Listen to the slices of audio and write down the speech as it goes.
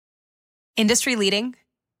Industry leading,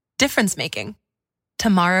 difference making,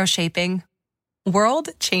 tomorrow shaping, world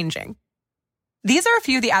changing. These are a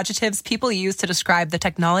few of the adjectives people use to describe the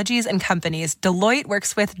technologies and companies Deloitte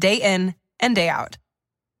works with day in and day out.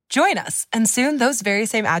 Join us, and soon those very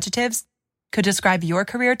same adjectives could describe your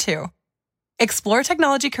career too. Explore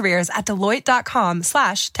technology careers at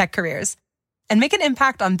Deloitte.com/techcareers and make an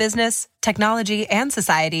impact on business, technology, and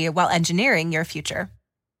society while engineering your future.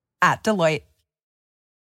 At Deloitte.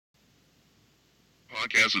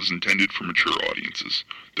 Podcast is intended for mature audiences.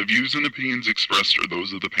 The views and opinions expressed are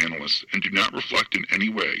those of the panelists and do not reflect in any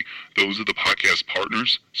way those of the podcast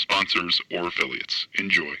partners, sponsors, or affiliates.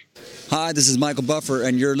 Enjoy. Hi, this is Michael Buffer,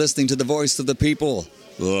 and you're listening to the Voice of the People.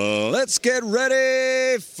 Let's get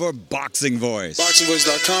ready for Boxing Voice.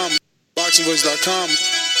 BoxingVoice.com. BoxingVoice.com.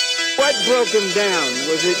 What broke him down?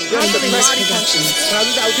 Was it just the body punching? When I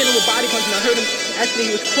was hitting him with body punching, I heard him, actually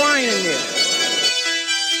he was crying in there.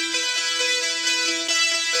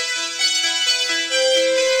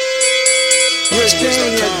 You're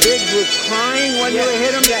saying that Biggs was crying when you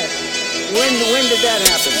hit him? Yes. When did that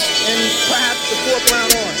happen? And perhaps the fourth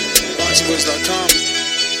round on? BoxingVoice.com.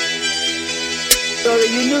 So that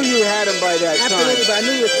you knew you had him by that time? Absolutely, but I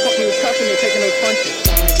knew he was tough and you're taking those punches.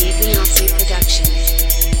 DiBiase Productions.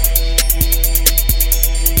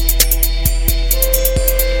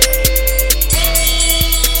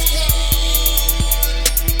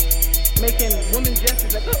 Making woman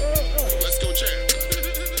gestures like, Let's go, champ.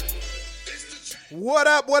 What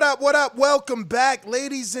up, what up, what up? Welcome back,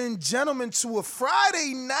 ladies and gentlemen, to a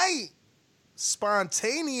Friday night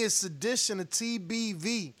spontaneous edition of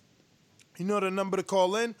TBV. You know the number to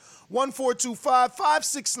call in,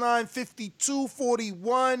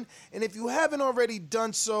 1-425-569-5241. And if you haven't already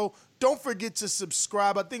done so, don't forget to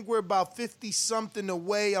subscribe. I think we're about 50-something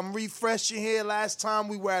away. I'm refreshing here. Last time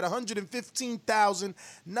we were at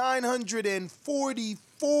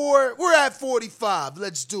 115,944. We're at 45.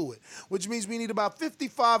 Let's do it. Which means we need about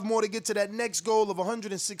 55 more to get to that next goal of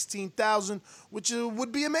 116,000, which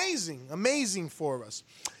would be amazing. Amazing for us.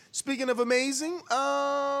 Speaking of amazing,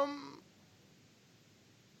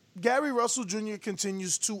 Gary Russell Jr.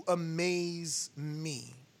 continues to amaze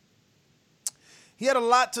me. He had a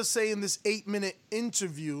lot to say in this 8-minute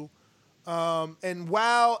interview, and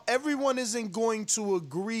while everyone isn't going to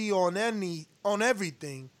agree on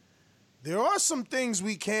everything, there are some things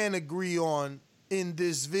we can agree on in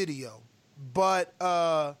this video. But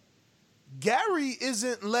Gary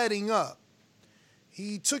isn't letting up.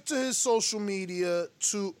 He took to his social media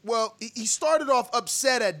he started off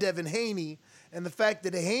upset at Devin Haney and the fact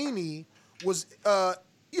that Haney was,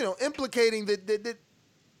 implicating that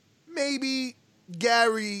maybe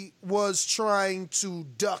Gary was trying to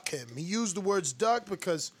duck him. He used the words duck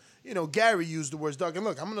because, Gary used the words duck. And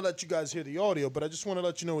look, I'm going to let you guys hear the audio, but I just want to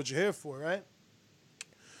let you know what you're here for, right?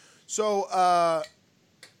 So,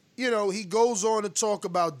 he goes on to talk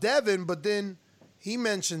about Devin, but then he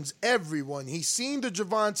mentions everyone. He's seen the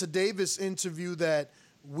Gervonta Davis interview that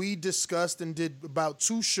we discussed and did about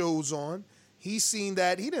 2 shows on. He's seen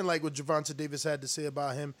that. He didn't like what Gervonta Davis had to say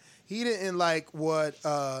about him. He didn't like what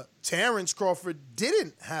Terrence Crawford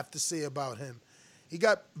didn't have to say about him. He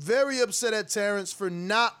got very upset at Terrence for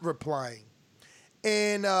not replying.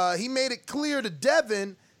 And he made it clear to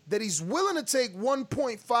Devin that he's willing to take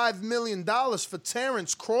 $1.5 million for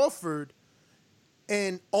Terrence Crawford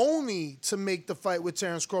and only to make the fight with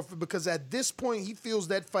Terrence Crawford because at this point he feels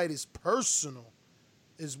that fight is personal,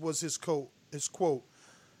 was his quote.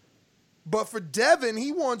 But for Devin,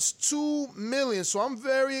 he wants $2 million. So I'm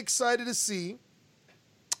very excited to see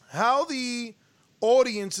how the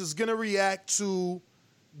audience is going to react to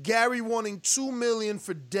Gary wanting $2 million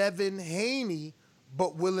for Devin Haney,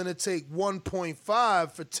 but willing to take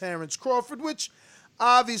 $1.5 for Terrence Crawford, which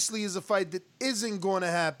obviously is a fight that isn't going to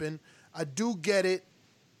happen. I do get it.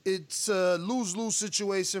 It's a lose-lose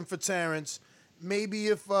situation for Terrence. Maybe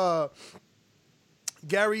if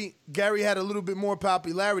Gary had a little bit more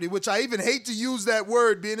popularity, which I even hate to use that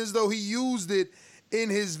word, being as though he used it in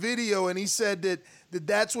his video, and he said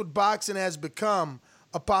that's what boxing has become,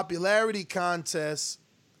 a popularity contest,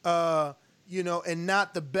 and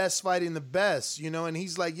not the best fighting the best, and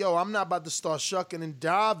he's like, yo, I'm not about to start shucking and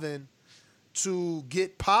diving to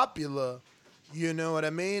get popular, you know what I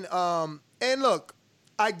mean? And look,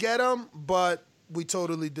 I get him, but we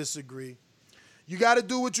totally disagree. You got to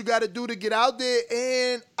do what you got to do to get out there,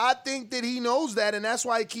 and I think that he knows that, and that's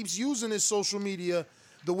why he keeps using his social media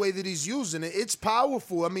the way that he's using it. It's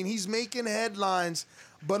powerful. I mean, he's making headlines,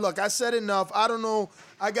 but look, I said enough. I don't know.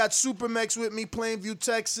 I got Supermex with me, Plainview,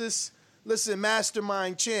 Texas. Listen,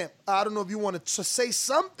 Mastermind Champ, I don't know if you want to say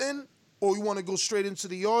something. or you want to go straight into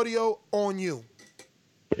the audio, on you.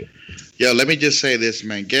 Yo, let me just say this,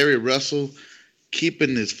 man. Gary Russell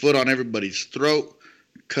keeping his foot on everybody's throat,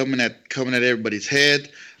 coming at everybody's head.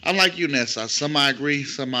 I'm like you, Nessa. Some I agree,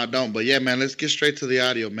 some I don't. But yeah, man, let's get straight to the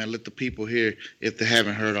audio, man. Let the people hear if they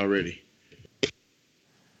haven't heard already.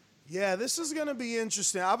 Yeah, this is gonna be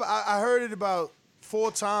interesting. I heard it about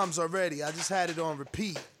 4 times already. I just had it on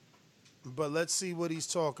repeat. But let's see what he's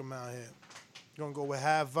talking about here. Gonna go with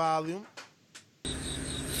half volume.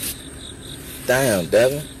 Damn,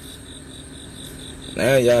 Devin.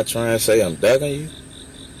 Now y'all trying to say I'm ducking you?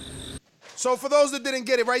 So for those that didn't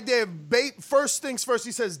get it, right there, first things first,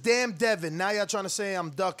 he says, damn Devin, now y'all trying to say I'm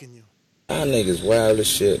ducking you. Y'all niggas wild as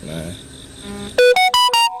shit, man.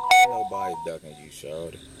 Ain't nobody ducking you,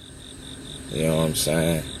 shorty. You know what I'm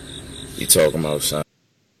saying? You talking about something.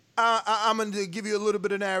 I'm going to give you a little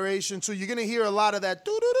bit of narration. So you're going to hear a lot of that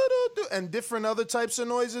doo-doo-doo-doo-doo and different other types of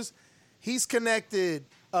noises. He's connected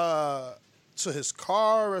to his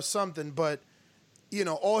car or something, but, you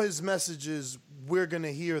know, all his messages, we're going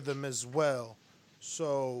to hear them as well.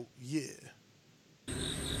 So, yeah.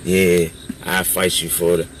 Yeah, I fight you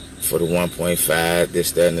for the 1.5,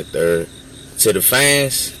 this, that, and the third. To the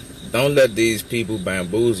fans, don't let these people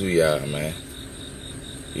bamboozle y'all, man.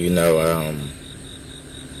 You know,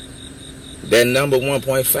 that number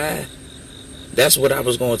 1.5, that's what I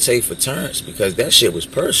was going to take for Terrence, because that shit was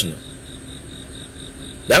personal.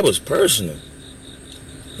 That was personal.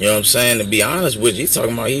 You know what I'm saying? To be honest with you, he's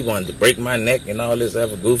talking about he wanted to break my neck and all this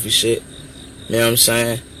other goofy shit. You know what I'm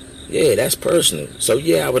saying? Yeah, that's personal. So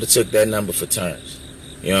yeah, I would have took that number for Terrence.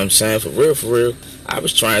 You know what I'm saying? For real, I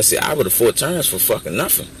was trying to say I would have fought Terrence for fucking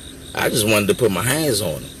nothing. I just wanted to put my hands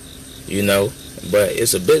on him. You know? But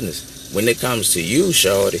it's a business. When it comes to you,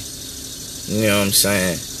 shorty, you know what I'm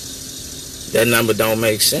saying? That number don't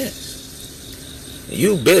make sense.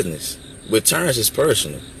 You business. With Terrence, it's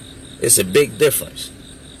personal. It's a big difference.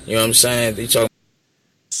 You know what I'm saying? They talk.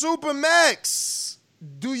 Super Max,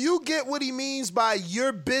 do you get what he means by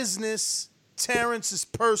your business, Terrence is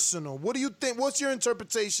personal? What do you think? What's your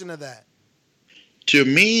interpretation of that? To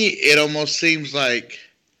me, it almost seems like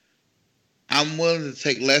I'm willing to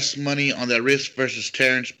take less money on that risk versus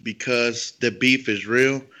Terrence because the beef is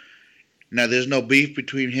real. Now, there's no beef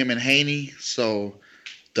between him and Haney, so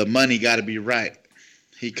the money got to be right.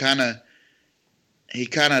 He kind of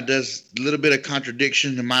does a little bit of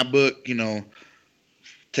contradiction in my book, you know,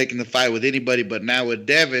 taking the fight with anybody. But now with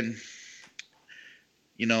Devin,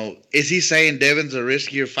 you know, is he saying Devin's a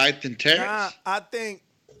riskier fight than Terrence? I think,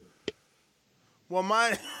 well,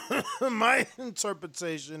 my my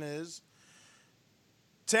interpretation is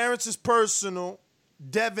Terrence is personal,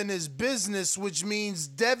 Devin is business, which means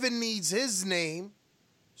Devin needs his name.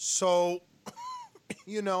 So,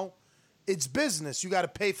 you know, it's business. You got to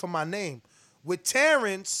pay for my name. With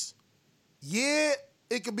Terrence, yeah,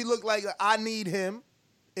 it could be look like I need him,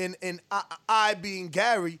 and I being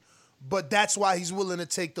Gary, but that's why he's willing to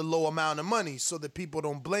take the low amount of money so that people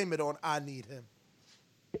don't blame it on I need him.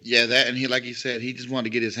 Yeah, that, and he, like he said, he just wanted to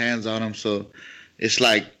get his hands on him. So it's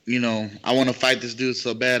like, you know, I want to fight this dude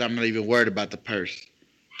so bad, I'm not even worried about the purse.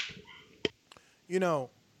 You know,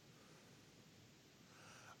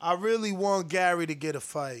 I really want Gary to get a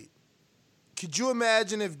fight. Could you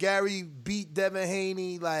imagine if Gary beat Devin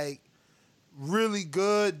Haney like really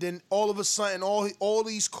good, then all of a sudden all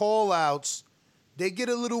these call-outs, they get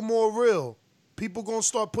a little more real. People going to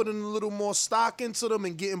start putting a little more stock into them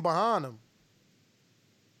and getting behind them.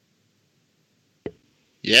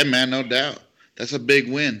 Yeah, man, no doubt. That's a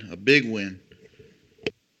big win, a big win.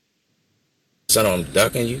 Son, I'm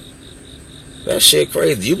ducking you. That shit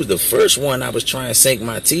crazy. You was the first one I was trying to sink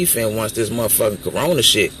my teeth in once this motherfucking Corona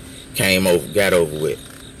shit got over with.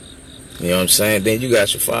 You know what I'm saying? Then you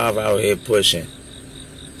got your 5 out here pushing.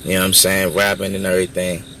 You know what I'm saying? Rapping and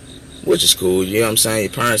everything. Which is cool. You know what I'm saying?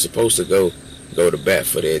 Your parents supposed to go to bat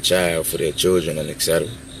for their child, for their children, and etc.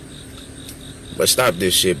 But stop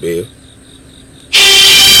this shit, Bill.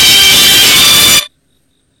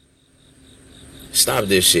 Stop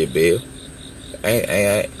this shit, Bill.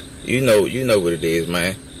 You know what it is,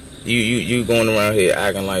 man. You going around here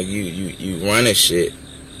acting like you running shit,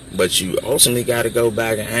 but you ultimately got to go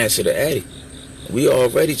back and answer to Eddie. We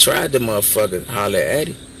already tried to motherfucker holler at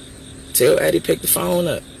Eddie. Tell Eddie pick the phone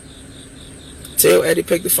up. Tell Eddie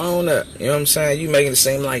pick the phone up. You know what I'm saying? You making it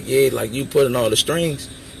seem like, yeah, like you pulling all the strings.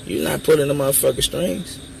 You not pulling the motherfucking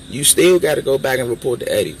strings. You still got to go back and report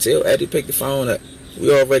to Eddie. Tell Eddie pick the phone up.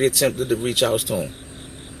 We already attempted to reach out to him.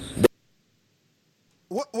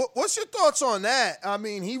 What's your thoughts on that? I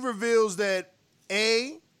mean, he reveals that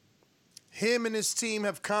him and his team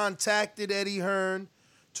have contacted Eddie Hearn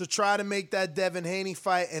to try to make that Devin Haney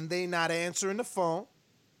fight and they not answering the phone.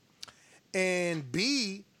 And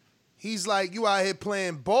B, he's like, you out here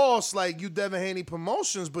playing boss like you Devin Haney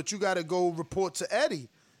Promotions, but you got to go report to Eddie.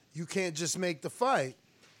 You can't just make the fight.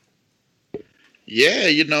 Yeah,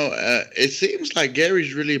 it seems like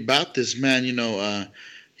Gary's really about this, man.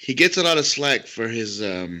 He gets a lot of slack for his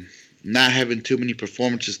not having too many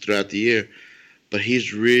performances throughout the year, but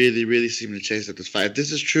he's really, really seeming to chase at this fight. If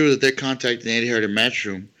this is true that they're contacting Eddie Hearn in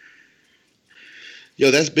Matchroom,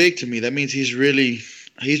 that's big to me. That means he's really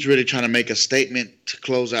trying to make a statement to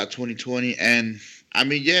close out 2020. And I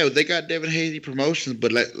mean, yeah, they got Devin Haney Promotions,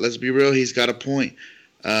 but let's be real, he's got a point.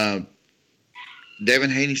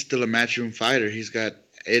 Devin Haney's still a Matchroom fighter. He's got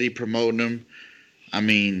Eddie promoting him. I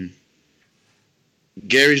mean,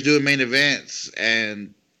 Gary's doing main events,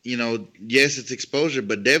 and yes, it's exposure,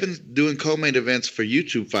 but Devin's doing co-main events for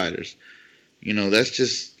YouTube fighters. That's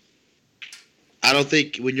just, I don't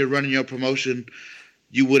think when you're running your promotion,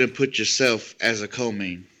 you wouldn't put yourself as a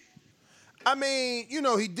co-main. I mean,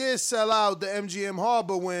 he did sell out the MGM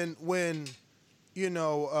Harbor when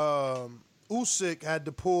Usyk had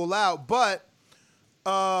to pull out, but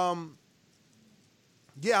yeah,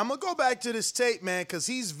 I'm gonna go back to this tape, man, because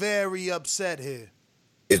he's very upset here.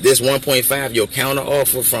 Is this 1.5 your counter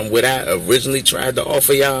offer from what I originally tried to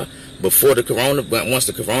offer y'all before once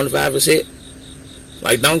the coronavirus hit?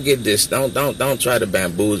 Like, don't get this. Don't try to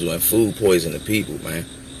bamboozle and food poison the people, man.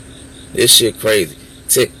 This shit crazy.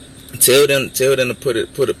 Tell them to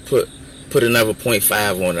put another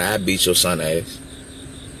 0.5 on it. I beat your son ass.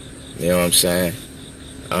 You know what I'm saying?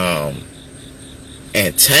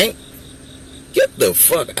 And Tank, get the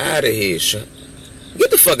fuck out of here, Get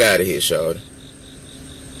the fuck out of here, shawty.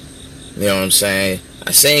 You know what I'm saying?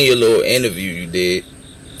 I seen your little interview you did,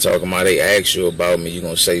 talking about they asked you about me. You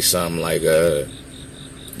gonna say something like,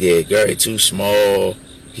 yeah, Gary too small.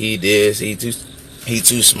 He this. He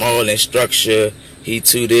too small in structure. He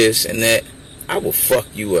too this and that. I will fuck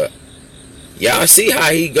you up. Y'all see how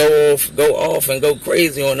he go off and go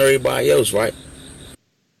crazy on everybody else, right?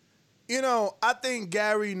 I think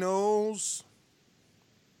Gary knows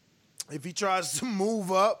if he tries to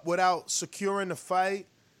move up without securing the fight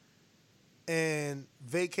and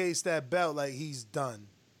vacates that belt, like, he's done.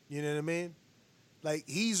 You know what I mean? Like,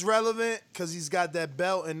 he's relevant because he's got that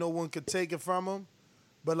belt and no one could take it from him.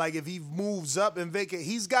 But, like, if he moves up and vacate,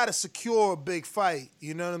 he's got to secure a big fight.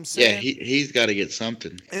 You know what I'm saying? Yeah, he's got to get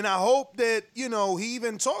something. And I hope that, he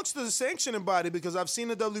even talks to the sanctioning body, because I've seen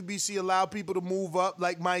the WBC allow people to move up,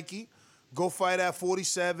 like Mikey, go fight at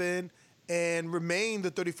 47 and remain the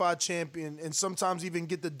 35 champion and sometimes even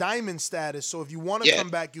get the diamond status. So if you want to come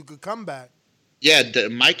back, you could come back. Yeah,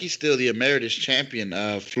 Mikey's still the emeritus champion.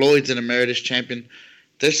 Floyd's an emeritus champion.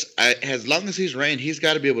 As long as he's reigned, he's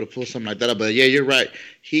got to be able to pull something like that up. But yeah, you're right.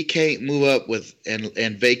 He can't move up with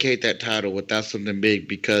and vacate that title without something big,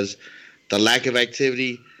 because the lack of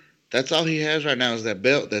activity, that's all he has right now is that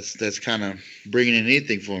belt. That's kind of bringing in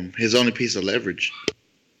anything for him. His only piece of leverage.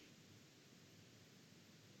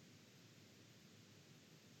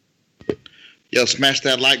 Yo, smash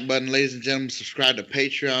that like button, ladies and gentlemen. Subscribe to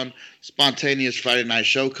Patreon. Spontaneous Friday night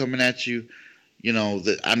show coming at you.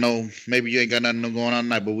 I know maybe you ain't got nothing going on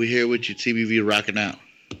tonight, but we're here with you. TBV rocking out.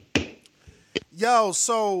 Yo,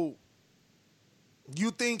 so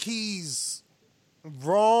you think he's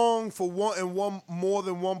wrong for wanting more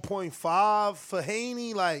than 1.5 for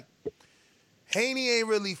Haney? Like, Haney ain't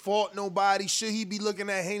really fought nobody. Should he be looking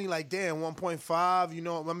at Haney like, damn,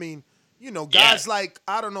 1.5? Guys like,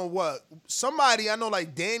 I don't know what. Somebody, I know,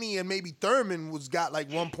 like Danny and maybe Thurman got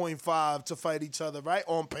like 1.5 to fight each other, right?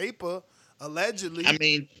 On paper, allegedly. I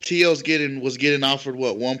mean, T.O.'s was getting offered,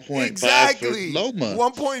 what, 1.5 exactly. for Loma?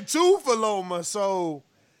 1.2 for Loma. So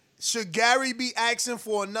should Gary be asking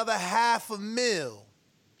for another $500,000?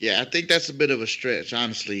 Yeah, I think that's a bit of a stretch,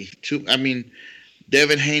 honestly.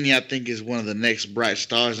 Devin Haney, I think, is one of the next bright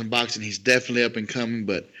stars in boxing. He's definitely up and coming,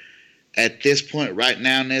 but at this point right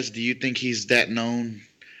now, Ness, do you think he's that known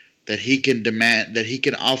that he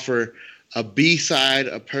can offer a B-side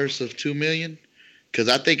a purse of $2 million? Because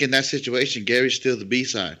I think in that situation, Gary's still the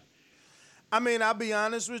B-side. I mean, I'll be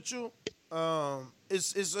honest with you.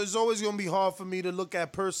 It's always going to be hard for me to look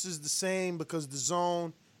at purses the same, because the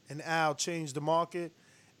Zone and Al changed the market.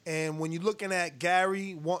 And when you're looking at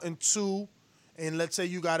Gary wanting 2, and let's say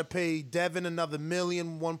you got to pay Devin another $1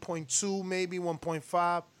 million, 1.2 maybe,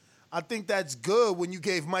 1.5, I think that's good when you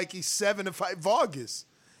gave Mikey 7 to fight Vargas.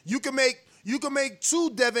 You can make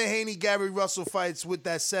 2 Devin Haney, Gary Russell fights with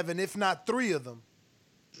that 7, if not 3 of them.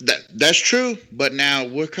 That's true, but now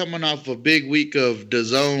we're coming off a big week of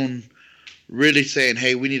DAZN really saying,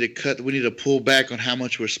 hey, we need to pull back on how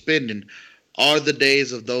much we're spending, are the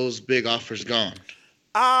days of those big offers gone?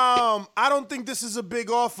 I don't think this is a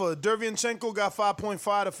big offer. Derevyanchenko got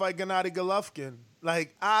 5.5 to fight Gennady Golovkin.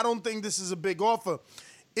 Like, I don't think this is a big offer.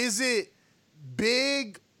 Is it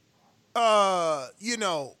big,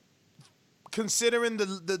 considering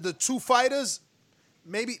the two fighters?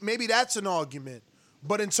 Maybe that's an argument.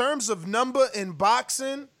 But in terms of number in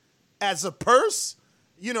boxing as a purse,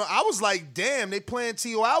 I was like, damn, they playing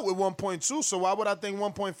T.O. out with 1.2, so why would I think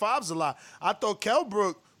 1.5 is a lot? I thought Kell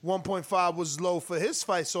Brook 1.5 was low for his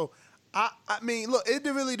fight. So, I mean, look, it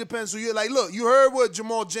really depends who you're like. Look, you heard what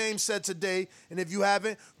Jamal James said today, and if you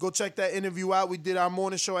haven't, go check that interview out. We did our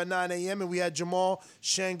morning show at 9 a.m., and we had Jamal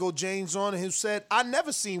Shango James on, and he said, I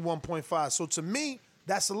never seen 1.5. So, to me,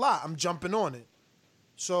 that's a lot. I'm jumping on it.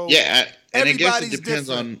 So, yeah, and I guess it depends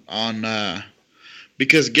on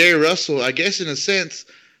because Gary Russell, I guess in a sense,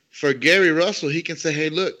 for Gary Russell, he can say, hey,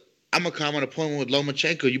 look, I'm going to come on an appointment with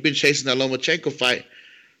Lomachenko. You've been chasing that Lomachenko fight.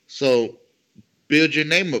 So build your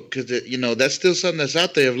name up because, that's still something that's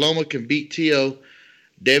out there. If Loma can beat T.O.,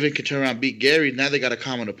 Devin can turn around and beat Gary. Now they got a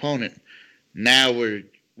common opponent. Now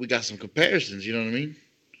we got some comparisons. You know what I mean?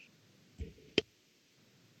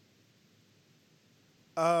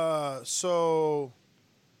 So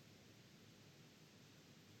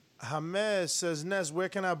Hamed says, Ness, where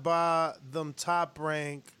can I buy them Top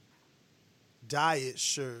Rank diet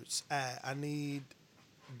shirts at? I need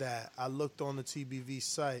that. I looked on the TBV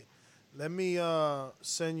site. Let me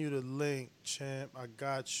send you the link, champ. I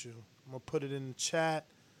got you. I'm going to put it in the chat.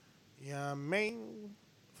 Yeah, I mean,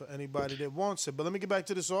 for anybody that wants it. But let me get back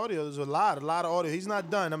to this audio. There's a lot of audio. He's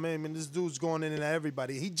not done. I mean, this dude's going in and at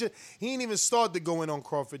everybody. He ain't even started to go in on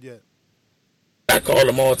Crawford yet. I call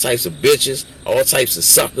them all types of bitches, all types of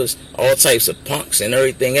suckers, all types of punks and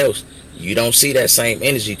everything else. You don't see that same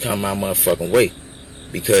energy come my motherfucking way.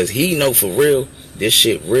 Because he know for real, this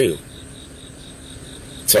shit real.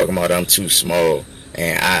 Talking about I'm too small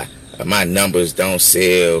and my numbers don't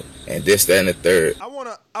sell and this, that, and the third.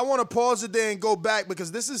 I wanna pause it there and go back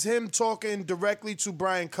because this is him talking directly to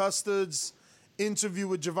Brian Custard's interview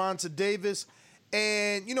with Gervonta Davis.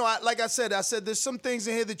 And, like I said, there's some things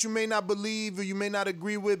in here that you may not believe or you may not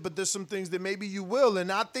agree with, but there's some things that maybe you will.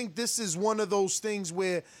 And I think this is one of those things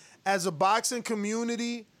where, as a boxing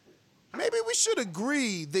community, maybe we should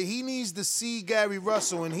agree that he needs to see Gary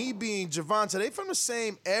Russell, and he being Gervonta, they from the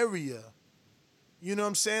same area. You know what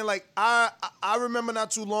I'm saying? Like, I remember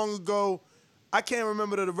not too long ago, I can't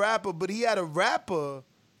remember the rapper, but he had a rapper.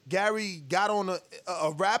 Gary got on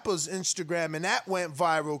a rapper's Instagram, and that went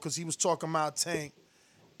viral because he was talking about Tank.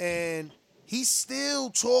 And he's still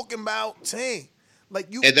talking about Tank. And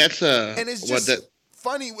it's just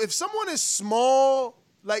funny. If someone is small,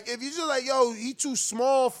 like if you're just like, yo, he too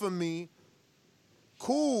small for me,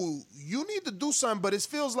 cool. You need to do something, but it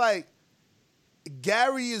feels like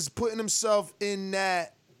Gary is putting himself in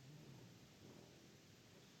that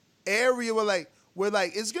area where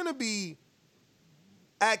it's gonna be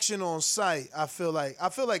action on sight. I feel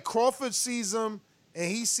like Crawford sees him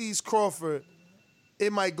and he sees Crawford,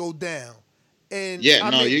 it might go down. And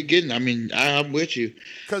you're getting. I mean, I'm with you.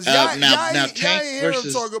 Because y'all ain't Tank hear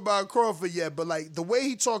versus him talk about Crawford yet, but like the way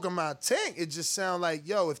he talking about Tank, it just sounds like,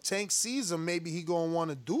 yo, if Tank sees him, maybe he gonna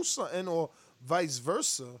want to do something, or vice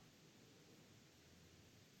versa.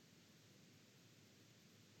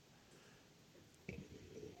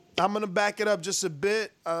 I'm going to back it up just a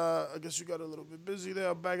bit. I guess you got a little bit busy there.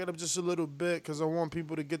 I'll back it up just a little bit because I want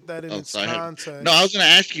people to get that in its context. No, I was going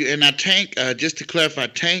to ask you, and now Tank, just to clarify,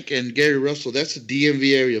 Tank and Gary Russell, that's a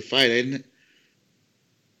DMV area fight, ain't it?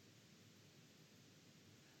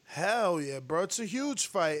 Hell yeah, bro. It's a huge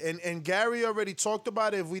fight. And Gary already talked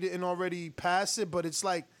about it if we didn't already pass it, but it's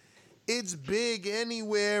like, it's big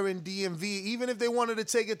anywhere in DMV. Even if they wanted to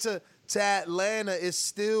take it to Atlanta, it's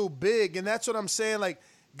still big. And that's what I'm saying. Like,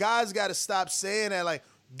 guys got to stop saying that. Like,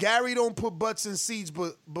 Gary don't put butts in seats,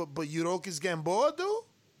 but Yuriorkis Gamboa do?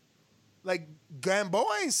 Like,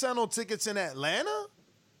 Gamboa ain't selling no tickets in Atlanta?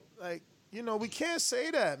 Like, we can't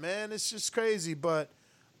say that, man. It's just crazy. But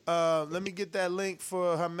let me get that link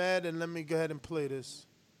for Hamed, and let me go ahead and play this.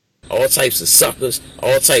 All types of suckers,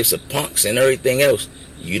 all types of punks, and everything else.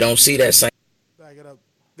 You don't see that same. Back it up.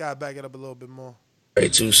 Gotta back it up a little bit more. He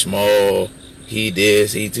too small. He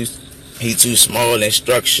this. He too small in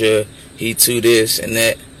structure. He too this and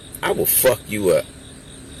that. I will fuck you up.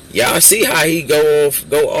 Y'all see how he go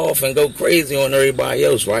off and go crazy on everybody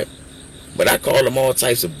else, right? But I call them all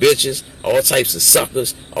types of bitches, all types of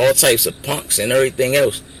suckers, all types of punks, and everything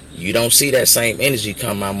else. You don't see that same energy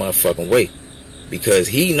come my motherfucking way. Because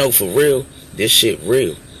he know for real, this shit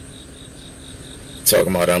real.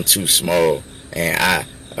 talking about I'm too small and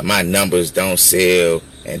my numbers don't sell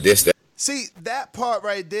and this that. See, that part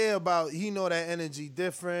right there about he know that energy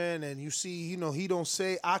different, and you see, he don't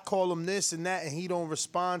say, I call him this and that, and he don't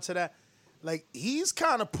respond to that. Like, he's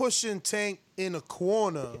kind of pushing Tank in a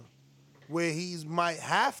corner where he's might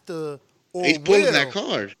have to, or He's pulling that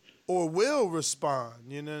card. Or will respond,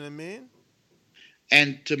 you know what I mean?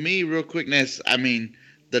 And to me, real quick, Ness, I mean,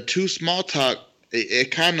 the too small talk,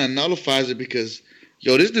 it kind of nullifies it because,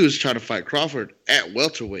 this dude's trying to fight Crawford at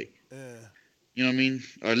welterweight. Yeah. You know what I mean?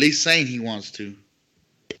 Or at least saying he wants to.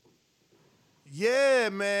 Yeah,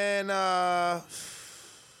 man. All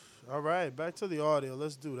right, back to the audio.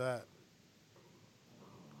 Let's do that.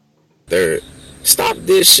 Third, stop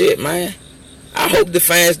this shit, man. I hope the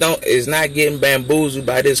fans is not getting bamboozled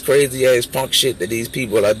by this crazy ass punk shit that these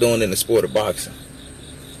people are doing in the sport of boxing.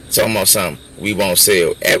 Talking about something we won't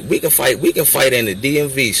sell. We can fight in the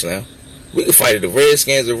DMV, Slim. We can fight at the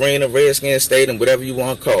Redskins Arena, Redskins Stadium, whatever you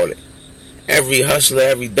want to call it. Every hustler,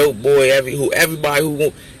 every dope boy, anybody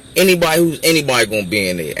who's gonna be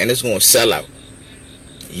in there, and it's gonna sell out.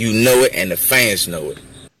 You know it, and the fans know it.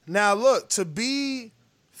 Now, look, to be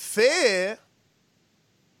fair,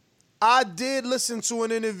 I did listen to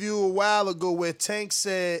an interview a while ago where Tank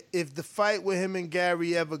said if the fight with him and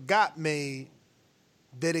Gary ever got made,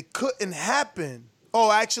 that it couldn't happen.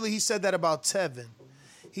 Oh, actually, he said that about Tevin.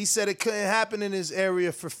 He said it couldn't happen in his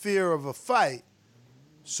area for fear of a fight.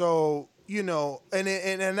 So,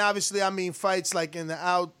 and obviously, I mean fights like in the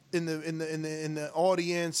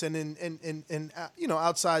audience and in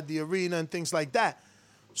outside the arena and things like that.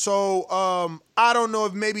 So I don't know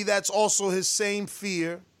if maybe that's also his same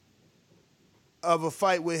fear of a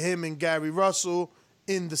fight with him and Gary Russell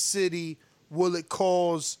in the city. Will it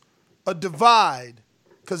cause a divide?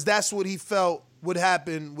 Because that's what he felt would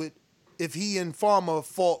happen with if he and Farmer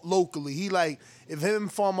fought locally. If him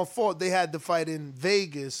and Farmer fought, they had to fight in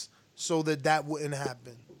Vegas so that wouldn't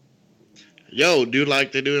happen. Yo, do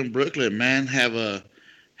like they do in Brooklyn, man. Have a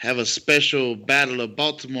special Battle of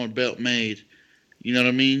Baltimore belt made. You know what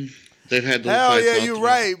I mean? They've had those fights. Hell yeah, you're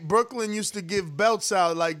right. Brooklyn used to give belts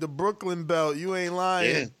out like the Brooklyn belt. You ain't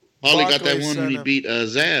lying. Yeah. Paulie got that one when he beat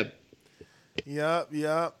Zab. Yep.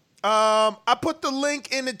 I put the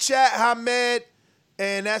link in the chat, Hamed,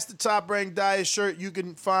 and that's the Top Rank Diet shirt. You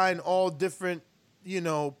can find all different,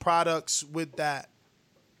 products with that.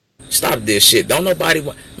 Stop this shit. Don't nobody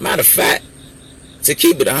want. Matter of fact, to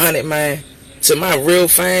keep it 100, man, to my real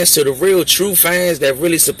fans, to the real true fans that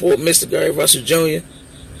really support Mr. Gary Russell Jr.,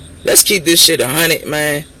 let's keep this shit 100,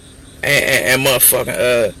 man. And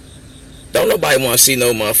motherfucking, don't nobody want to see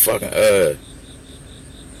no motherfucking,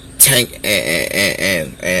 Tank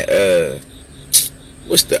and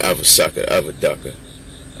what's the other ducker?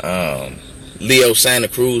 Leo Santa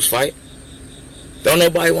Cruz fight. Don't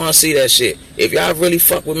nobody want to see that shit. If y'all really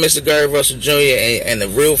fuck with Mr. Gary Russell Jr. and the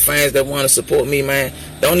real fans that want to support me, man,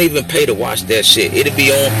 don't even pay to watch that shit.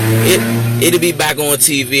 It'll be back on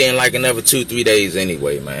TV in like another 2-3 days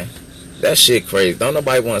anyway, man. That shit crazy. Don't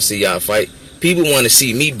nobody want to see y'all fight. People want to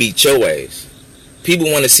see me beat your ass.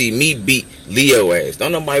 People want to see me beat Leo ass.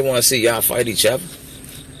 Don't nobody want to see y'all fight each other.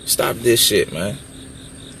 Stop this shit, man.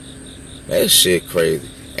 That shit crazy.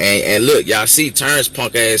 And look, y'all see Terrence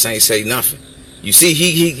punk ass ain't say nothing. You see,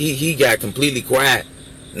 he got completely quiet.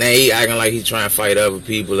 Now he acting like he trying to fight other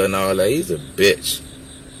people and all that. He's a bitch.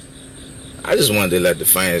 I just wanted to let the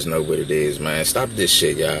fans know what it is, man. Stop this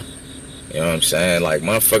shit, y'all. You know what I'm saying? Like,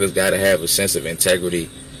 motherfuckers gotta have a sense of integrity.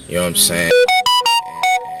 You know what I'm saying?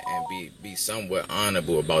 And be somewhat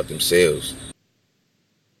honorable about themselves.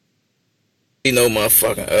 You know,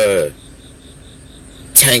 motherfucking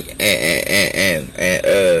Tank and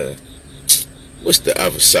what's the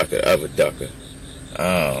other ducker?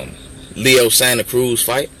 Leo Santa Cruz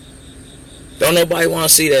fight. Don't nobody want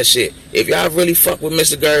to see that shit. If y'all really fuck with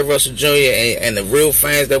Mr. Gary Russell Jr. and the real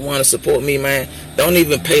fans that want to support me, man, don't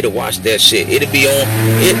even pay to watch that shit. It'll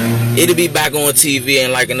be back on TV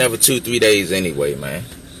in like another 2-3 days anyway, man.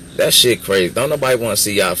 That shit crazy. Don't nobody want to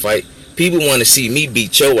see y'all fight. People want to see me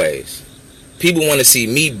beat your ass. People want to see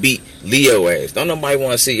me beat Leo ass. Don't nobody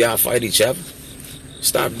want to see y'all fight each other.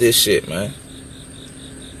 Stop this shit, man.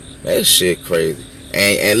 That shit crazy.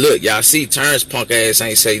 And look, y'all see Terrence punk ass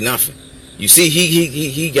ain't say nothing. You see,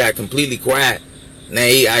 he got completely quiet. Now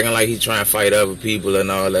he acting like he trying to fight other people and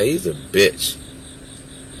all that. He's a bitch.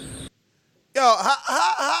 Yo,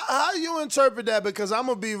 how you interpret that? Because I'm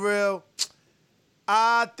gonna be real.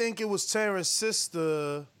 I think it was Terrence's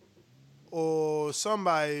sister or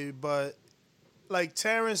somebody, but like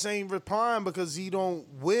Terrence ain't replying because he don't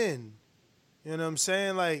win. You know what I'm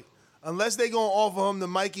saying? Like, unless they gonna offer him the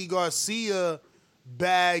Mikey Garcia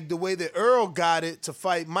bag the way that Earl got it to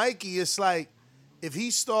fight Mikey, it's like if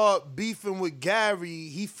he start beefing with Gary,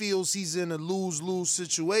 he feels he's in a lose-lose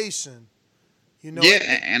situation. You know?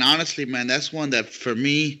 Yeah, and honestly, man, that's one that for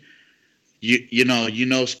me, you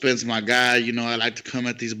know, Spence my guy. You know, I like to come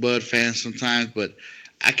at these Bud fans sometimes, but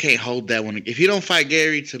I can't hold that one. If he don't fight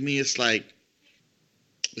Gary, to me, it's like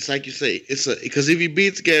you say, because if he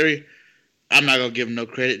beats Gary, I'm not gonna give him no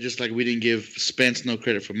credit, just like we didn't give Spence no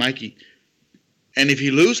credit for Mikey. And if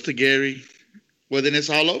he loses to Gary, well, then it's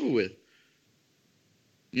all over with.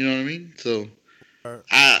 You know what I mean? So,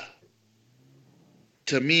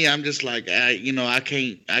 to me, I'm just like,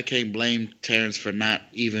 I can't blame Terrence for not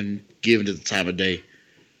even giving it the time of day.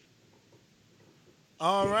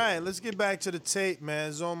 All right, let's get back to the tape, man.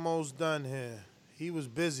 It's almost done here. He was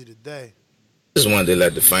busy today. Just wanted to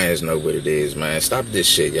let the fans know what it is, man. Stop this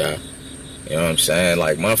shit, y'all. You know what I'm saying?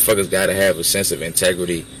 Like, motherfuckers got to have a sense of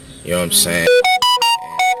integrity. You know what I'm saying?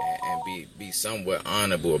 And be somewhat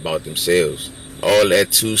honorable about themselves. All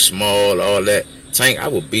that too small, all that. Tank, I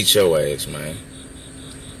will beat your ass, man.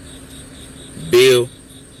 Bill,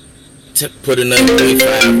 put another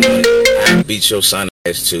 35 on it. I beat your son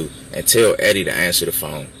ass too. And tell Eddie to answer the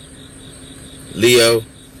phone. Leo,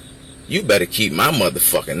 you better keep my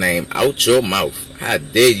motherfucking name out your mouth. How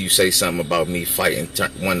dare you say something about me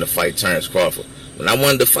wanting to fight Terrence Crawford? When I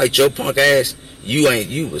wanted to fight your punk ass,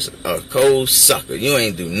 you was a cold sucker. You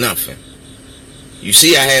ain't do nothing. You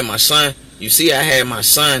see I had my son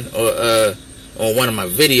on one of my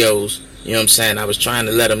videos, you know what I'm saying? I was trying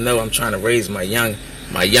to let him know I'm trying to raise my young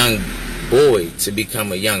boy to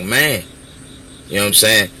become a young man. You know what I'm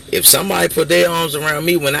saying? If somebody put their arms around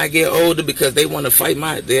me when I get older because they want to fight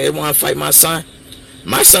my son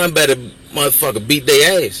better motherfucker beat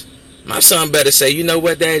their ass. My son better say, you know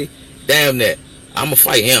what, Daddy? Damn that. I'ma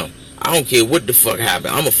fight him. I don't care what the fuck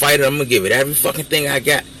happened. I'ma fight him. I'm gonna give it every fucking thing I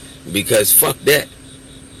got. Because fuck that.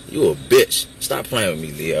 You a bitch. Stop playing with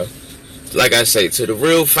me, Leo. Like I say, to the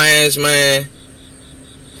real fans, man.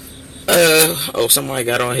 Somebody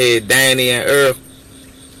got on here, Danny and Earl.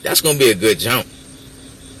 That's gonna be a good jump.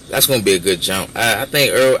 That's gonna be a good jump. I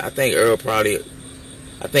think Earl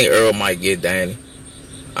might get Danny.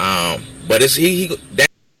 But it's he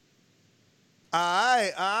All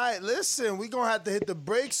right. Listen, we're going to have to hit the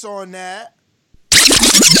brakes on that.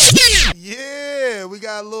 Yeah, we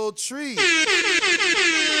got a little treat.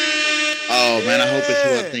 Oh, man, I hope it's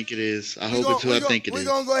who I think it is. We're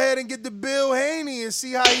going to go ahead and get to Bill Haney and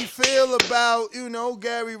see how he feel about,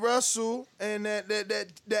 Gary Russell and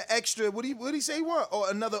that extra, what did he say he want? Or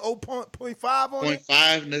another 0.5 on it?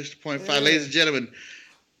 0.5, next 0.5. Yeah. Ladies and gentlemen,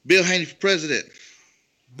 Bill Haney for president.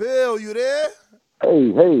 Bill, you there?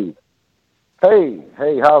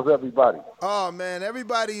 Hey, how's everybody? Oh, man,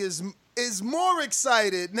 everybody is more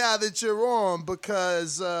excited now that you're on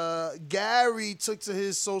because Gary took to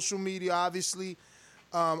his social media, obviously,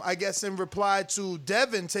 I guess in reply to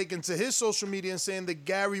Devin taking to his social media and saying that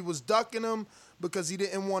Gary was ducking him because he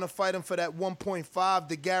didn't want to fight him for that 1.5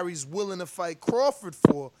 that Gary's willing to fight Crawford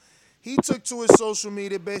for. He took to his social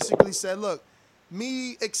media, basically said, look,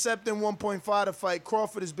 me accepting 1.5 to fight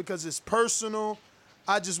Crawford is because it's personal.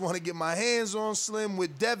 I just want to get my hands on Slim.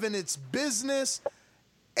 With Devin, it's business.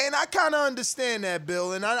 And I kind of understand that,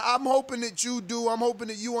 Bill. And I'm hoping that you do. I'm hoping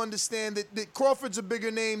that you understand that Crawford's a bigger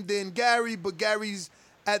name than Gary, but Gary's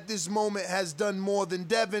at this moment has done more than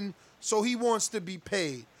Devin, so he wants to be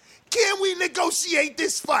paid. Can we negotiate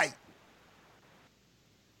this fight?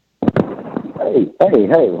 Hey.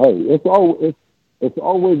 It's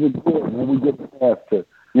always important when we get the chance to,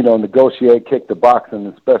 negotiate, kick the boxing,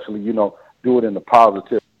 especially, do it in the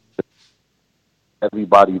positive.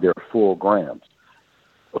 Everybody their full grams.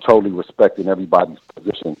 Totally respecting everybody's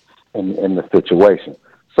position in the situation.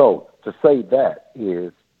 So to say that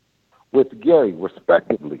is, with Gary,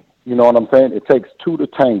 respectively, you know what I'm saying? It takes two to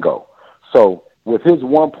tango. So with his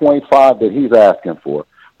 1.5 that he's asking for,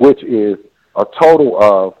 which is a total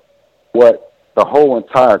of what the whole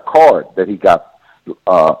entire card that he got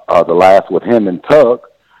the last with him and Tug,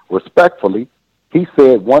 respectfully, he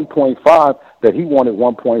said 1.5 that he wanted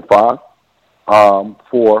 1.5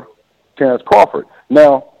 for Terrence Crawford.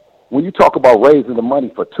 Now, when you talk about raising the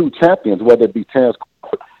money for two champions, whether it be Terrence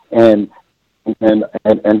Crawford and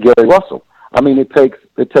Gary Russell, I mean, it takes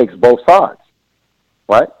both sides,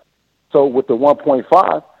 right? So with the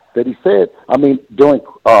 1.5 that he said, I mean, during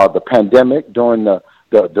the pandemic, during the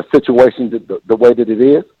situation, the way that it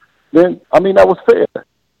is, then I mean that was fair. That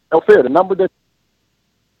was fair. The number that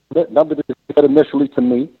he said initially to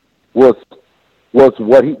me was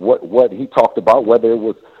what he talked about, whether it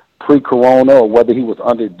was pre-corona or whether he was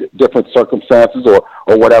under different circumstances or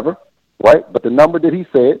whatever, right? But the number that he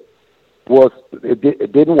said was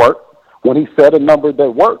it didn't work. When he said a number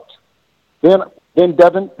that worked, then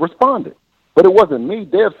Devin responded. But it wasn't me.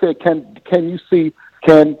 Dev said, can you see,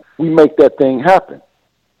 can we make that thing happen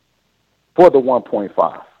for the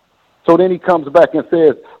 1.5? So then he comes back and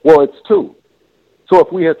says, well, it's 2. So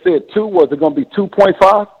if we had said 2, was it going to be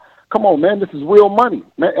 2.5? Come on, man, this is real money,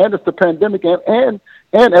 man, and it's the pandemic, and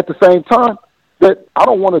at the same time, that I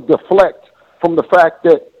don't want to deflect from the fact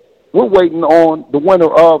that we're waiting on the winner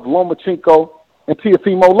of Lomachenko and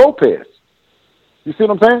Teofimo Lopez. You see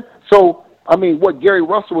what I'm saying? So, I mean, what Gary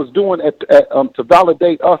Russell was doing to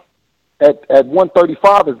validate us at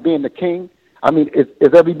 135 as being the king, I mean, is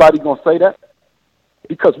everybody going to say that?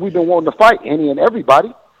 Because we've been wanting to fight any and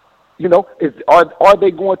everybody. You know, are they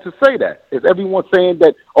going to say that? Is everyone saying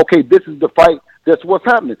that, okay, this is the fight, that's what's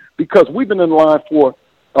happening? Because we've been in line for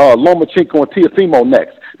Lomachenko and Teofimo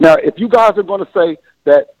next. Now, if you guys are going to say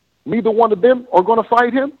that neither one of them are going to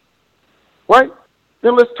fight him, right,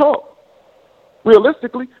 then let's talk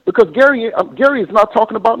realistically, because Gary is not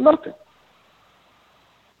talking about nothing.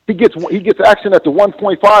 He gets action at the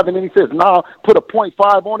 1.5, and then he says, nah, put a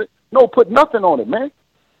 0.5 on it. No, put nothing on it, man.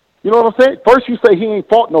 You know what I'm saying? First you say he ain't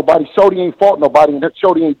fought nobody, Shody ain't fought nobody, and that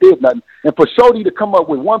Shody ain't did nothing. And for Shody to come up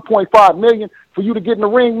with $1.5 million for you to get in the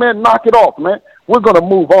ring, man, knock it off, man. We're going to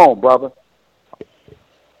move on, brother.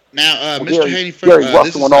 Now, Mr. Haney,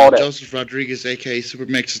 this is Joseph Rodriguez, a.k.a.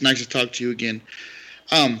 Supermax. It's nice to talk to you again.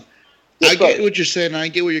 I get what you're saying, and I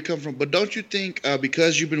get where you're coming from, but don't you think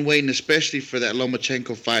because you've been waiting, especially for that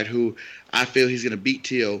Lomachenko fight, who I feel he's going to beat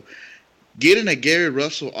Teo, getting a Gary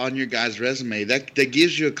Russell on your guy's resume, that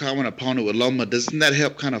gives you a common opponent with Loma, doesn't that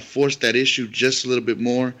help kind of force that issue just a little bit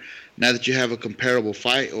more now that you have a comparable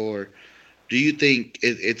fight? Or do you think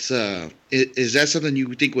is that something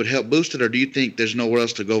you think would help boost it, or do you think there's nowhere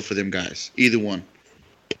else to go for them guys? Either one.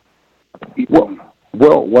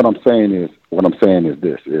 Well, what I'm saying is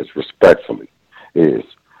this, is respectfully, is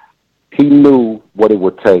he knew what it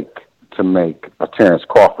would take to make a Terrence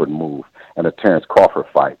Crawford move and a Terrence Crawford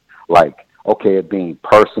fight. Like, okay, it being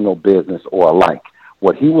personal, business, or alike.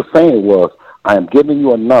 What he was saying was, I am giving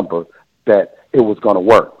you a number that it was going to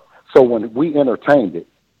work. So when we entertained it,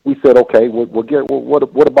 we said, okay, what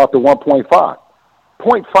about the 1.5?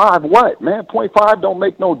 0.5 what, man? 0.5 don't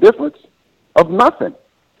make no difference of nothing.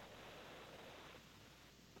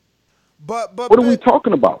 But what are we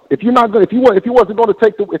talking about? If you're not going, if you wasn't going to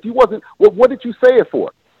take what did you say it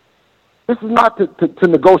for? This is not to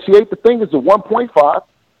negotiate. The thing is, the 1.5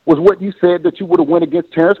 was what you said that you would have went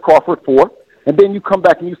against Terrence Crawford for, and then you come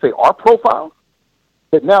back and you say our profile.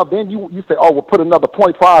 But now then you say, oh, we'll put another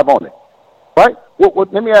 0.5 on it, right?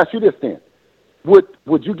 Let me ask you this then: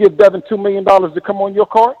 Would you give Devin $2 million to come on your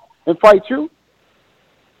card and fight you?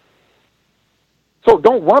 So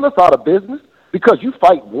don't run us out of business because you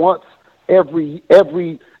fight once every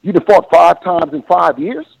you done fought 5 times in 5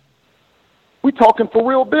 years. We talking for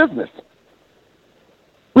real business.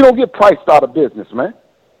 We don't get priced out of business, man.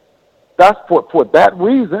 That's for that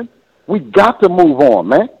reason, we got to move on,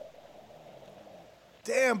 man.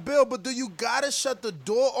 Damn, Bill, but do you got to shut the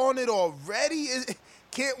door on it already?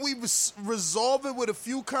 Can't we resolve it with a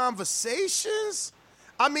few conversations?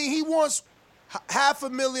 I mean, he wants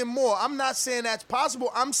 $500,000 more. I'm not saying that's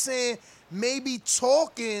possible. I'm saying maybe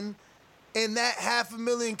talking and that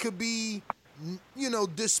 $500,000 could be,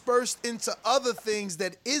 dispersed into other things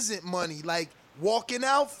that isn't money, like walking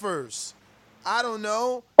out first. I don't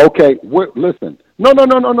know. Okay, listen.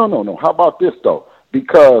 No. How about this, though?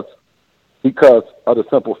 Because of the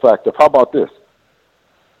simple fact of, how about this?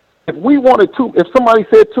 If we wanted to, if somebody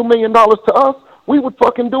said $2 million to us, we would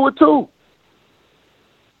fucking do it too.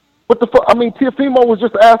 But Teofimo was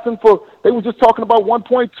just asking for, they were just talking about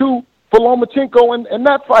 1.2 for Lomachenko in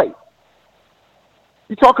that fight.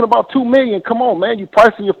 You're talking about $2 million. Come on, man. You're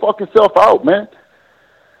pricing your fucking self out, man.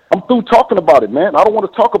 I'm through talking about it, man. I don't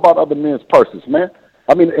want to talk about other men's purses, man.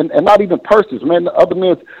 I mean, and not even purses, man. The other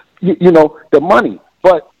men's, the money.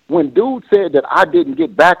 But when dude said that I didn't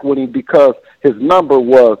get back with him because his number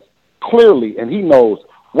was clearly, and he knows,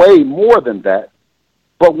 way more than that.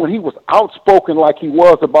 But when he was outspoken like he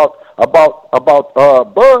was about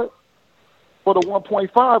Bud for the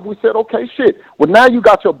 1.5, we said, okay, shit. Well, now you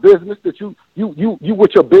got your business that you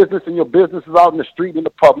with your business, and your business is out in the street in the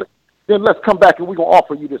public. Then let's come back and we're going to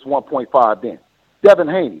offer you this 1.5 then. Devin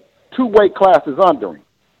Haney, 2 weight classes under him.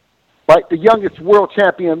 Right? The youngest world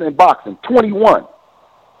champion in boxing, 21.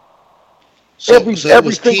 Every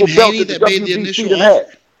single belt that the WBC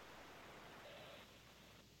had.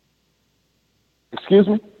 Excuse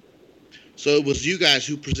me? So it was you guys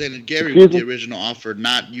who presented Gary with the original offer,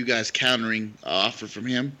 not you guys countering an offer from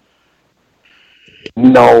him?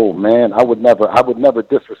 No, man, I would never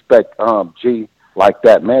disrespect G like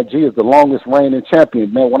that, man. G is the longest reigning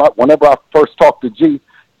champion, man. Whenever I first talked to G,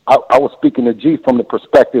 I was speaking to G from the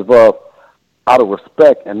perspective of out of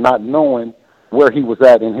respect and not knowing where he was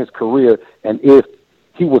at in his career and if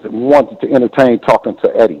he was wanting to entertain talking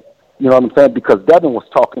to Eddie. You know what I'm saying? Because Devin was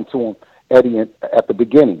talking to him, Eddie, at the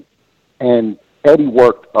beginning, and Eddie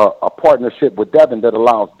worked a partnership with Devin that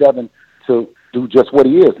allows Devin to do just what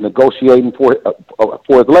he is, negotiating for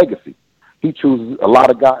his legacy. He chooses a lot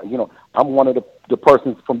of guys. You know, I'm one of the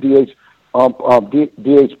persons from DHP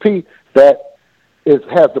that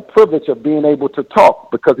has the privilege of being able to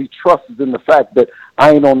talk because he trusts in the fact that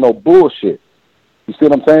I ain't on no bullshit. You see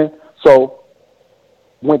what I'm saying? So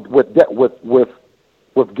with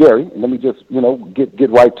Gary, and let me just get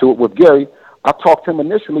right to it. With Gary, I talked to him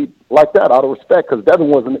initially like that out of respect because Devin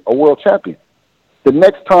wasn't a world champion. The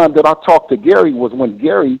next time that I talked to Gary was when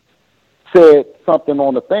Gary said something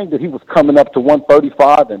on the thing that he was coming up to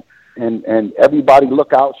 135 and everybody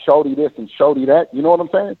look out, Shorty this and Shorty that. You know what I'm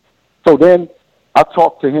saying? So then I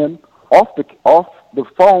talked to him off the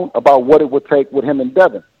phone about what it would take with him and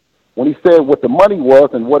Devin. When he said what the money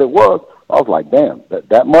was and what it was, I was like, damn,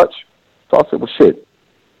 that much? So I said, well, shit,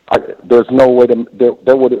 there's no way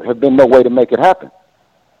there would have been no way to make it happen.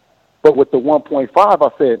 But with the 1.5, I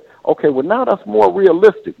said, okay, well, now that's more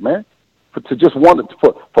realistic, man. For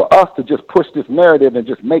us to just push this narrative and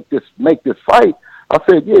just make this fight, I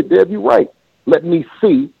said, yeah, Deb, you're right. Let me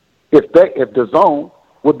see if the zone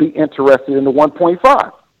would be interested in the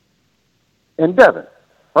 1.5 and Devin,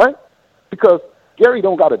 right? Because Gary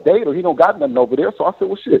don't got a date or he don't got nothing over there. So I said,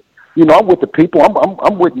 well, shit, I'm with the people.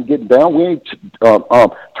 I'm with you getting down. We ain't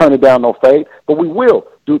turning down no fade, but we will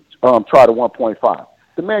try the 1.5.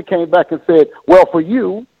 The man came back and said, well, for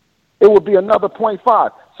you, it would be another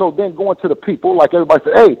 0.5. So then going to the people, like everybody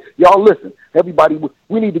said, hey, y'all listen, everybody,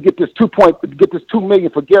 we need to get this $2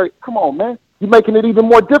 million for Gary. Come on, man. You're making it even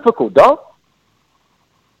more difficult, dog.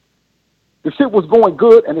 The shit was going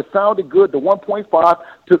good, and it sounded good, the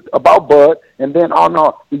 1.5 about Bud, and then, oh,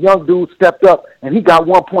 no, the young dude stepped up, and he got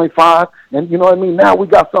 1.5, and you know what I mean? Now we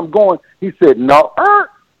got something going. He said, no,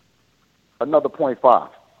 another 0.5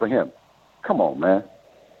 for him. Come on, man.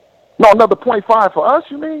 No, another 0.5 for us,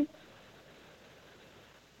 you mean?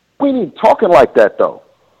 We ain't even talking like that, though.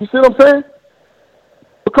 You see what I'm saying?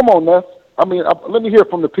 But come on, Ness. I mean, let me hear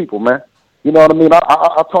from the people, man. You know what I mean?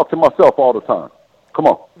 I talk to myself all the time. Come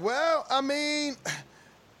on. Well, I mean,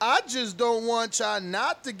 I just don't want y'all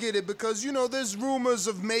not to get it because, there's rumors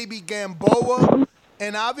of maybe Gamboa,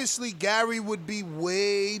 and obviously Gary would be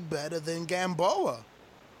way better than Gamboa.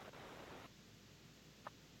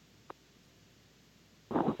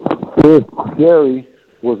 If Gary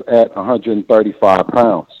was at 135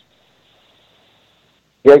 pounds.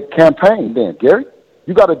 Yeah, campaign then, Gary.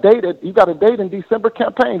 You got a date in December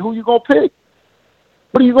campaign. Who you gonna pick?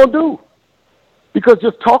 What are you gonna do? Because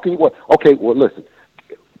just talking, listen,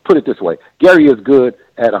 put it this way. Gary is good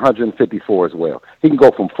at 154 as well. He can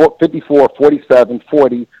go from 54, 47,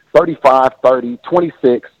 40, 35, 30,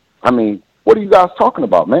 26. I mean, what are you guys talking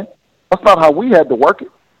about, man? That's not how we had to work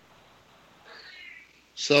it.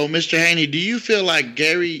 So, Mr. Haney, do you feel like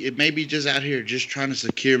Gary may be just out here just trying to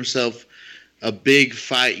secure himself a big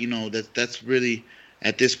fight? That's really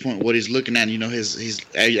at this point what he's looking at. His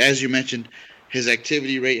as you mentioned, his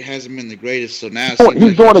activity rate hasn't been the greatest. So now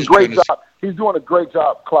he's doing a great job. He's doing a great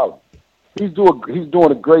job clouting. He's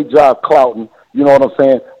doing a great job clouting. You know what I'm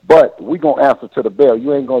saying? But we gonna answer to the bell.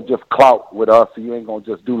 You ain't gonna just clout with us. You ain't gonna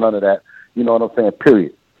just do none of that. You know what I'm saying?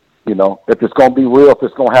 Period. If it's gonna be real, if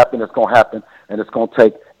it's gonna happen, it's gonna happen, and it's gonna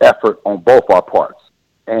take effort on both our parts.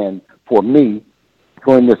 And for me,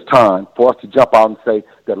 during this time, for us to jump out and say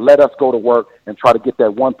that let us go to work and try to get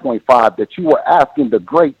that 1.5 that you were asking the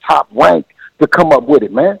great top rank to come up with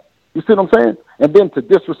it, man. You see what I'm saying? And then to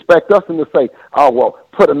disrespect us and to say, oh, well,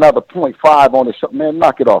 put another 0.5 on the show. Man,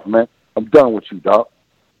 knock it off, man. I'm done with you, dog.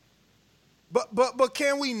 But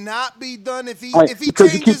can we not be done if he because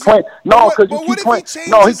changes? You keep playing. No, because you keep playing.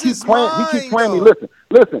 No, he keeps playing. Mind, he keeps playing me.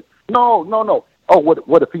 Listen. No. Oh,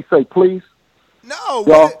 what if he say please? No.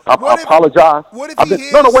 Y'all, I apologize. What if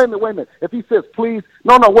he No, wait a minute. If he says please,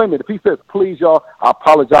 wait a minute. If he says please, y'all, I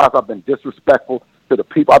apologize. I've been disrespectful to the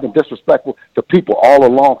people. I've been disrespectful to people all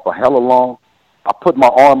along for hella long. I put my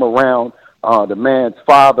arm around the man's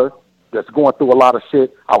father that's going through a lot of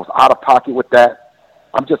shit. I was out of pocket with that.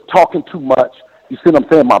 I'm just talking too much. You see what I'm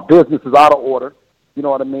saying? My business is out of order. You know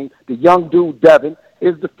what I mean? The young dude, Devin,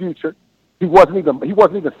 is the future. He wasn't even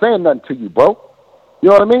saying nothing to you, bro. You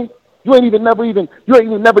know what I mean? You ain't even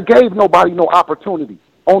never gave nobody no opportunity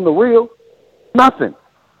on the real. Nothing.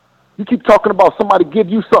 You keep talking about somebody give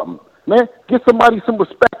you something. Man, get somebody some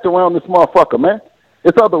respect around this motherfucker, man.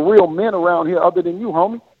 There's other real men around here other than you,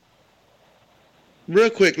 homie. Real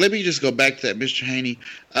quick, let me just go back to that, Mr. Haney.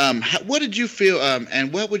 What did you feel,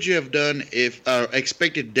 and what would you have done if,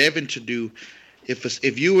 expected Devin to do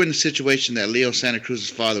if you were in the situation that Leo Santa Cruz's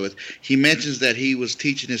father was? He mentions that he was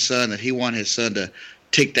teaching his son that he wanted his son to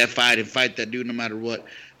take that fight and fight that dude no matter what.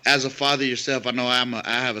 As a father yourself, I know I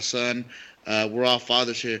have a son. We're all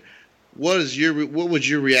fathers here. What would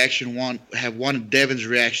your reaction have wanted Devin's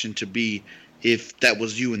reaction to be if that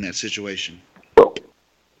was you in that situation?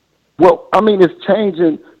 Well, I mean, it's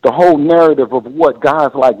changing the whole narrative of what guys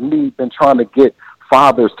like me been trying to get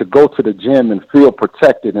fathers to go to the gym and feel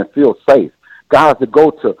protected and feel safe. Guys that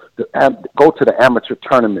go to the amateur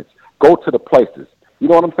tournaments, go to the places. You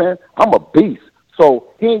know what I'm saying? I'm a beast,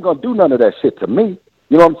 so he ain't gonna do none of that shit to me.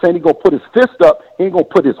 You know what I'm saying? He gonna put his fist up. He ain't gonna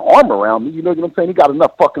put his arm around me. You know what I'm saying? He got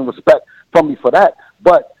enough fucking respect from me for that.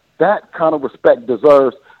 But that kind of respect is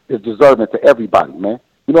deserving to everybody, man.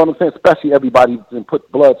 You know what I'm saying? Especially everybody who's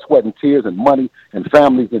put blood, sweat, and tears and money and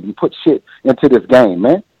families and put shit into this game,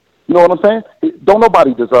 man. You know what I'm saying? Don't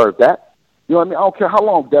nobody deserve that. You know what I mean? I don't care how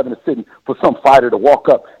long Devin is sitting for some fighter to walk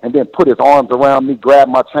up and then put his arms around me, grab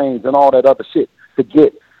my chains and all that other shit to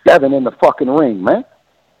get Devin in the fucking ring, man.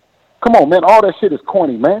 Come on, man. All that shit is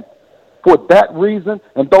corny, man. For that reason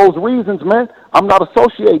and those reasons, man, I'm not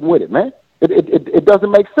associating with it, man. It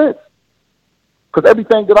doesn't make sense. Because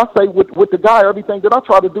everything that I say with the guy, everything that I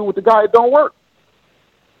try to do with the guy, it don't work.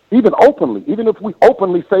 Even openly, even if we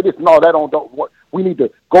openly say this, no, that don't work. We need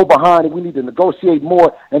to go behind it. We need to negotiate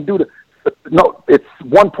more and do no, it's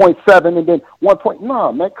 1.7 and then 1.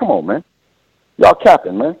 Nah, man, come on, man. Y'all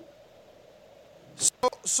capping, man.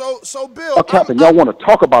 So Bill, y'all capping. Y'all want to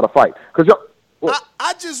talk about a fight. Because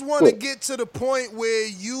I just want to get to the point where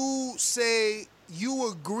you say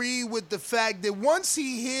you agree with the fact that once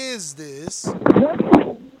he hears this,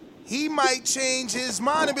 he might change his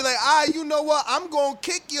mind and be like, you know what? I'm going to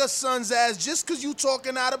kick your son's ass just because you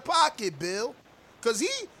talking out of pocket, Bill. Because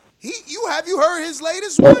have you heard his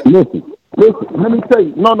latest one? Listen, let me tell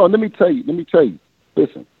you. No, let me tell you.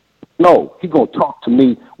 Listen, no, he going to talk to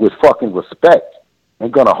me with fucking respect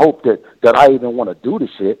and going to hope that I even want to do the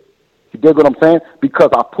shit. You dig what I'm saying? Because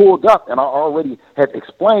I pulled up and I already had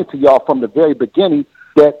explained to y'all from the very beginning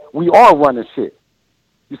that we are running shit.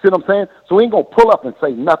 You see what I'm saying? So he ain't going to pull up and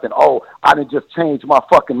say nothing. Oh, I didn't just change my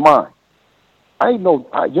fucking mind. You know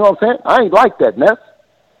what I'm saying? I ain't like that, Ness.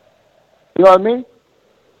 You know what I mean?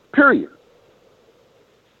 Period.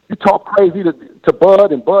 You talk crazy to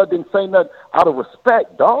Bud, and Bud didn't say nothing out of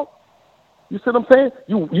respect, dog. You see what I'm saying?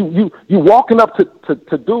 You walking up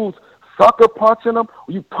to dudes, sucker punching them,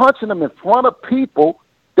 you punching them in front of people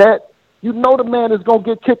that you know the man is going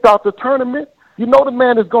to get kicked out the tournament. You know the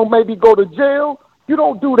man is going to maybe go to jail. You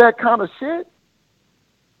don't do that kind of shit.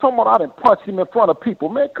 Talking about I done punched him in front of people.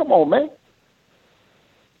 Man, come on, man.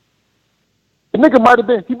 The nigga might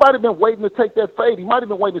have been waiting to take that fade. He might have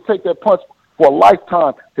been waiting to take that punch for a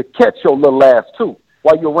lifetime to catch your little ass too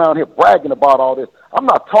while you're around here bragging about all this. I'm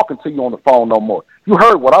not talking to you on the phone no more. You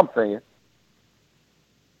heard what I'm saying.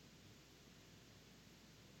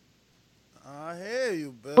 I hear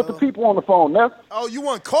you, Bill. Put the people on the phone, Ness. Oh, you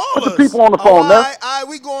want callers? Put the people on the phone, Ness. All right,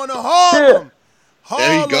 we going to Harlem. Yeah.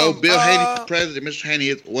 There you go. Bill Haney for president. Mr.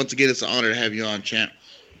 Haney, once again, it's an honor to have you on, champ.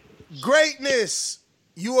 Greatness.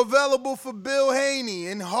 You available for Bill Haney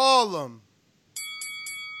in Harlem.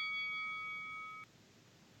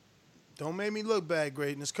 Don't make me look bad,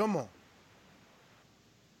 Greatness. Come on.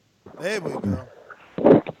 There we go.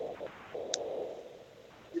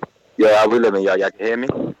 Yeah, we living, y'all. Y'all can hear me?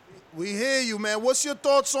 We hear you, man. What's your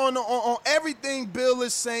thoughts on everything Bill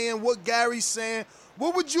is saying, what Gary's saying?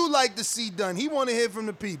 What would you like to see done? He want to hear from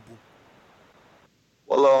the people.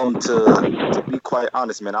 Well, to be quite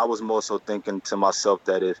honest, man, I was more so thinking to myself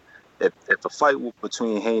that if a fight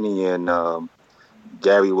between Haney and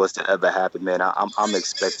Gary was to ever happen, man, I'm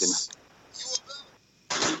expecting.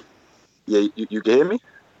 Yeah, you can hear me?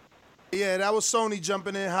 Yeah, that was Sony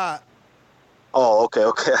jumping in hot. Oh, okay.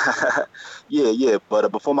 yeah.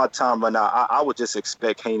 But before my time run out, I would just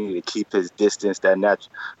expect Haney to keep his distance,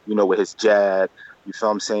 with his jab. You feel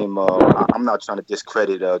what I'm saying? I'm not trying to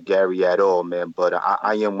discredit Gary at all, man. But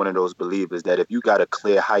I am one of those believers that if you got a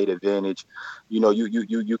clear height advantage,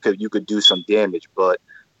 you could do some damage. But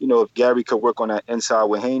if Gary could work on that inside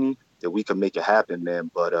with Haney, then we could make it happen, man.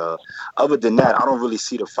 But other than that, I don't really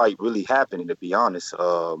see the fight really happening, to be honest.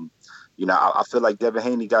 I feel like Devin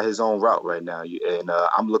Haney got his own route right now, and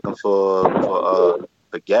I'm looking for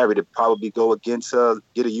Gary to probably go against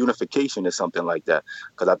get a unification or something like that,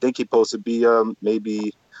 because I think he's supposed to be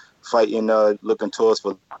maybe fighting, looking towards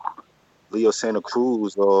for Leo Santa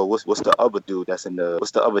Cruz, or what's the other dude that's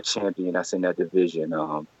what's the other champion that's in that division?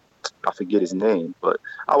 I forget his name, but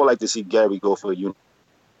I would like to see Gary go for a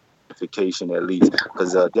unification at least,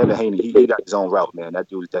 because Devin Haney, he got his own route, man. That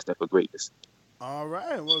dude is destined for greatness. All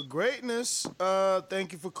right, well, greatness.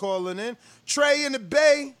 Thank you for calling in. Trey in the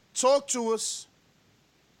Bay, talk to us.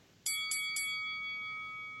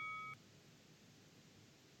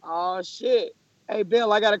 Oh, shit. Hey,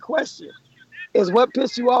 Bill, I got a question. Is what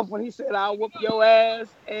pissed you off when he said, I'll whoop your ass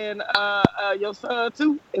and your son,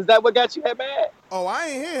 too? Is that what got you that mad? Oh, I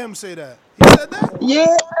ain't hear him say that. He said that?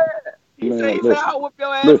 Yeah. He said, I'll whoop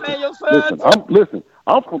your ass and your son, listen,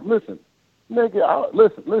 nigga,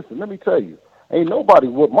 listen, let me tell you. Ain't nobody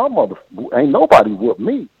whoop my mother. Ain't nobody whoop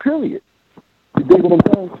me, period. You dig what I'm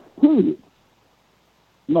saying? Period.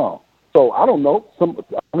 No. So, I don't know.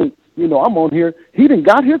 I'm on here. He done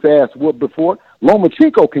got his ass whooped before.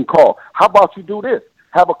 Lomachenko can call. How about you do this?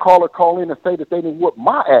 Have a caller call in and say that they didn't whoop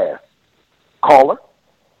my ass. Caller.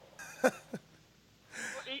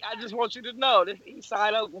 I just want you to know that he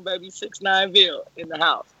signed up with baby 6'9" in the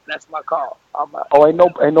house. That's my call. Oh, ain't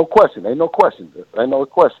no question. Ain't no question.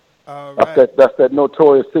 All right. That's that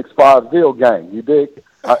notorious 6'5" gang. You dig?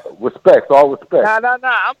 Respect, all respect.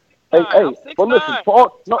 Nah. I'm 6'9". But listen,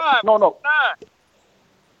 no.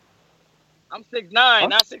 I'm 6'9",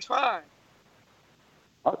 not 6'5".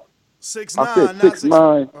 6'9", I said not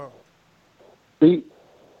 6'9". Oh. See?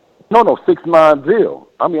 No, 6'9".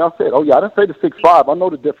 I mean, I said, I didn't say the 6'5". I know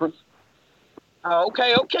the difference. Oh,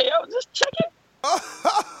 okay. Yo, just check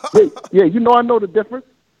it. Yeah, I know the difference.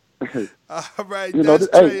 All right, that's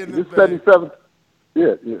Trey in the this 77.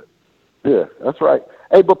 Yeah, that's right.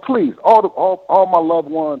 Hey, but please, all my loved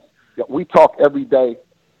ones, we talk every day.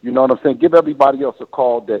 You know what I'm saying? Give everybody else a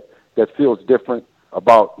call that feels different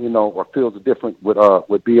about, or feels different with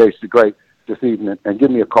BH the Great this evening, and give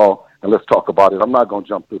me a call and let's talk about it. I'm not gonna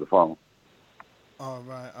jump through the phone. All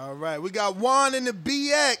right. We got Juan in the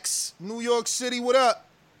BX, New York City. What up?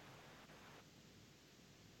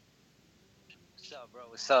 What's up, bro?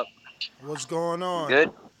 What's up? What's going on?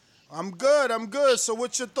 Good? I'm good. So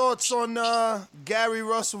what's your thoughts on Gary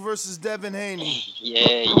Russell versus Devin Haney?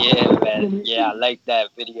 Yeah, man. Yeah, I like that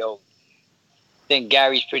video. I think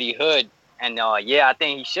Gary's pretty hood. And I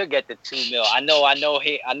think he should get the $2 million.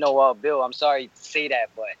 I know Bill, I'm sorry to say that,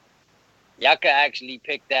 but y'all could actually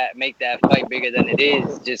make that fight bigger than it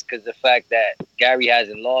is, just because the fact that Gary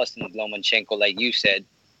hasn't lost in Lomachenko, like you said.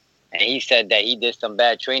 And he said that he did some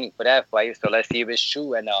bad training for that fight. So let's see if it's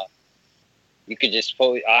true. And you could just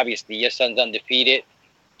obviously your son's undefeated.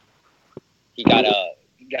 He got a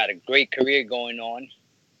great career going on.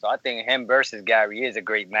 So I think him versus Gary is a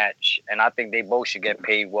great match, and I think they both should get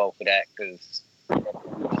paid well for that, because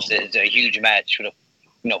it's a huge match for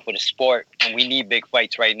the sport, and we need big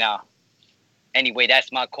fights right now. Anyway,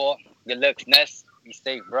 that's my call. Good luck, Ness. Be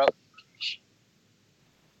safe, bro.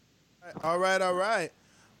 All right.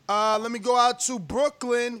 Let me go out to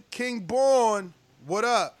Brooklyn. King Born, what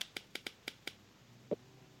up?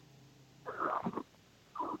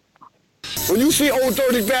 When you see old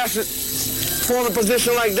dirty bastard fall in a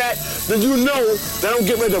position like that, then you know that I'm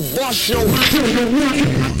getting ready to bust your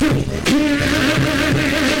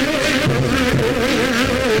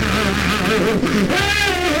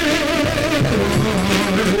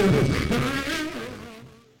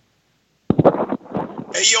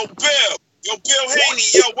Hey, yo, Bill Haney,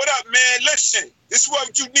 yo, what up, man? Listen, this is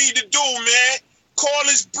what you need to do, man. Call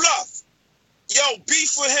his bluff. Yo,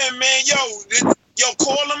 beef with him, man. Yo,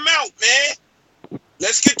 call him out, man.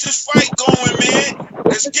 Let's get this fight going, man.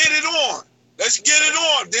 Let's get it on.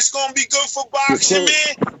 This gonna be good for boxing,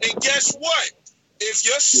 man. And guess what? If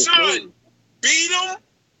your son beat him,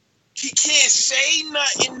 he can't say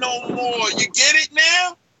nothing no more. You get it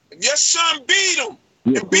now? If your son beat him,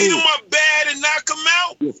 and beat him up bad and knock him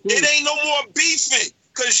out, it ain't no more beefing.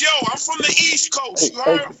 Cause I'm from the East Coast. You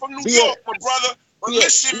heard? I'm from New York, my brother. But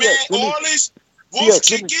listen, man, all this wolf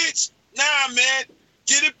tickets, nah, man.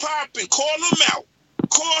 Get it popping. Call him out.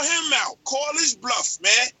 Call him out. Call his bluff,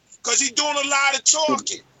 man. Cause he doing a lot of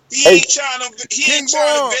talking. He ain't trying to vacate.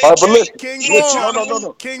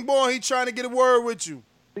 King Born, he trying to get a word with you.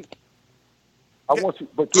 I want you,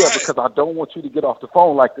 because I don't want you to get off the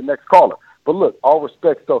phone like the next caller. But look, all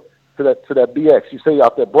respect to that BX. You say you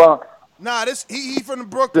out there, Bronx? Nah, he from the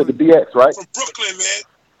Brooklyn. The BX, right? From Brooklyn, man.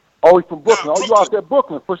 Oh, he's from Brooklyn. You out there,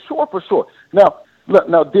 Brooklyn, for sure. Now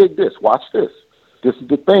dig this. Watch this. This is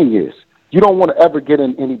the thing is, you don't want to ever get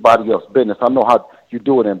in anybody else's business. I know how you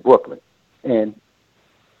do it in Brooklyn. And,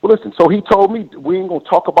 listen, so he told me we ain't going to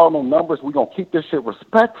talk about no numbers. We're going to keep this shit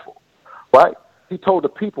respectful, right? He told the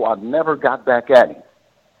people, I never got back at him.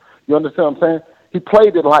 You understand what I'm saying? He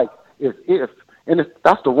played it like as if, and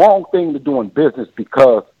that's the wrong thing to do in business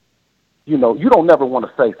because, you know, you don't never want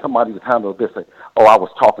to say somebody was handled this, say, oh, I was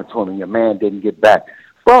talking to him and your man didn't get back.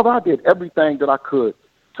 Brother, I did everything that I could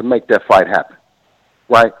to make that fight happen,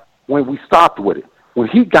 right? When we stopped with it. When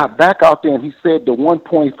he got back out there and he said the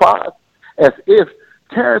 1.5, as if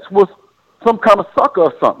Terrence was some kind of sucker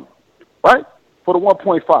or something, right? For the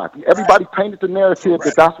 1.5. Everybody painted the narrative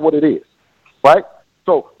that that's what it is, right?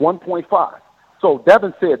 So 1.5. So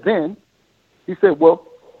Devin said then, he said, well,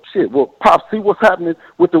 shit, well, Pop, see what's happening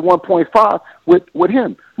with the 1.5 with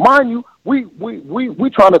him. Mind you, we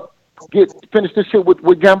trying to finish this shit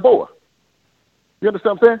with Gamboa. You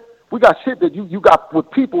understand what I'm saying? We got shit that you got with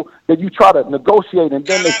people that you try to negotiate, and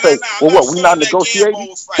then they say, well, what, we not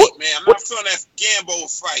negotiating? Fight, man. I'm not feeling that Gamboa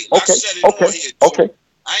fight. Okay,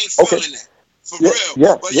 I ain't feeling that. For real.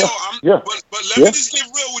 But let me just get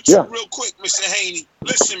real with you real quick, Mr. Haney.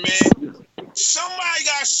 Listen, man. Somebody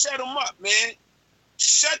got to shut him up, man.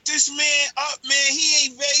 Shut this man up, man. He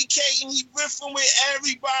ain't vacating. He riffing with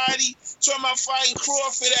everybody. Talking about fighting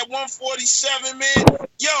Crawford at 147, man.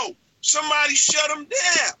 Yo, somebody shut him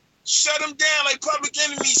down. Shut him down like Public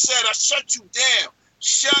Enemy said. I shut you down.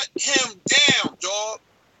 Shut him down, dog.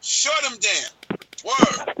 Shut him down.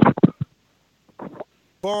 Word.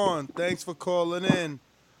 Vaughn, thanks for calling in.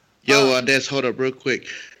 Yo, Des, hold up real quick.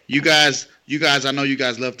 You guys, I know you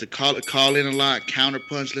guys love to call in a lot,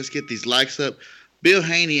 counterpunch. Let's get these likes up. Bill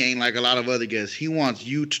Haney ain't like a lot of other guests. He wants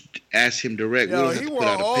you to ask him direct. Yo, we don't have to put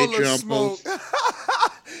out a Patreon post.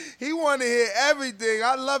 He want to hear everything.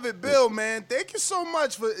 I love it, Bill, man. Thank you so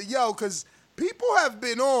much for, because people have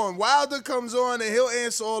been on. Wilder comes on and he'll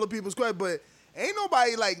answer all the people's questions, but ain't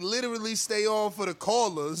nobody like literally stay on for the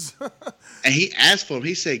callers. And he asked for him.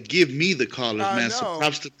 He said, give me the callers, I man. know. So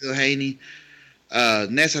props to Bill Haney.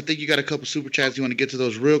 Ness, I think you got a couple super chats. You want to get to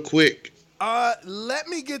those real quick? Let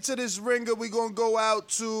me get to this ringer. We're going to go out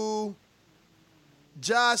to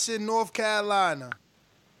Josh in North Carolina.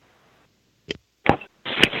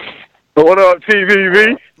 What up,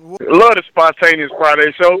 TVV? Love the Spontaneous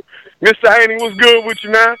Friday show. Mr. Haney, what's good with you,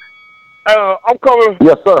 man? I'm coming.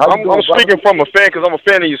 Yes, sir. I'm speaking from a fan because I'm a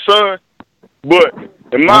fan of your son. But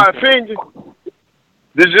in my opinion,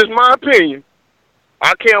 this is just my opinion.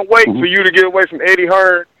 I can't wait for you to get away from Eddie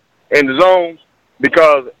Hearn and the Zone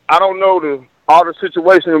because I don't know all the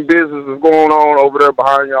situation in business is going on over there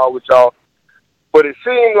behind y'all with y'all. But it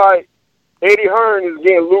seemed like Eddie Hearn is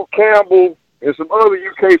getting Luke Campbell and some other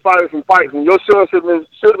UK fighters from fights. And your son should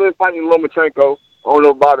have been fighting Lomachenko. I don't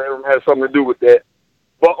know about it had something to do with that.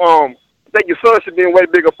 But I think your son should be in way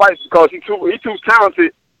bigger fights because he too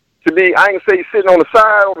talented to be. I ain't gonna say he's sitting on the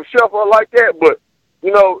side on the shelf or like that, but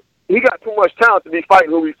you know he got too much talent to be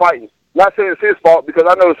fighting who he's fighting. Not saying it's his fault because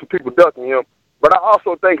I know there's some people ducking him, but I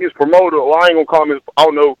also think his promoter. Or I ain't gonna call him. I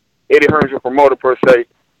don't know Eddie Hearn's your promoter per se,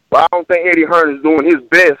 but I don't think Eddie Hearn is doing his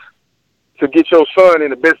best to get your son in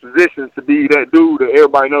the best position to be that dude that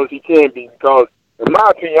everybody knows he can be. Because, in my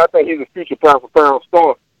opinion, I think he's a future pound for pound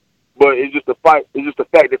star. But it's just the fact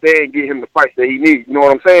that they ain't get him the fights that he needs. You know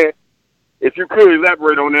what I'm saying? If you could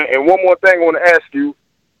elaborate on that. And one more thing I want to ask you.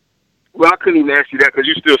 Well, I couldn't even ask you that because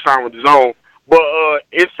you still signed with the Zone. But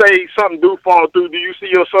if, say, something do fall through, do you see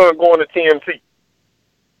your son going to TMT?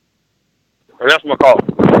 And that's my call.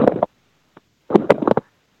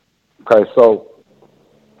 Okay, so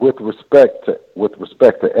with respect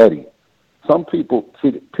to Eddie, some people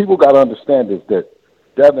got to understand is that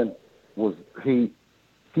Devin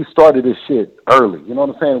he started this shit early. You know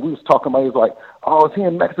what I'm saying? We was talking about, he was like, oh, is he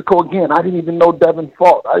in Mexico again? I didn't even know Devin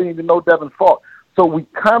fought. So we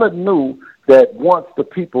kind of knew that once the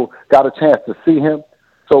people got a chance to see him,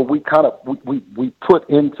 so we kind of we put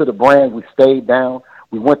into the brand. We stayed down.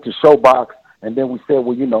 We went to Showbox, and then we said,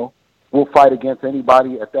 well, you know, we'll fight against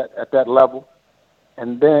anybody at that level.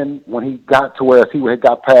 And then when he got to where he had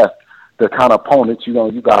got past the kind of opponents, you know,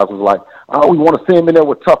 you guys was like, oh, we want to see him in there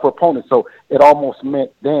with tougher opponents. So it almost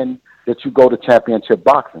meant then that you go to championship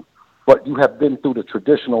boxing. But you have been through the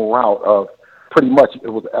traditional route of pretty much, it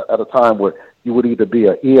was at a time where you would either be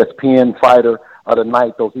an ESPN fighter of the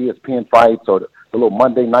night, those ESPN fights, or the little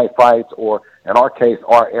Monday night fights, or in our case,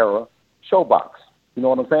 our era, Showbox. You know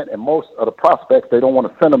what I'm saying? And most of the prospects, they don't want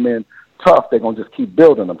to send them in tough. They're going to just keep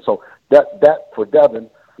building them. So that for Devin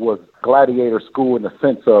was gladiator school in the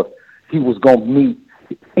sense of he was going to meet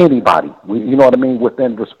anybody, you know what I mean,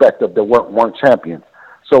 within respect of that weren't champions.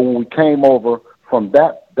 So when we came over from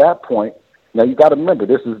that point, now you got to remember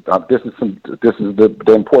this is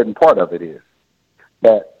the important part of it is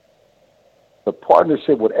that the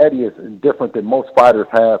partnership with Eddie is different than most fighters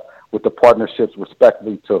have with the partnerships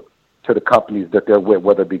respectively to the companies that they're with,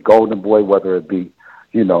 whether it be Golden Boy, whether it be,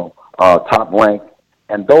 Top Rank.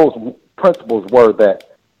 And those principles were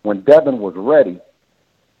that when Devin was ready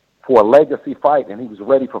for a legacy fight and he was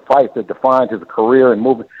ready for fights that defined his career and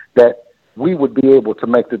movement, that we would be able to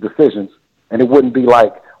make the decisions, and it wouldn't be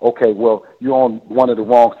like, okay, well, you're on one of the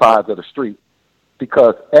wrong sides of the street.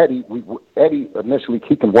 Because Eddie initially,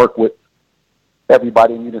 he can work with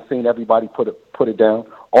everybody, and you've seen everybody put it down.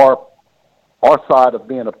 Our side of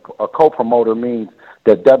being a co-promoter means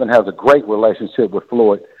that Devin has a great relationship with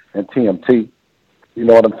Floyd and TMT. You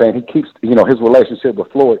know what I'm saying? He keeps, his relationship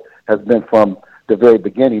with Floyd has been from the very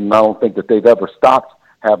beginning, and I don't think that they've ever stopped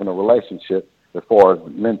having a relationship as far as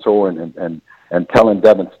mentoring and telling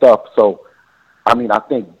Devin stuff. So, I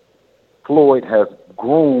think Floyd has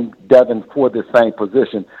groomed Devin for the same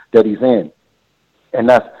position that he's in. And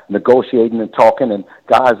that's negotiating and talking and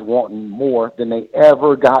guys wanting more than they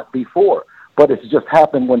ever got before. But it's just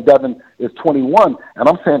happened when Devin is 21. And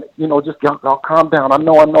I'm saying, just y'all calm down. I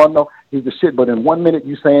know. He's the shit. But in 1 minute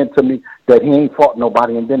you saying to me that he ain't fought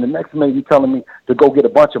nobody. And then the next minute you telling me to go get a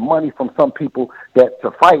bunch of money from some people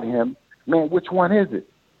to fight him. Man, which one is it?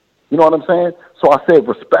 You know what I'm saying? So I said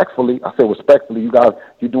respectfully, you guys,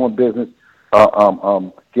 you're doing business,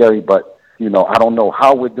 Gary, but, I don't know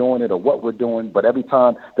how we're doing it or what we're doing, but every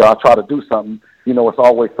time that I try to do something, it's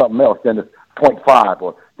always something else. Then it's 0.5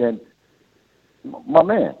 or then, my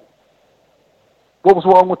man, what was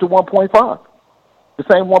wrong with the 1.5? The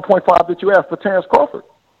same 1.5 that you asked for Terrence Crawford.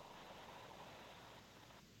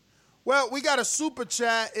 Well, we got a super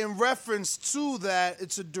chat in reference to that.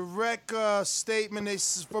 It's a direct statement.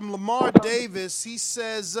 It's from Lamar Davis. He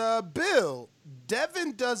says, Bill,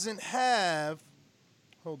 Devin doesn't have...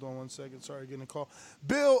 Hold on 1 second. Sorry, getting a call.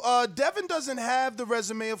 Bill, Devin doesn't have the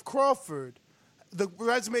resume of Crawford. The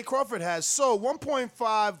resume Crawford has. So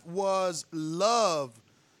 1.5 was love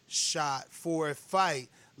shot for a fight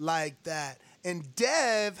like that. And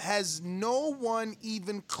Dev has no one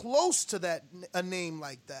even close to that, a name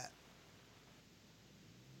like that.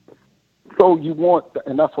 So you want,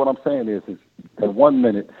 and that's what I'm saying is in 1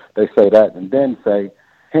 minute they say that, and then say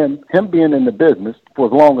him being in the business for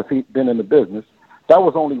as long as he's been in the business, that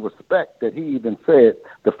was only respect that he even said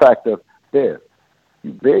the fact of Dev.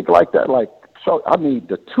 You big like that, like, so I need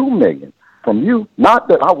the $2 million from you. Not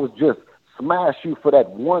that I was just smash you for that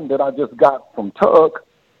one that I just got from Tug,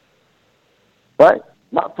 right?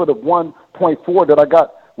 Not for the 1.4 that I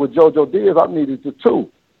got with JoJo Diaz. I needed the 2.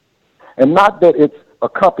 And not that it's a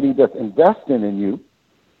company that's investing in you.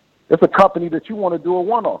 It's a company that you want to do a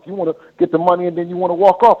one-off. You want to get the money and then you want to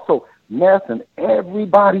walk off. So Ness and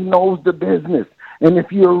everybody knows the business. And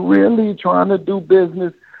if you're really trying to do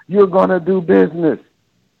business, you're going to do business.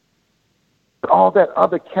 All that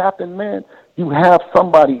other capping, man, you have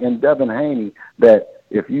somebody in Devin Haney that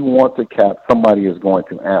if you want to cap, somebody is going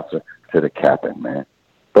to answer to the capping, man.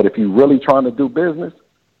 But if you're really trying to do business,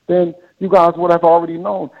 then you guys would have already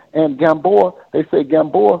known. And Gamboa, they say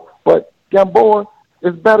Gamboa, but Gamboa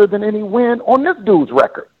is better than any win on this dude's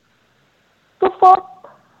record. The fuck?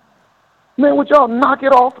 Man, would y'all knock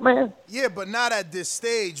it off, man? Yeah, but not at this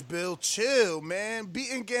stage, Bill. Chill, man.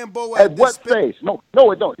 Beating Gamboa at what stage? No,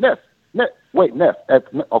 it don't. Ness.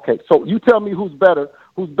 Okay, so you tell me who's better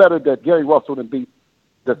that Gary Russell than beat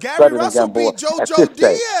Gary Russell beat JoJo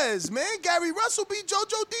Diaz, man. Gary Russell beat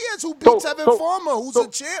JoJo Diaz, who beat Tevin Farmer, who's a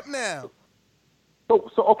champ now.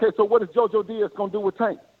 So what is JoJo Diaz gonna do with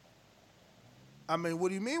Tank? I mean, what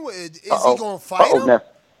do you mean? Is he gonna fight him? Ness.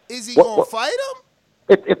 Is he gonna fight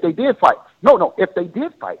him? If they did fight, no. If they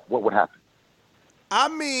did fight, what would happen? I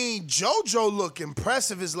mean, JoJo looked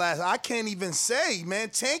impressive his last. I can't even say, man.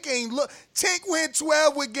 Tank went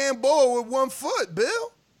 12 with Gamboa with 1 foot,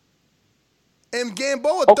 Bill. And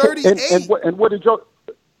Gamboa 38. And what did JoJo?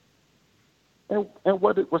 And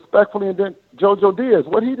what did respectfully and then JoJo Diaz?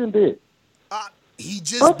 What he done did? He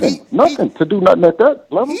just beat nothing to do nothing at that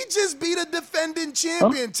level. He just beat a defending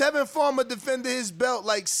champion. Tevin Farmer defended his belt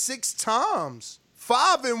like 6 times,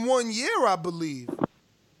 5 in 1 year, I believe.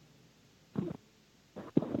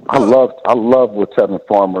 I love what Tevin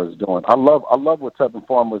Farmer is doing. I love what Tevin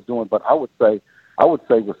Farmer is doing, but I would say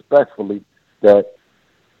respectfully that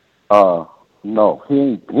no, he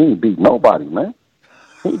ain't beat nobody, man.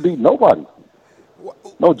 He ain't beat nobody.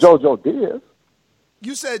 No JoJo Diaz.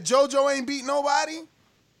 You said JoJo ain't beat nobody?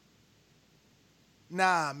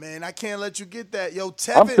 Nah, man, I can't let you get that. Yo,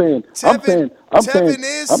 Tevin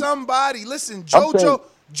is somebody. Listen,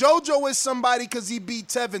 JoJo is somebody because he beat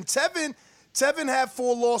Tevin. Tevin had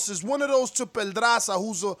 4 losses. One of those to Pedraza,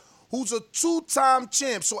 who's a 2-time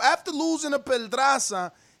champ. So after losing to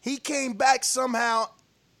Pedraza, he came back somehow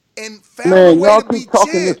and found Man, a way y'all to be keep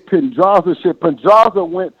talking champ. this Pedraza shit. Pedraza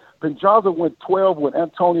went 12 with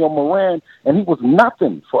Antonio Moran, and he was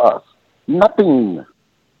nothing for us. Nothing.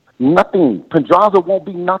 Pedraza won't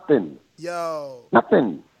be nothing. Yo.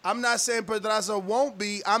 Nothing. I'm not saying Pedraza won't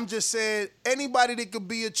be. I'm just saying anybody that could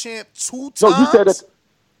be a champ 2 times. No, you said that.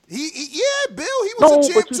 Yeah, Bill, he was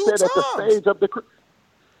a champ 2 said times. at the stage of the.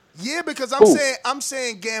 Yeah, because Who? I'm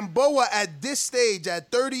saying Gamboa at this stage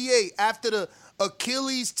at 38 after the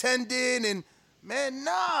Achilles tendon and man,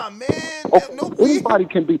 Anybody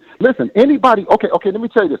can be. Listen, anybody. Okay. Let me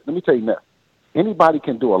tell you this. Let me tell you this. Anybody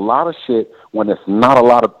can do a lot of shit when there's not a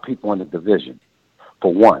lot of people in the division.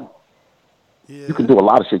 For one, you can do a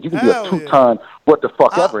lot of shit. You can be a 2-time what the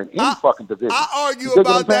fuck ever in any fucking division. I argue You dig what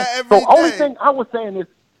about I'm saying? that every So only day. thing I was saying is,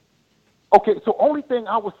 only thing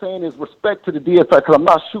I was saying is respect to the DSI because I'm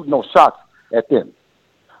not shooting no shots at them.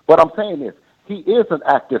 What I'm saying is he is an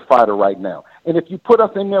active fighter right now. And if you put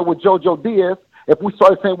us in there with JoJo Diaz, if we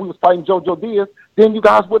started saying we was fighting JoJo Diaz, then you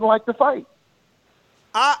guys wouldn't like the fight.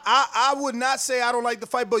 I would not say I don't like the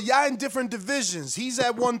fight, but y'all in different divisions. He's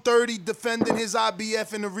at 130 defending his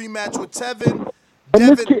IBF in the rematch with Tevin. And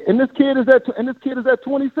this kid is at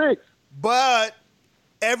 26. But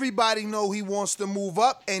everybody know he wants to move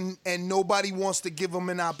up, and nobody wants to give him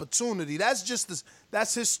an opportunity. That's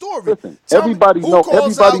his story. Listen, everybody knows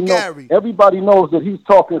that he's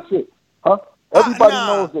talking shit, huh? Everybody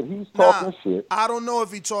knows that he's talking shit. I don't know if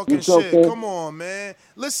he's talking You know what I'm shit. saying? Come on, man.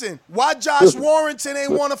 Listen, why Josh Warrington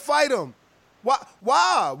ain't want to fight him? Why?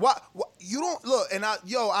 You don't look, and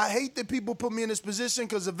I hate that people put me in this position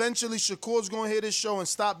because eventually Shakur's gonna hear this show and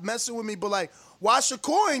stop messing with me. But like, why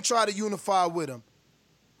Shakur ain't try to unify with him?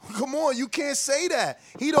 Come on, you can't say that.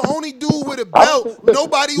 He the only dude with a belt.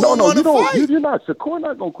 Nobody won't want to fight. You're not. Shakur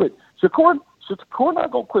not gonna quit. Shakur not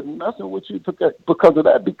gonna quit messing with you because of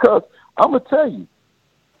that. Because I'm gonna tell you,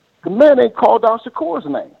 the man ain't called out Shakur's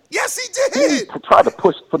name. Yes, he did. He tried to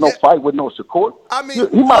push for no fight with no Shakur. I mean,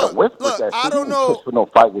 he might have whispered look, that. I shit. don't He didn't know. Push for no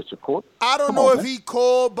fight with Shakur. I don't Come know on, if man. he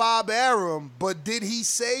called Bob Arum, but did he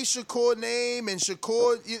say Shakur name and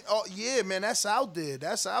Shakur? Oh, yeah, man, that's out there.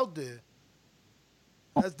 That's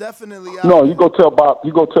definitely out No, there. you go tell Bob.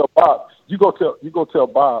 You go tell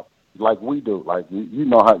Bob like we do. Like you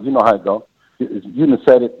know how it goes. You done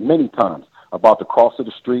said it many times about the cross of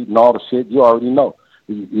the street and all the shit. You already know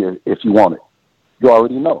if you want it. You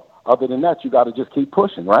already know. Other than that, you got to just keep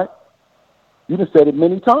pushing, right? You done said it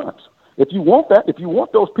many times. If you want that, if you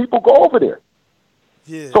want those people, go over there.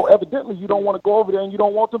 Yeah. So evidently, you don't want to go over there and you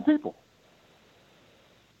don't want them people.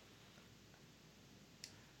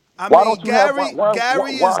 I Why mean, don't you have-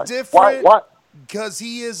 Gary why- is different why- because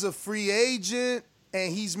he is a free agent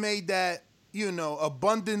and he's made that,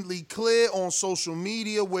 abundantly clear on social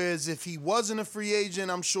media, whereas if he wasn't a free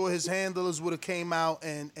agent, I'm sure his handlers would have came out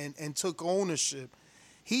and took ownership.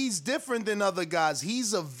 He's different than other guys.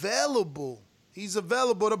 He's available.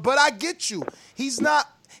 But I get you. He's not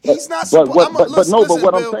supposed. But what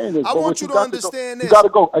Bill, I'm saying is, I but want what you to got understand You this. got to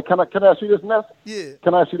go. Can I ask you this, Ness? Yeah.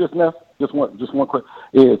 Can I ask you this, Ness? Just one quick.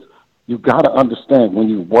 Is you got to understand when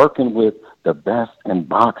you're working with the best in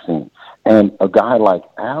boxing, and a guy like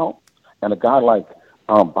Al and a guy like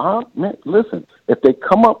Bob. Man, listen, if they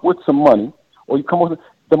come up with some money, or you come up with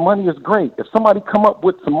the money is great. If somebody come up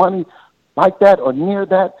with some money like that or near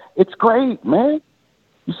that, it's great, man.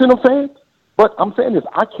 You see what I'm saying? But I'm saying this,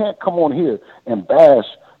 I can't come on here and bash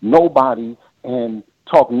nobody and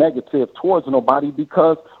talk negative towards nobody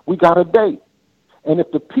because we got a date. And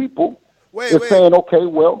if the people is saying, okay,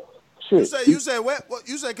 well, shit. You say what?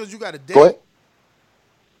 You say because you got a date? Go ahead.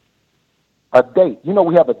 A date. We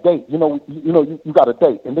have a date. You got a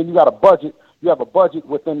date. And then you got a budget. You have a budget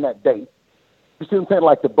within that date. You see what I'm saying?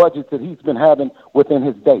 Like the budget that he's been having within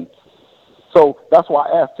his dates. So that's why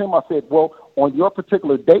I asked him, I said, well, on your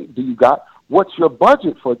particular date do you got, what's your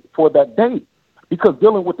budget for that date? Because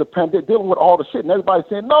dealing with the pandemic, dealing with all the shit, and everybody's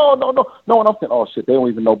saying, no, and I'm saying, oh, shit, they don't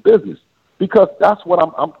even know business. Because that's what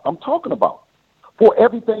I'm talking about. For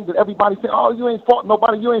everything that everybody's saying, oh, you ain't fought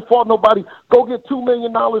nobody, go get $2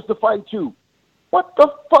 million to fight you. What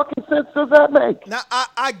the fucking sense does that make? Now,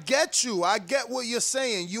 I get you. I get what you're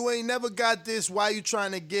saying. You ain't never got this. Why you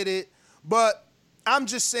trying to get it? But I'm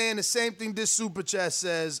just saying the same thing this Super Chat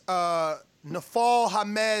says. Nafal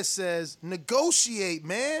Hamed says, negotiate,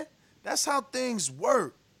 man. That's how things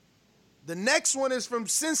work. The next one is from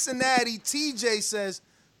Cincinnati. TJ says,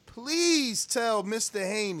 please tell Mr.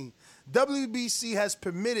 Haney, WBC has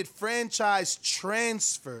permitted franchise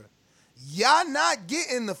transfer. Y'all not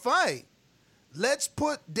getting the fight. Let's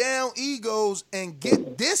put down egos and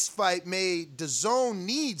get this fight made. DAZN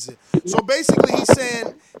needs it. So basically,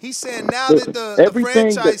 he's saying now that the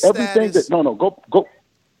franchise status. Go.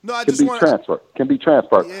 No, I can just be want transferred. Can be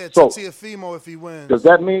transferred. Yeah, to so Teofimo if he wins. does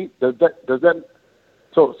that mean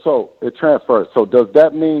so it transfers? So does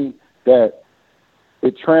that mean that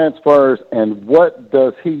it transfers, and what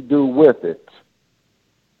does he do with it,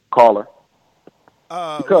 caller?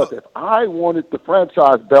 Because if I wanted the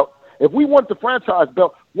franchise belt, if we want the franchise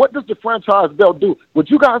belt, what does the franchise belt do? Would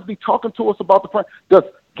you guys be talking to us about the franchise? Does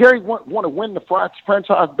Gary want to win the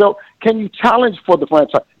franchise belt? Can you challenge for the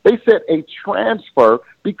franchise? They said a transfer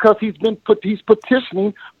because he's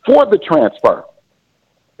petitioning for the transfer.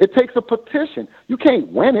 It takes a petition. You can't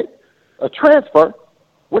win it. A transfer,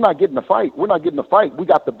 we're not getting a fight. We're not getting a fight. We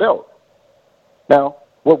got the belt. Now,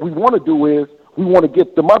 what we want to do is we want to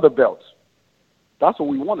get them other belts. That's what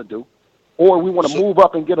we want to do. Or we want to move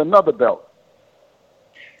up and get another belt.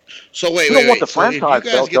 So wait. Want the so if you guys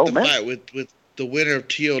belt, get the man. fight with the winner of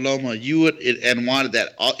Tio Loma, you would and wanted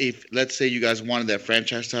that. If let's say you guys wanted that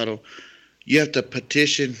franchise title, you have to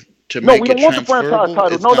petition to make it transferable. No, we don't want the franchise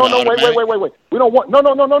title. No. Wait. We don't want. No.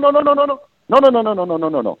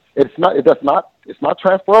 No. It's not. It's not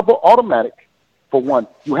transferable. Automatic. For one,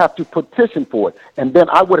 you have to petition for it, and then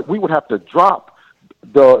we would have to drop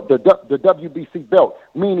the WBC belt,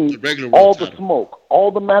 meaning all the smoke,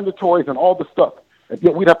 all the mandatories, and all the stuff. And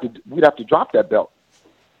we'd have to drop that belt,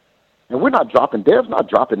 and we're not dropping. Dev's not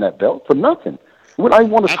dropping that belt for nothing. We don't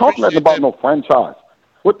even want to talk nothing about no franchise.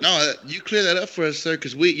 No, you clear that up for us, sir,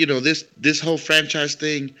 because this whole franchise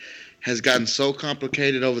thing has gotten so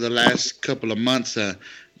complicated over the last couple of months.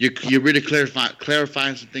 You're really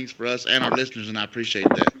clarifying some things for us and our listeners, and I appreciate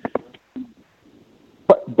that.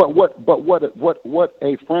 But what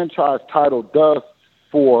a franchise title does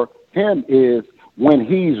for him is when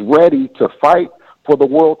he's ready to fight for the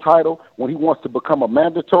world title, when he wants to become a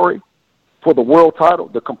mandatory for the world title,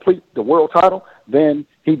 the world title, then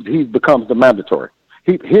he becomes the mandatory.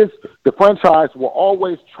 The franchise will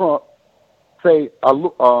always trump, say, I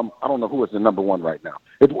don't know who is the number one right now.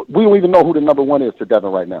 We don't even know who the number one is to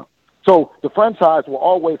Devin right now. So the franchise will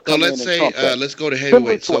always come in and trump that. Let's go to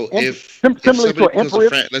heavyweight. So if somebody becomes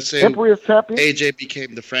let's say AJ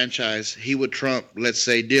became the franchise, he would trump, let's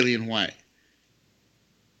say, Dillian White.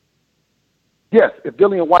 Yes, if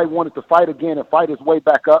Dillian White wanted to fight again and fight his way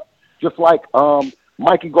back up, just like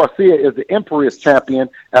Mikey Garcia is the Empress champion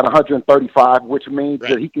at 135, which means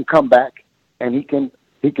that he can come back and he can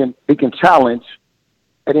challenge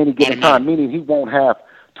at any given time, meaning he won't have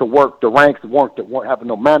to work the ranks, won't have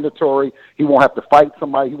no mandatory. He won't have to fight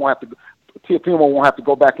somebody. He won't have to. Teofimo won't have to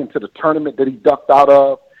go back into the tournament that he ducked out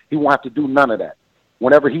of. He won't have to do none of that.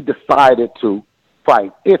 Whenever he decided to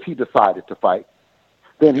fight, if he decided to fight,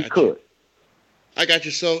 then he could. I got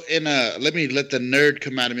you. So, let me let the nerd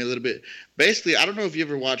come out of me a little bit. Basically, I don't know if you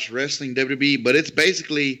ever watched wrestling, WWE, but it's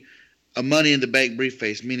basically a Money in the Bank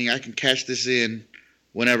briefcase, meaning I can cash this in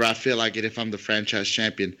whenever I feel like it if I'm the franchise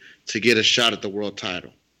champion to get a shot at the world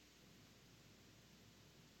title.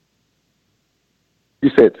 You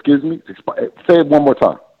said, excuse me? Say it one more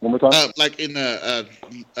time. Like in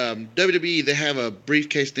WWE, they have a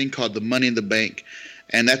briefcase thing called the Money in the Bank,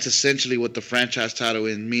 and that's essentially what the franchise title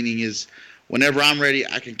is, meaning is whenever I'm ready,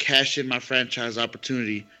 I can cash in my franchise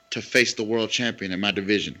opportunity to face the world champion in my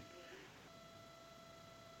division.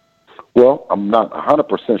 Well, I'm not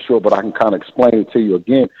 100% sure, but I can kind of explain it to you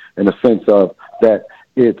again in the sense of that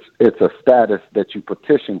it's a status that you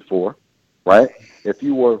petitioned for, right? If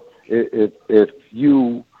you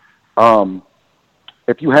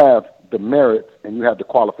have the merits and you have the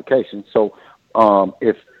qualifications, so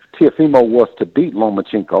if Teofimo was to beat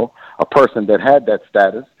Lomachenko, a person that had that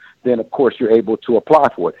status, then of course you're able to apply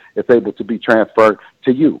for it. It's able to be transferred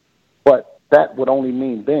to you. But that would only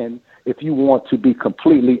mean then if you want to be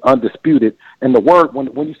completely undisputed. And the word,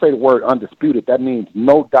 when you say the word undisputed, that means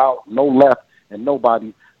no doubt, no left, and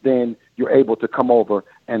nobody, then you're able to come over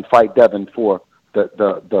and fight Devin for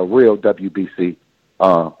the real WBC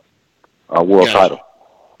world title.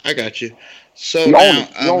 I got you. So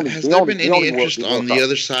has there been any interest on the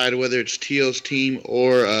other side, whether it's Tio's team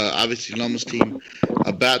or obviously Loma's team,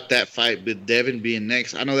 about that fight with Devin being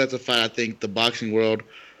next? I know that's a fight I think the boxing world,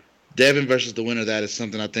 Devin versus the winner of that is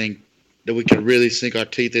something I think that we can really sink our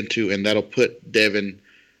teeth into, and that'll put Devin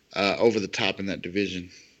over the top in that division.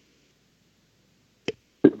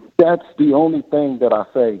 That's the only thing that I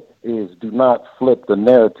say is do not flip the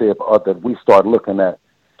narrative of that we start looking at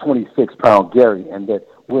 26-pound Gary and that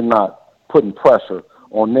we're not putting pressure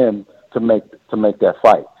on them to make that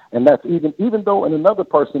fight. And that's even though, and another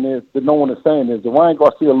person is that no one is saying is the Ryan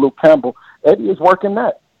Garcia, Luke Campbell, Eddie is working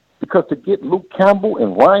that. Because to get Luke Campbell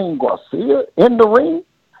and Ryan Garcia in the ring,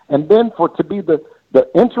 and then to be the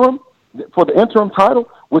interim, for the interim title,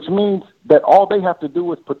 which means that all they have to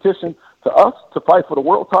do is petition to us to fight for the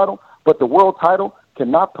world title, but the world title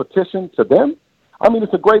cannot petition to them. I mean,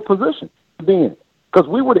 it's a great position to be in because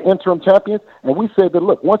we were the interim champions, and we said that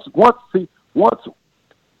look, once Luke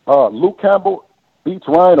Campbell beats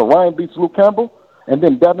Ryan or Ryan beats Luke Campbell, and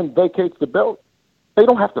then Devin vacates the belt, they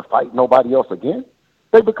don't have to fight nobody else again.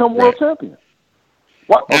 They become world champions.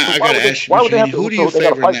 Now, I got to ask you, who do you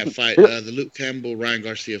favor in that fight, the Luke Campbell-Ryan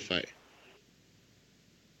Garcia fight?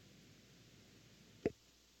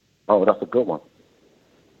 Oh, that's a good one.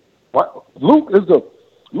 Luke is the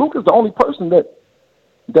only person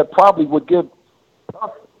that probably would give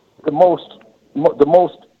us the most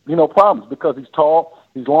problems because he's tall,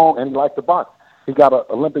 he's long, and he likes to box. He got an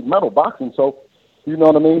Olympic medal boxing, so you know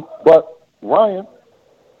what I mean. But Ryan,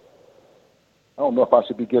 I don't know if I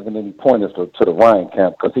should be giving any pointers to the Ryan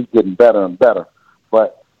camp because he's getting better and better.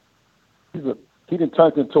 But he didn't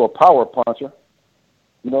turn into a power puncher.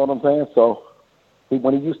 You know what I'm saying? So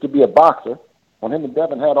when he used to be a boxer, when him and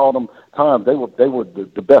Devin had all them times, they were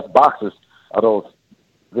the best boxers of those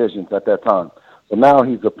divisions at that time. So now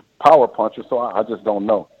he's a power puncher. So I just don't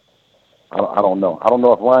know. I don't know. I don't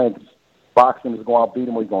know if Ryan's boxing is going to beat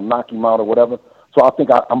him or he's going to knock him out or whatever. So I think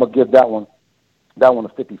I'm going to give that one a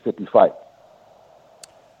 50-50 fight.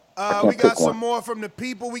 We got some more from the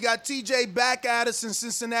people. We got TJ back at us in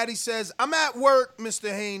Cincinnati. Says, I'm at work, Mr.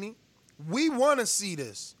 Haney. We want to see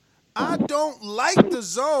this. I don't like the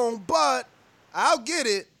zone, but I'll get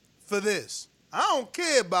it for this. I don't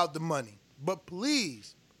care about the money, but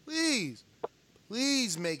please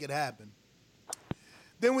make it happen.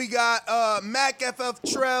 Then we got Mac FF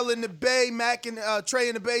Trail in the Bay. Mac and Trey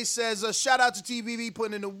in the Bay says, shout out to TBV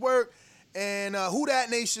putting in the work. And Who Dat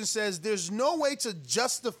Nation says, there's no way to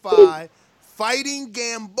justify fighting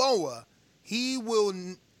Gamboa. He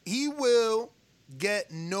will get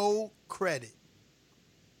no credit.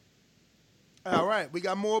 All right, we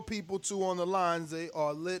got more people too on the lines. They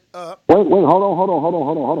are lit up. Wait, hold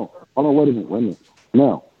on, wait a minute.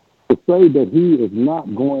 Now, to say that he is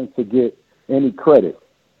not going to get any credit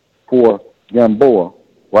for Gamboa,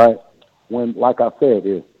 right? When, like I said,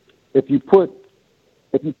 if you put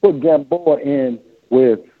Gamboa in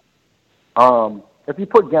with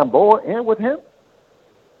him,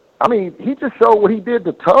 I mean, he just showed what he did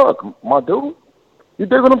to Tug, my dude. You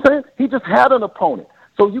dig what I'm saying? He just had an opponent.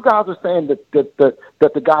 So you guys are saying that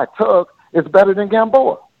the guy Tug is better than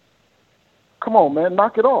Gamboa. Come on, man.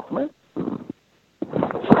 Knock it off, man.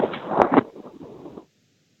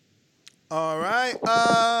 All right.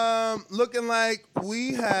 Looking like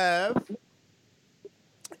we have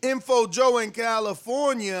Info Joe in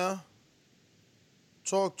California.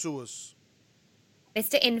 Talk to us.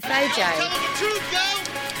 Mr. Info Joe.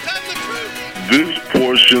 This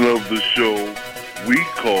portion of the show we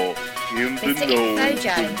call In the Mr. Know, Info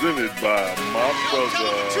Joe. presented by my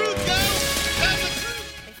brother.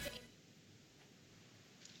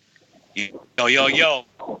 Yo.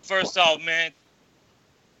 First off, man.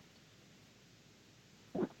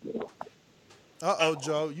 Uh-oh,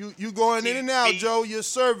 Joe. You going in and out, Joe. Your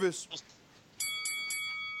service.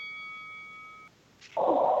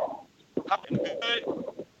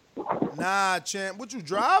 Nah, champ. What, you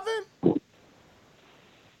driving?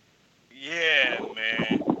 Yeah,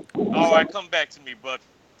 man. All right, come back to me, bud,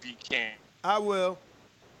 if you can. I will.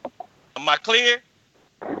 Am I clear?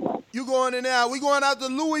 You going in and out. We going out to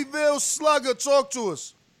Louisville Slugger. Talk to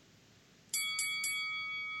us.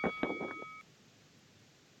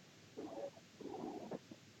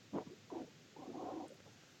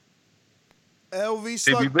 LV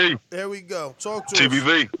Slugger. TBV. There we go. Talk to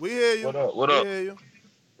TBV. us. We hear you. What up? We hear you.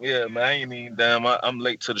 Yeah, man, I ain't even damn. I'm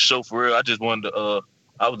late to the show for real. I just wanted to.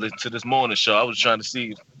 I was listening to this morning show. I was trying to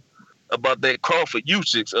see about that Crawford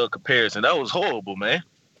Usyk comparison. That was horrible, man.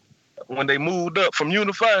 When they moved up from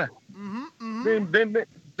Unified,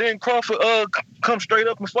 then Crawford come straight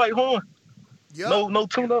up and fight Horn. Yep. No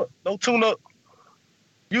tune up.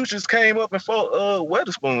 Usyk came up and fought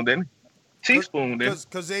Weatherspoon, didn't he? Teaspoon, didn't he?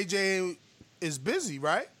 Because AJ is busy,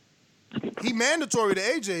 right? He mandatory to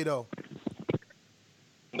AJ though.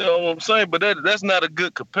 You know what I'm saying? But that's not a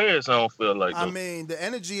good comparison, I don't feel like. I mean, the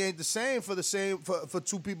energy ain't the same for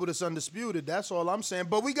two people that's undisputed. That's all I'm saying.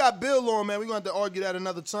 But we got Bill on, man. We're going to have to argue that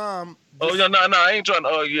another time. Oh, yeah, I ain't trying to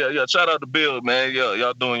argue. Yeah. Shout out to Bill, man. Yeah,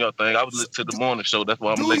 y'all doing your thing. I was listening to the morning show. That's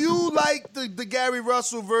why I'm late. Do you like the Gary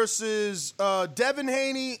Russell versus Devin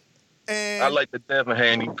Haney? And I like the Devin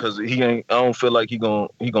Haney because he ain't. I don't feel like he gonna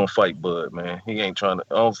fight Bud, man. He ain't trying to.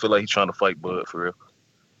 I don't feel like he's trying to fight Bud for real.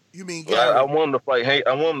 You mean Well, Gary? I want him to fight.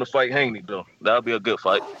 I want him to fight Haney though. That'll be a good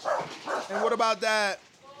fight. And what about that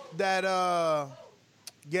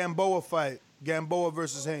Gamboa fight? Gamboa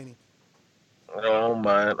versus Haney. I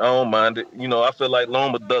don't mind it. You know, I feel like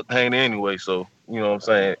Loma ducked Haney anyway, so you know what I'm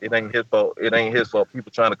saying. It ain't his fault. It ain't his fault.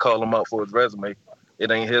 People trying to call him out for his resume.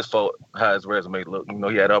 It ain't his fault how his resume look. You know,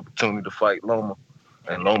 he had the opportunity to fight Loma,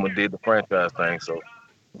 and Loma did the franchise thing. So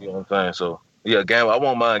you know what I'm saying. So yeah, I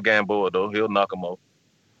won't mind Gamboa though. He'll knock him off.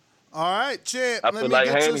 All right, champ. Let me like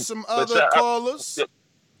get Haney, to some other callers.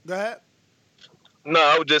 Go ahead. No,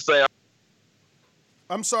 I was just saying.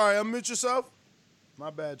 I'm sorry. Unmute yourself. My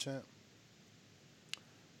bad, champ.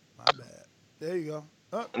 My bad. There you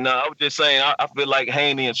go. No, I was just saying. I feel like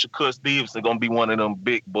Haney and Shakur Stevenson are gonna be one of them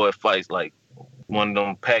big boy fights, like one of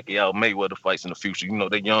them Pacquiao Mayweather fights in the future. You know,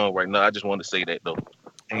 they're young right now. I just wanted to say that though.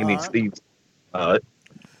 Haney and Stevenson. All right.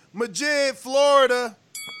 Majid, Florida.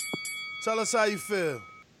 Tell us how you feel.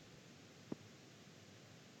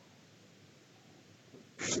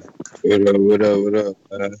 What up?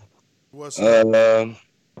 What's up?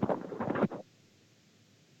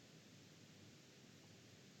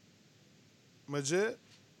 Majid?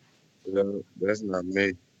 No, that's not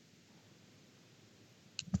me.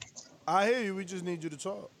 I hear you. We just need you to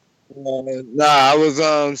talk. Nah, I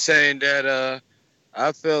was saying that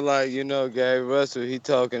I feel like, you know, Gary Russell, he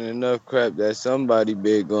talking enough crap that somebody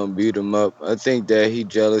big gonna beat him up. I think that he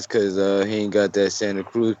jealous because he ain't got that Santa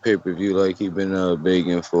Cruz pay-per-view like he been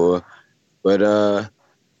begging for. But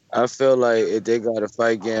I feel like if they gotta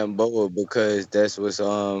fight Gamboa because that's what's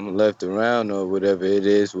left around or whatever it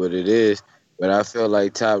is, what it is. But I feel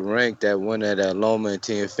like Top Rank, that one that Loma and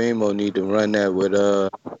Tiafimo need to run that with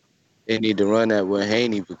they need to run that with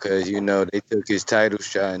Haney because, you know, they took his title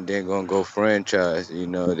shot and then gonna go franchise. You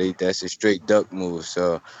know, that's a straight duck move.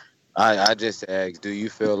 So I just asked, do you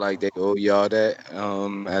feel like they owe y'all that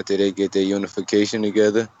after they get their unification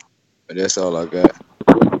together? But that's all I got.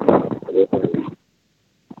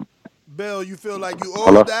 Bill, you feel like you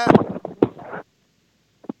owe that?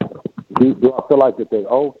 Do I feel like that they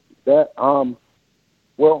owe that?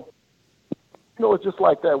 Well, you know, it's just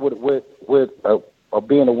like that with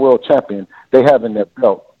being a world champion. They having that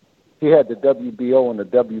belt. He had the WBO and the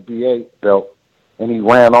WBA belt, and he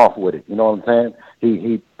ran off with it. You know what I'm saying?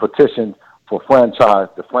 He petitioned for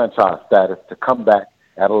the franchise status to come back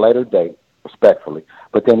at a later date, respectfully.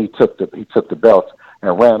 But then he took the belts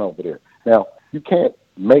and ran over there. Now you can't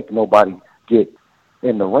make nobody get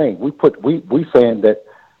in the ring. We saying that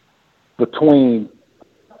between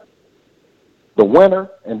the winner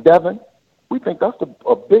and Devin, we think that's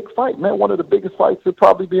a big fight, man. One of the biggest fights to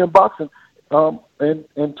probably be in boxing in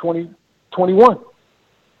 2021.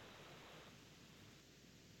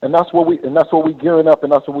 And that's what we gearing up,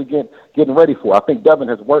 and that's what we getting ready for. I think Devin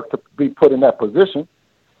has worked to be put in that position,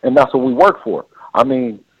 and that's what we work for. I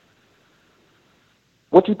mean,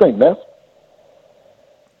 what you think, Ness?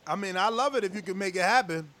 I mean, I love it if you can make it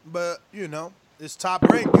happen, but you know, it's Top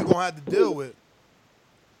Rank you're gonna have to deal with.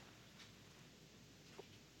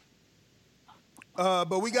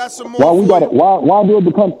 But we got some more. Why do it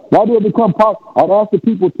become I'd ask the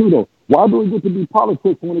people too though. Why do it get to be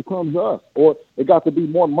politics when it comes to us? Or it got to be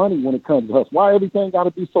more money when it comes to us? Why everything got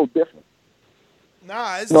to be so different?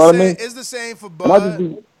 Nah, it's You know the what I same. mean? It's the same for And I just Bud.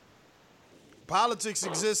 be- Politics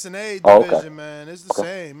exists in a Oh, okay. division, man. It's the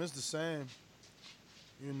same. It's the same.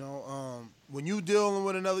 You know, when you dealing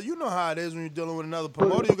with another, you know how it is when you're dealing with another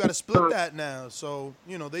promoter. You got to split that now. So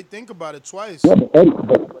you know they think about it twice. Yeah,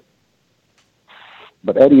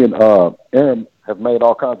 but Eddie and Arum have made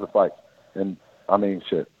all kinds of fights, and I mean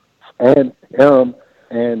shit. And Arum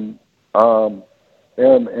and Al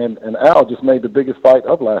just made the biggest fight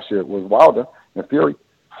of last year. It was Wilder and Fury.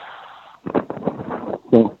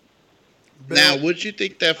 Now, would you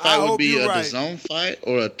think that fight would hope be you're a right. DAZN fight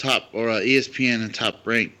or a ESPN and Top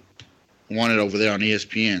Rank wanted over there on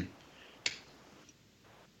ESPN?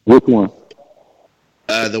 Which one?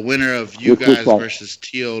 The winner of you Which guys fight? versus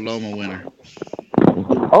Tio Loma winner.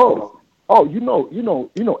 Oh, you know,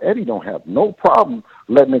 Eddie don't have no problem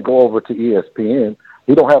letting it go over to ESPN.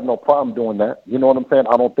 He don't have no problem doing that. You know what I'm saying?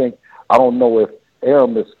 I don't know if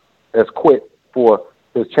Arum is as quick for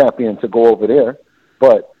his champion to go over there.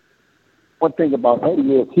 But one thing about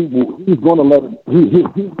Eddie is he's going to let it. He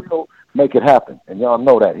will make it happen, and y'all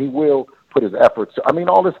know that he will put his efforts. I mean,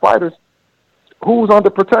 all his fighters, who's under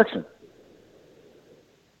protection?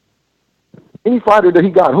 Any fighter that he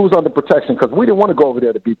got, who's under protection? Because we didn't want to go over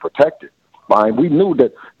there to be protected. Fine, we knew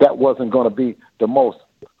that wasn't going to be the most,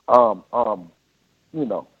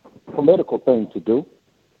 political thing to do.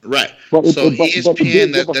 Right. But So but he ESPN,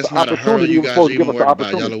 did give us that's the not a hurdle opportunity. He you was guys are supposed to even give us the worried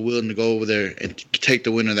about. Y'all opportunity. are willing to go over there and take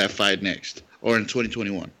the winner of that fight next or in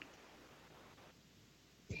 2021.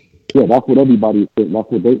 Yeah, that's what everybody thinks. That's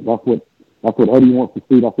what Eddie wants to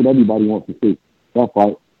see. That's what everybody wants to see. That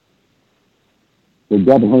fight. The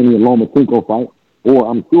Devin Haney and Lomachenko fight. Or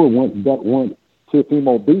I'm sure once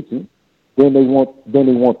Teofimo beats him, then they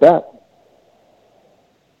want that.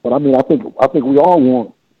 But I mean, I think we all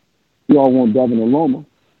want Devin and Loma,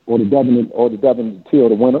 or the Devin and Teal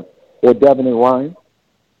the winner, or Devin and Ryan,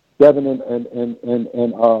 Devin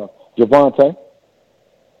and Javante.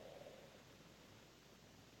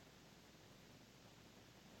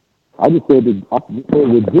 I just said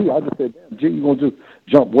with G, damn, G, you gonna just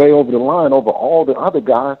jump way over the line over all the other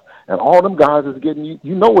guys, and all them guys is getting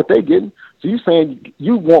you know what they getting. So you saying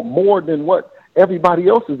you want more than what everybody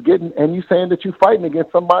else is getting, and you saying that you fighting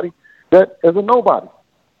against somebody that is a nobody.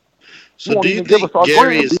 So do you think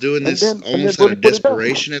Gary is doing this almost out of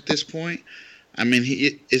desperation at this point? I mean,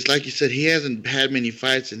 it's like you said, he hasn't had many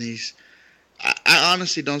fights, and I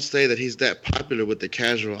honestly don't say that he's that popular with the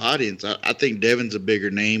casual audience. I think Devin's a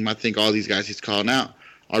bigger name. I think all these guys he's calling out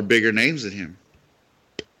are bigger names than him.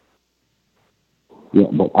 Yeah,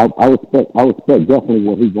 but I respect definitely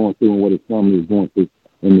what he's going through and what his family is going through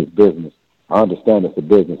in this business. I understand it's a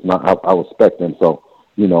business, and I respect him. So,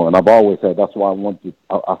 you know, and I've always said that's why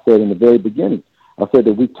I said in the very beginning, I said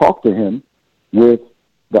that we talked to him with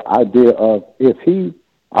the idea of if he,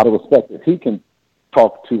 out of respect, if he can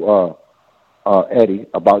talk to Eddie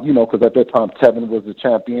about, you know, because at that time Tevin was the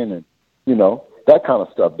champion and, you know, that kind of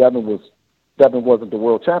stuff. Devin wasn't the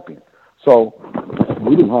world champion. So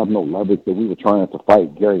we didn't have no leverage that we were trying to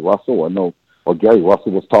fight Gary Russell or Gary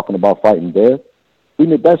Russell was talking about fighting Dev.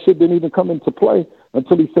 That shit didn't even come into play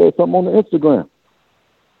until he said something on the Instagram.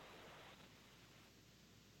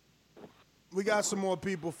 We got some more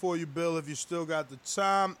people for you, Bill, if you still got the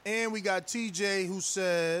time. And we got TJ who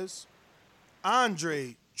says,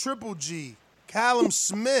 Andre, Triple G, Callum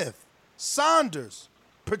Smith, Saunders,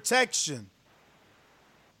 protection.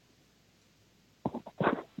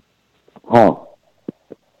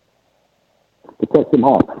 Protection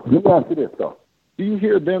hard. Let me ask you this, though. Do you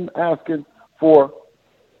hear them asking for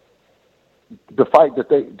the fight that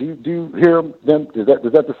they do you hear them? Is that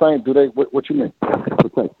the same? Do they? What you mean?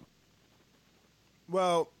 Protection.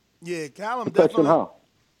 Well, yeah, Callum Protection definitely. how?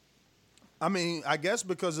 I mean, I guess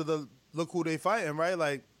because of the look who they fighting, right?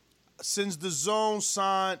 Like since the Zone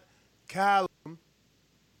signed Callum.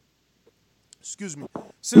 Excuse me.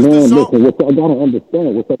 Since Man, the Zone. listen, what I gotta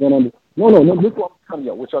understand. No. This is what I'm telling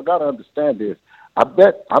you. What y'all gotta understand is, I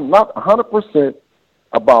bet I'm not 100%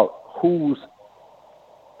 about who's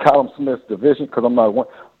Callum Smith's division because I'm not one.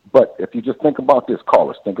 But if you just think about this,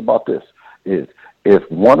 callers, think about this: is if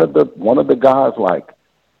one of the guys like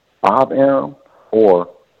Bob Arum or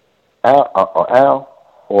Al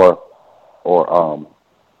or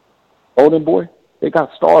Odin Boy, they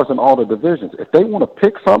got stars in all the divisions. If they want to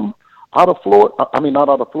pick something out of Florida, not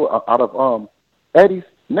out of Florida, out of Eddie's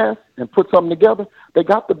nest and put something together, they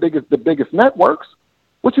got the biggest networks.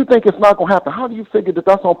 What you think is not going to happen? How do you figure that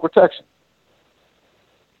that's on protection?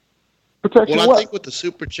 Protection Well, I what? think what the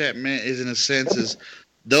super chat meant is, in a sense, is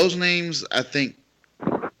those names, I think,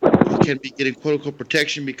 can be getting quote-unquote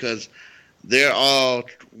protection because they're all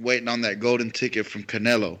waiting on that golden ticket from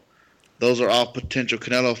Canelo. Those are all potential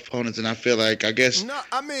Canelo opponents, and I feel like, I guess... No,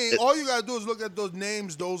 I mean, all you got to do is look at those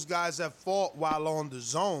names those guys have fought while on the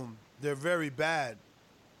Zone. They're very bad.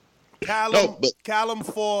 Callum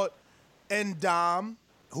fought Ndam,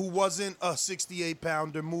 who wasn't a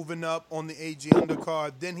 68-pounder, moving up on the AG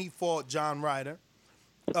undercard. Then he fought John Ryder.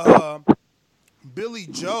 Billy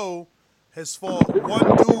Joe has fought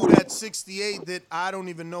one dude at 68 that I don't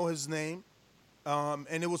even know his name,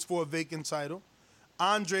 and it was for a vacant title.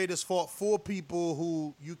 Andre has fought 4 people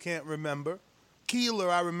who you can't remember. Keeler,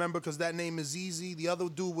 I remember because that name is easy. The other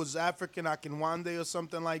dude was African Akinwande or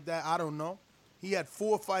something like that. I don't know. He had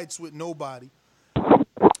 4 fights with nobody.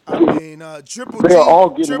 I mean, Triple G. They're all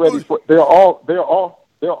getting ready for. They're all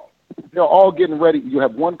getting ready. You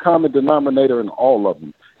have one common denominator in all of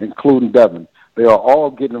them, including Devin. They are all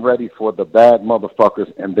getting ready for the bad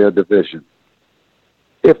motherfuckers in their division.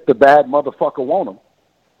 If the bad motherfucker want them,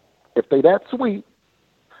 if they that sweet,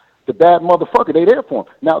 the bad motherfucker, they there for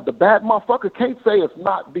him. Now, the bad motherfucker can't say it's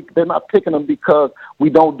not. They're not picking them because we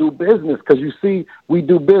don't do business. Because you see, we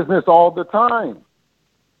do business all the time.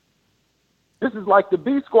 This is like the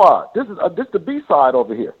B squad. This is the B side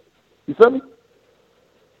over here. You feel me?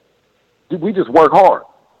 We just work hard,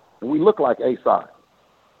 and we look like A side.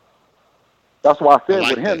 That's why I said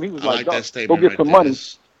with him, he was like, go get some money.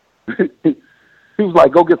 He He was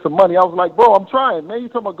like, go get some money. I was like, bro, I'm trying, man. You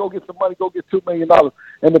talking about go get some money, go get $2 million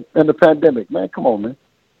in the pandemic, man. Come on, man.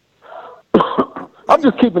 I'm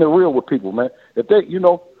just keeping it real with people, man. If they,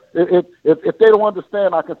 if they don't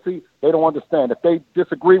understand, I can see they don't understand. If they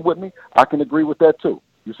disagree with me, I can agree with that too.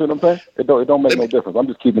 You see what I'm saying? It don't make no difference. I'm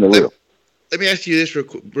just keeping it real. Let me ask you this real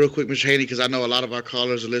quick, Mr. Haney, because I know a lot of our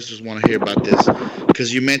callers and listeners want to hear about this.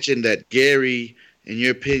 Because you mentioned that Gary, in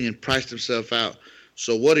your opinion, priced himself out.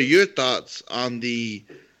 So what are your thoughts on the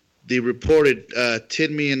reported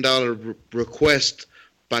 $10 million request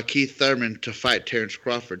by Keith Thurman to fight Terrence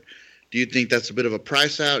Crawford? Do you think that's a bit of a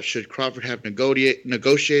price out? Should Crawford have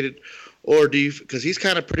negotiated? Or do you, because he's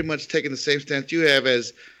kind of pretty much taking the same stance you have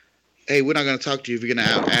as, hey, we're not going to talk to you if you're going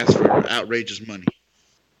to ask for outrageous money.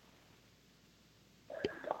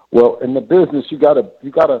 Well, in the business, you gotta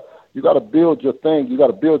build your thing. You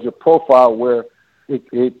gotta build your profile where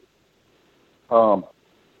Keith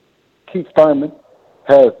Thurman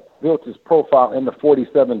has built his profile in the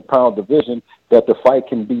 47-pound division that the fight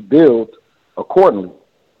can be built accordingly.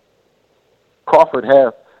 Crawford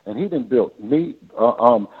has, and he didn't build.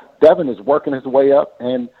 Devin is working his way up,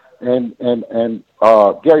 and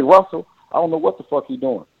Gary Russell, I don't know what the fuck he's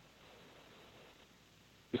doing.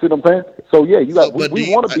 You see what I'm saying? So yeah, you got. We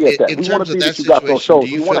want to be at that. We want to be that you got those shows.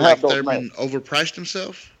 Do you feel like Thurman overpriced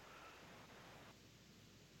himself?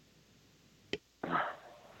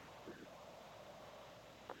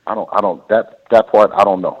 I don't. That part I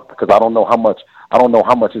don't know, because I don't know how much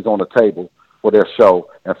is on the table for their show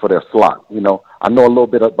and for their slot. I know a little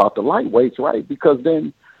bit about the lightweights, right? Because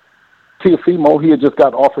then Teofimo, he had just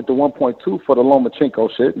got offered the 1.2 for the Lomachenko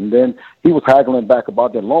shit, and then he was haggling back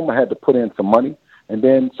about that. Loma had to put in some money. And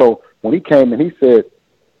then, so when he came and he said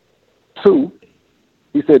then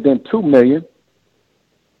 $2 million.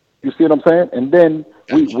 You see what I'm saying? And then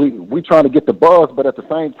we trying to get the buzz, but at the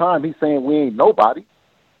same time, he's saying we ain't nobody.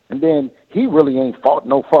 And then he really ain't fought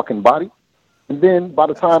no fucking body. And then by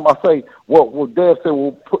the time I say, well, Dev said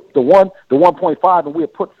we'll put the 1.5 and we'll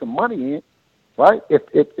put some money in, right? If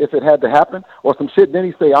it had to happen or some shit, then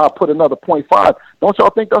he say I'll put another 0.5. Don't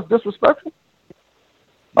y'all think that's disrespectful?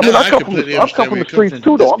 I mean, I come from the streets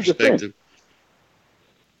too, though. I'm just saying.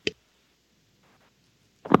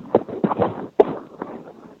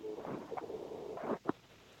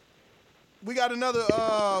 We got another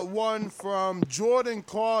one from Jordan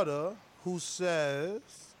Carter, who says,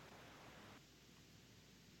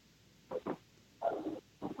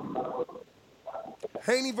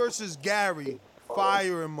 Haney versus Gary,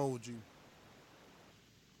 fire emoji.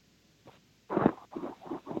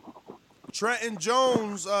 Trenton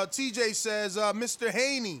Jones, TJ says, Mr.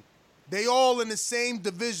 Haney, they all in the same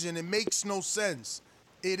division. It makes no sense.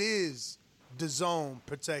 It is the zone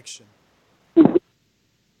protection. And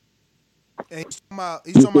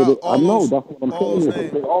he's talking about all I know, those, that's what I'm all saying.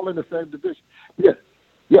 those They're all in the same division.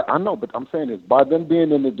 Yeah, I know, but I'm saying is by them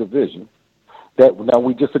being in the division, that now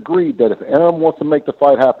we just agreed that if Aaron wants to make the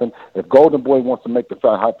fight happen, if Golden Boy wants to make the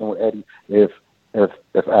fight happen with Eddie, if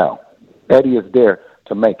Al, Eddie is there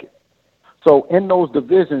to make it. So in those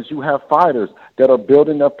divisions, you have fighters that are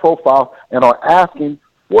building their profile and are asking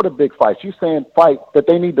for the big fights. You saying fight that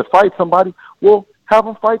they need to fight somebody? Well, have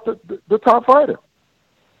them fight the top fighter.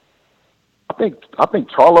 I think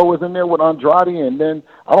Charlo is in there with Andrade, and then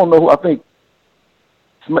I don't know who. I think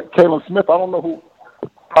Callum Smith. I don't know who.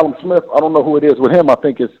 Callum Smith. I don't know who it is with him. I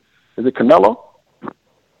think is it Canelo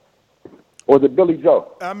or is it Billy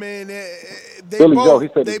Joe? I mean,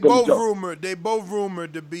 they both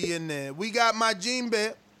rumored to be in there. We got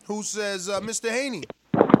Majimbe, who says, Mr. Haney.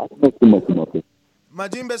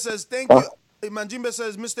 Majimbe says, thank you. Majimbe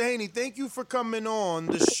says, Mr. Haney, thank you for coming on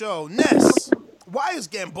the show. Ness, why is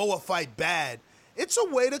Gamboa fight bad? It's a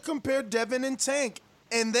way to compare Devin and Tank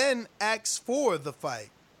and then ask for the fight.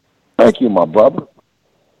 Thank you, my brother.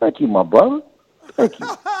 Thank you, my brother. Thank you.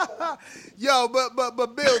 Yo,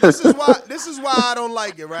 but Bill, this is why I don't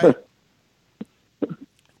like it, right?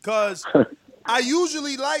 Because I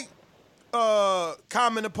usually like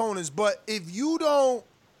common opponents, but if you don't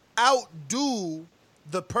outdo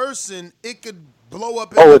the person, it could blow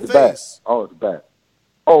up in the face. Bad. Oh, it's bad.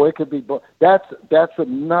 Oh, it could be. That's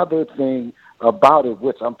another thing about it,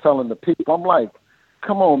 which I'm telling the people. I'm like,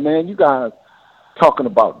 come on, man, you guys talking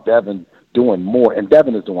about Devin doing more, and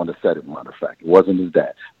Devin is the one that said it, matter of fact. It wasn't his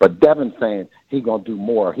dad. But Devin saying he going to do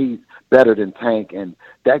more. He's better than Tank. And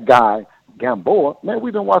that guy, Gamboa, man,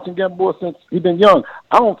 we've been watching Gamboa since he's been young.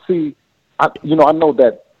 I don't see, I know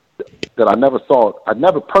that I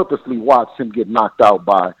never purposely watched him get knocked out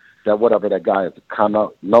by that whatever that guy is,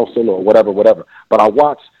 Nosil or whatever. But I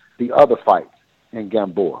watched the other fights in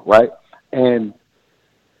Gamboa, right? And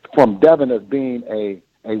from Devin as being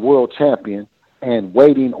a world champion and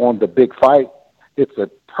waiting on the big fight, it's a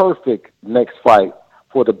perfect next fight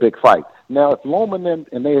for the big fight. Now, if Loma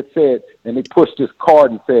and they had said, and they pushed this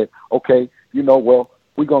card and said, okay, well,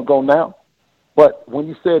 we're going to go now. But when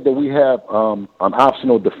you said that we have an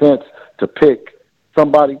optional defense to pick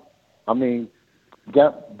somebody, I mean,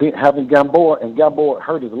 having Gamboa, and Gamboa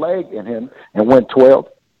hurt his leg in him and went 12.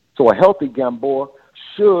 So a healthy Gamboa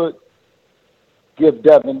should give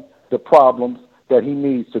Devin the problems that he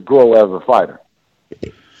needs to grow as a fighter.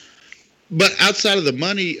 But outside of the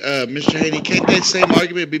money, Mr. Haney, can't that same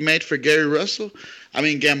argument be made for Gary Russell? I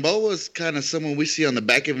mean, Gamboa is kind of someone we see on the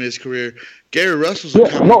back end of his career. Gary Russell's no.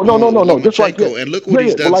 Just like and look what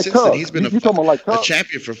he's done since then. He's been a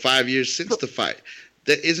champion for 5 years since the fight.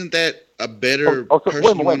 Isn't that a better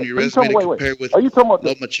person on your resume to compare with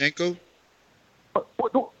Lomachenko?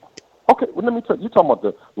 Okay, well, let me tell you. You're talking about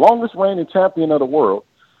the longest reigning champion of the world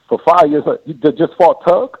for 5 years that just fought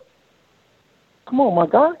Tug? Come on, my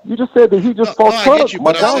guy. You just said that he just fought Tug.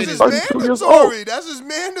 My guy is 32 years old. That's just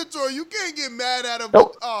mandatory. You can't get mad at him.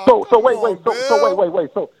 So wait a minute.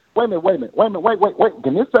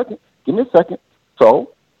 Give me a second.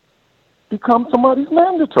 So become somebody's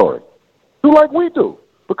mandatory. Do like we do.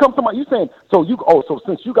 Become somebody. You saying so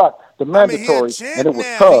since you got the mandatory and it was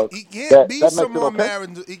Tug, he can't be that someone makes it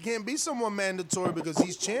okay? He can't be someone mandatory because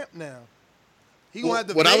he's champ now. He gonna have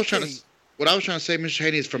to what I was trying to say, Mr.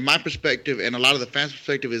 Haney, is from my perspective and a lot of the fans'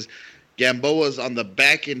 perspective is Gamboa's on the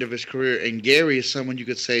back end of his career, and Gary is someone you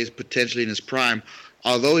could say is potentially in his prime.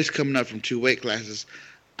 Although he's coming up from 2 weight classes,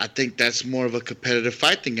 I think that's more of a competitive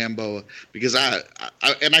fight than Gamboa because I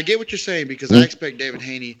get what you're saying because I expect David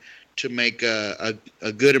Haney to make a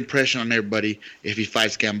good impression on everybody if he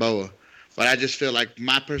fights Gamboa. But I just feel like,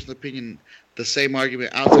 my personal opinion, the same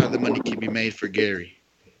argument outside of the money can be made for Gary.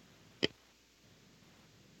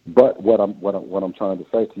 But what I'm trying to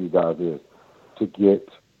say to you guys is to get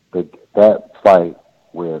that fight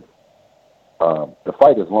with the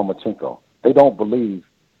fight is Lomachenko. They don't believe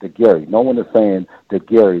that Gary. No one is saying that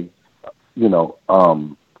Gary,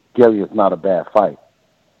 Gary is not a bad fight.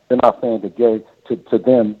 They're not saying that Gary. To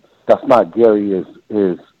them, that's not Gary is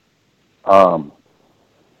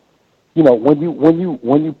when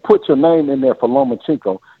you put your name in there for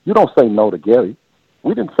Lomachenko, you don't say no to Gary.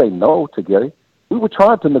 We didn't say no to Gary. We were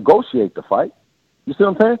trying to negotiate the fight. You see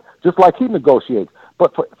what I'm saying? Just like he negotiates.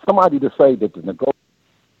 But for somebody to say that the negotiation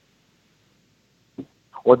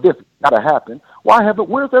or this got to happen,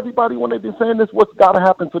 where's everybody when they've been saying this? What's got to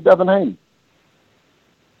happen for Devin Haney?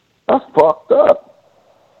 That's fucked up.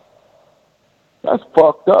 That's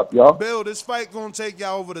fucked up, y'all. Bill, this fight gonna take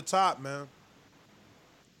y'all over the top, man.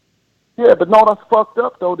 Yeah, but no, that's fucked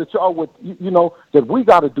up though. That y'all would, that we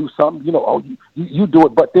got to do something. You do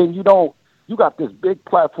it, but then you don't. You got this big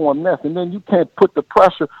platform mess, and then you can't put the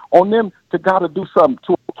pressure on them to got to do something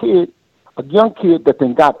to a young kid that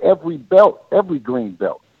then got every belt, every green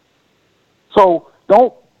belt. So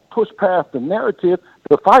don't push past the narrative.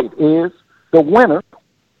 The fight is the winner.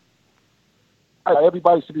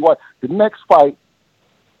 Everybody should be watching. The next fight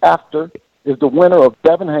after is the winner of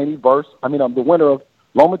Devin Haney the winner of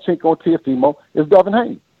Lomachenko and Teofimo is Devin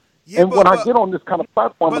Haney. Yeah, and when I get on this kind of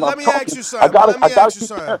platform, and I'm talking,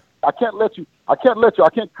 I can't let you. I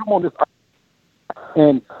can't come on this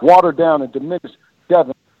and water down and diminish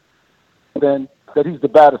Devin. Then that he's the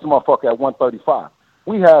baddest motherfucker at 135.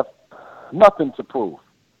 We have nothing to prove.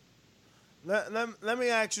 Let me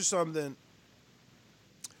ask you something.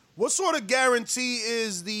 What sort of guarantee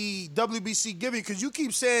is the WBC giving? Because you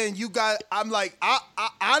keep saying you got. I'm like, I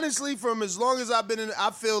honestly, from as long as I've been in,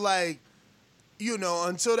 I feel like,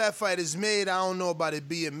 until that fight is made, I don't know about it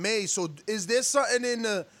being made. So is there something in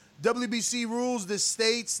the WBC rules that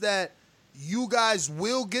states that you guys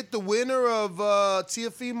will get the winner of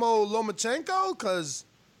Teofimo Lomachenko? Because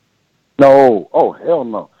no, hell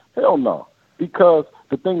no. Because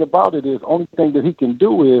the thing about it is, only thing that he can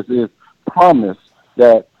do is promise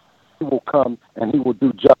that he will come and he will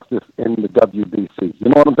do justice in the WBC. You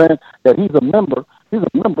know what I'm saying? That he's a member. He'll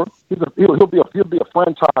be a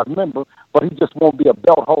franchise member, but he just won't be a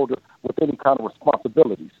belt holder with any kind of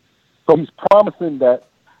responsibilities. So he's promising that,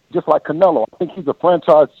 just like Canelo. I think he's a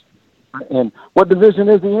franchise. And what division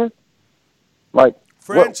is he in? Like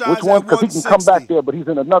franchise which one? Because he can come back there, but he's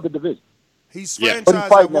in another division. He's franchise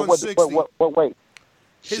at 160. Wait.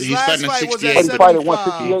 His last fight was at 75. He fight at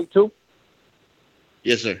 168 too.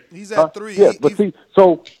 Yes, sir. He's at 3. Yeah, but see,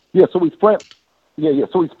 so he's so he's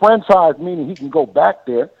franchise, meaning he can go back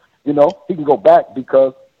there. He can go back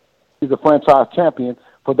because he's a franchise champion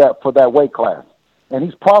for that weight class, and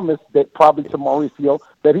he's promised that probably to Mauricio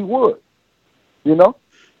that he would.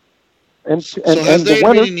 and So has there the been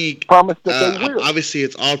winners any? promised that they will. Obviously,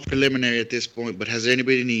 it's all preliminary at this point. But has there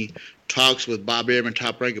been any talks with Bob Arum,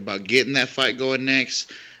 Top Rank, about getting that fight going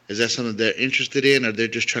next? Is that something they're interested in, or they're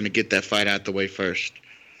just trying to get that fight out the way first?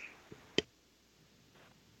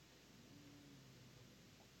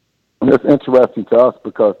 And it's interesting to us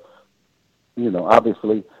because,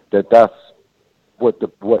 obviously that's what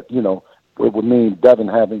it would mean Devin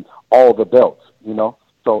having all the belts,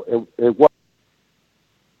 So it was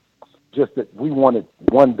just that we wanted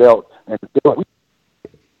one belt, and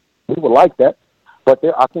we would like that, but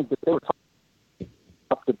I think that they were talking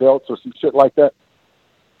about the belts or some shit like that.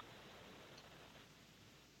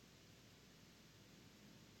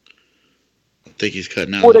 I think he's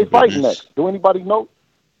cutting out. Who are they fighting next? Do anybody know?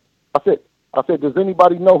 I said, does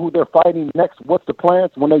anybody know who they're fighting next? What's the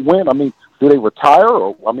plans when they win? I mean, do they retire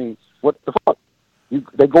or what the fuck?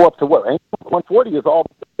 They go up to what? 140 is all.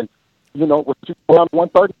 What you around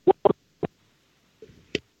 130?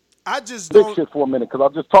 I just big don't. Shit for a minute because I'll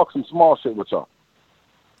just talk some small shit with y'all.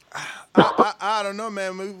 I don't know,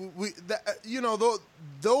 man.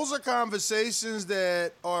 Those are conversations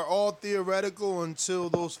that are all theoretical until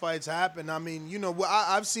those fights happen. I mean,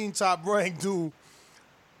 I've seen Top Rank do.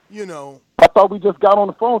 I thought we just got on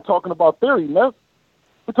the phone talking about theory, man.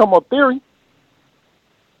 We're talking about theory.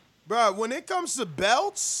 Bro, when it comes to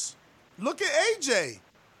belts, look at AJ.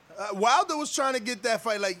 Wilder was trying to get that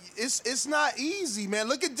fight. Like, it's not easy, man.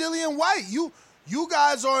 Look at Dillian White. You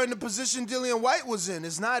guys are in the position Dillian White was in.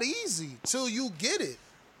 It's not easy till you get it.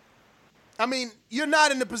 I mean, you're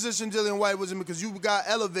not in the position Dillian White was in because you got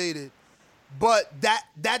elevated. But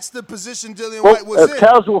that's the position Dillian White was in. As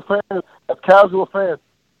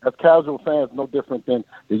casual fans, no different than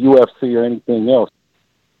the UFC or anything else.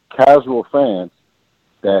 Casual fans,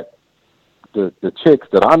 that the chicks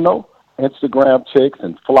that I know, Instagram chicks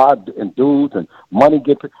and fly and dudes and money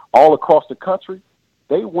get all across the country,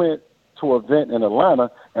 they went to an event in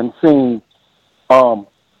Atlanta and seen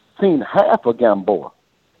half of Gamboa.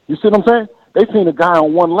 You see what I'm saying? They seen a guy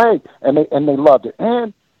on one leg and they loved it,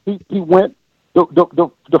 and he went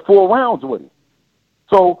the 4 rounds with him.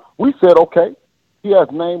 So we said, okay. He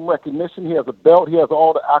has name recognition. He has a belt. He has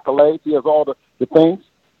all the accolades. He has all the things,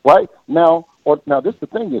 right? Now, this the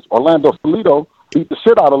thing is, Orlando Salido beat the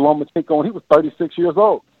shit out of Lomachenko, and he was 36 years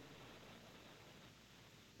old.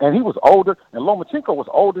 And he was older, and Lomachenko was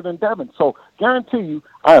older than Devin. So, guarantee you,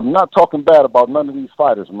 I am not talking bad about none of these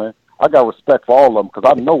fighters, man. I got respect for all of them because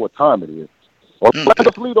I know what time it is.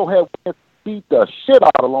 Orlando Salido had beat the shit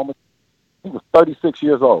out of Lomachenko. He was 36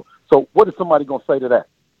 years old. So, what is somebody going to say to that?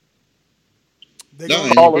 They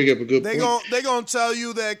bring up a good point. They gonna tell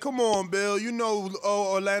you that, come on, Bill.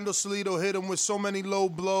 Orlando Salido hit him with so many low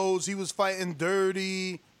blows. He was fighting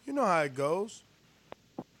dirty. You know how it goes.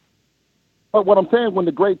 But what I'm saying, when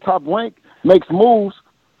the great Top Rank makes moves,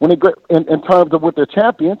 when they in terms of with their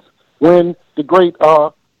champions, when the great,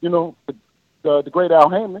 the great Al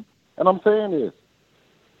Heyman, and I'm saying is,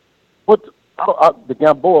 the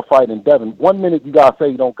Gamboa fight in Devin. 1 minute you guys say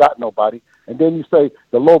you don't got nobody, and then you say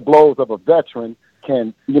the low blows of a veteran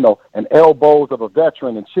can, and elbows of a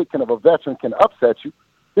veteran and chicken of a veteran can upset you.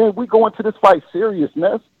 Then we go into this fight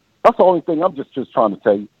seriousness. That's the only thing I'm just trying to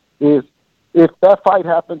tell you is if that fight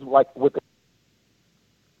happens, like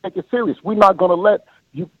take it serious. We're not going to let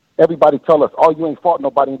everybody tell us, oh, you ain't fought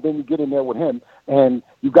nobody, and then you get in there with him and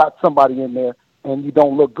you got somebody in there and you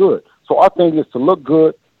don't look good. So our thing is to look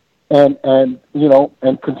good and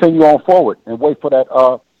continue on forward and wait for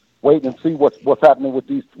that. Wait and see what's happening with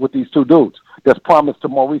these two dudes. That's promised to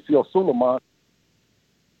Mauricio Suleiman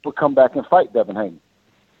will come back and fight Devin Haney.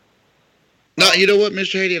 No, you know what,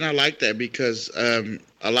 Mr. Haney, and I like that because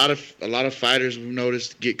a lot of fighters we've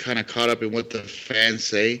noticed get kind of caught up in what the fans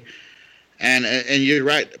say, and you're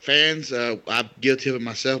right, fans. I'm guilty of it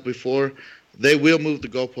myself before. They will move the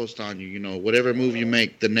goalpost on you. Whatever move you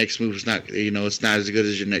make, the next move is not. It's not as good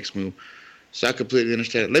as your next move. So I completely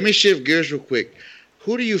understand it. Let me shift gears real quick.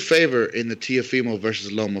 Who do you favor in the Teofimo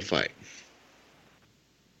versus Loma fight?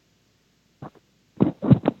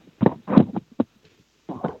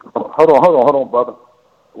 Hold on, brother.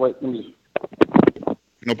 Wait, let me.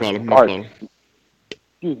 No problem.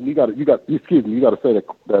 Excuse me. You got to say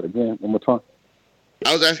that again one more time.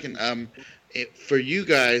 I was asking, for you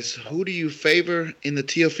guys, who do you favor in the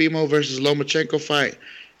Teofimo versus Lomachenko fight,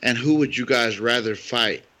 and who would you guys rather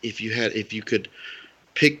fight if you could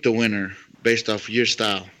pick the winner based off your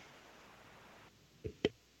style?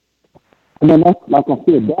 And then like I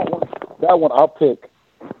said, that one I'll pick.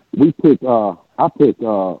 I pick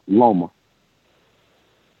Loma.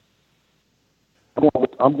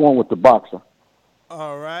 I'm going with the boxer.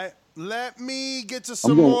 All right. Let me get to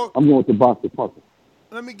some more. I'm going with the boxer puzzle.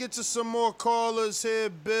 Let me get to some more callers here,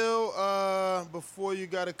 Bill. Before you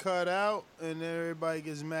got to cut out and everybody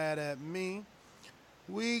gets mad at me.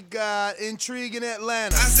 We got Intrigue in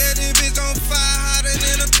Atlanta. I said this bitch on fire hotter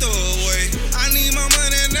than a throwaway. I need my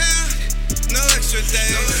money now, no extra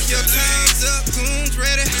days. Your time's up, goons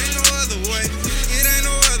ready. Ain't no other way. It ain't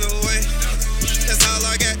no other way. That's all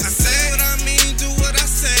I got. I say what I mean, do what I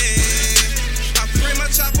say. I pray my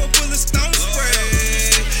chopper bullets don't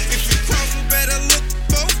spray. If you cross, you better look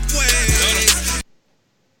both ways.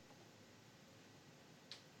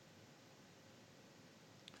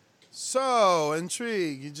 So,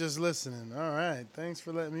 Intrigue, you just listening. All right. Thanks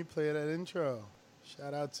for letting me play that intro.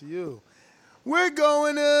 Shout out to you. We're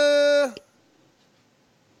going to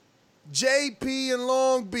JP in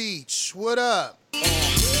Long Beach. What up? Long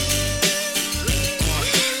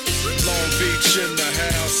Beach in the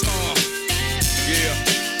house. Yeah.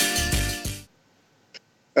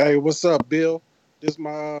 Hey, what's up, Bill? This is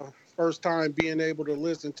my first time being able to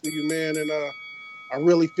listen to you, man, and I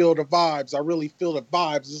really feel the vibes. I really feel the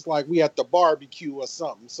vibes. It's like we at the barbecue or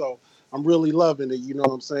something. So I'm really loving it. You know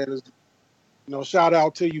what I'm saying? Shout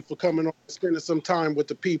out to you for coming on, spending some time with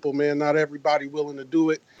the people, man. Not everybody willing to do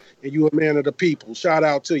it, and you a man of the people. Shout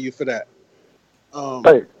out to you for that.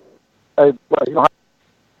 Hey, bro,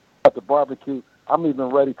 at the barbecue, I'm even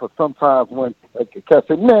ready for sometimes when a cat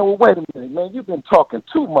say, man, well, wait a minute, man, you've been talking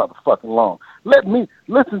too motherfucking long. Let me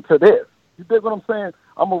listen to this. You dig what I'm saying?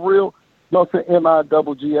 I'm a real, you know what I'm saying,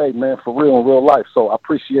 M-I-double-G-A, man, for real in real life. So I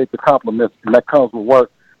appreciate the compliments, and that comes with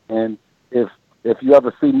work. And if you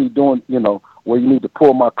ever see me doing, where you need to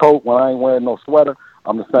pull my coat when I ain't wearing no sweater,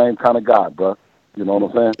 I'm the same kind of guy, bro. You know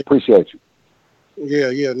what I'm saying? Appreciate you.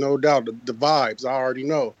 Yeah, no doubt. The vibes, I already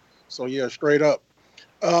know. So, yeah, straight up.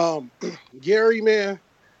 Gary, man,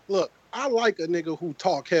 look, I like a nigga who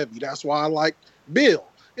talk heavy. That's why I like Bill.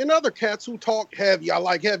 And other cats who talk heavy, I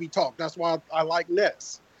like heavy talk. That's why I like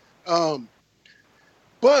Ness. But,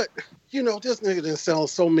 this nigga done sell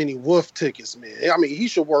so many Wolf tickets, man. I mean, he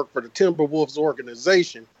should work for the Timberwolves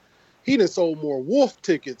organization. He done sold more Wolf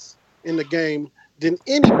tickets in the game than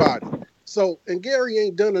anybody. So, and Gary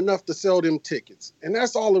ain't done enough to sell them tickets. And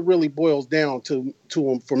that's all it really boils down to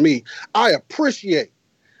him for me.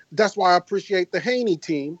 That's why I appreciate the Haney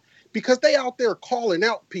team, because they out there calling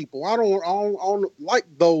out people. I don't like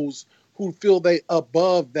those who feel they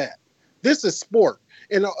above that. This is sport.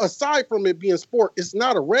 And aside from it being sport, it's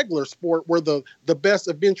not a regular sport where the best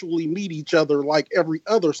eventually meet each other like every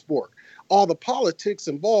other sport. All the politics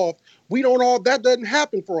involved, that doesn't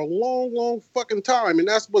happen for a long, long fucking time. And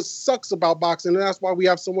that's what sucks about boxing. And that's why we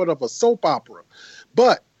have somewhat of a soap opera.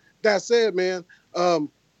 But that said, man, I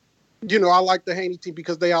like the Haney team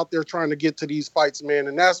because they out there trying to get to these fights, man.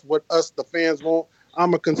 And that's what us, the fans, want.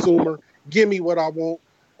 I'm a consumer. Give me what I want.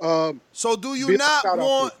 So do you not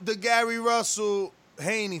want the Gary Russell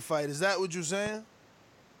Haney fight? Is that what you're saying?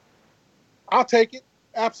 I'll take it.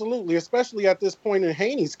 Absolutely. Especially at this point in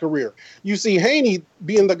Haney's career. You see Haney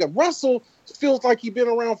being the guy. Russell feels like he's been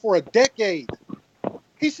around for a decade.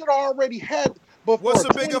 He should have already had. What's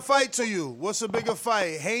a bigger fight to you? What's a bigger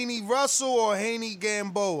fight? Haney Russell or Haney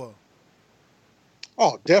Gamboa?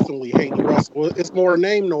 Oh, definitely Haney Russell. It's more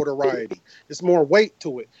name notoriety. It's more weight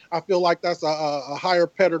to it. I feel like that's a higher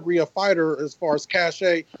pedigree of fighter as far as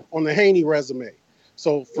cachet on the Haney resume.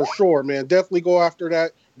 So for sure, man, definitely go after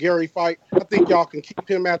that Gary fight. I think y'all can keep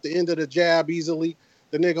him at the end of the jab easily.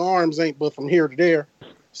 The nigga arms ain't but from here to there.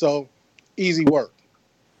 So easy work.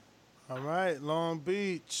 All right, Long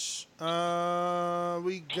Beach. We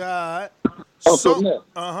got. So now.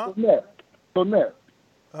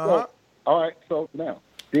 All right, so now,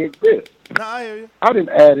 dig this. Nah, I hear you. I didn't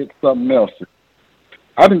added something else.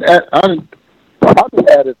 I didn't added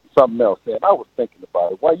something else, and I was thinking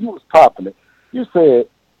about it while you was topping it. You said,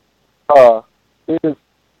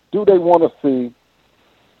 do they want to see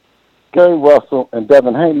Gary Russell and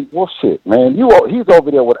Devin Haney? Well, shit, man. He's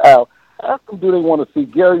over there with Al. Ask them, do they want to see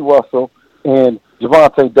Gary Russell and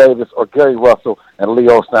Gervonta Davis or Gary Russell and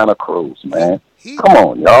Leo Santa Cruz, man? Come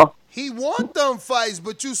on, y'all. He want them fights,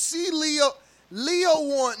 but you see Leo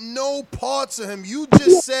want no parts of him. You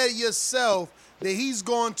just said yourself that he's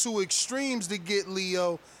gone to extremes to get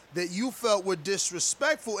Leo that you felt were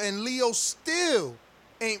disrespectful, and Leo still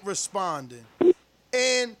ain't responding.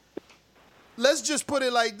 And let's just put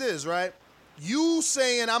it like this, right? You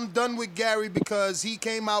saying I'm done with Gary because he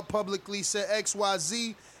came out publicly, said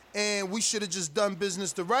XYZ, and we should have just done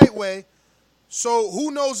business the right way. So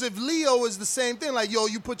who knows if Leo is the same thing? Like, yo,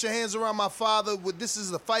 you put your hands around my father. This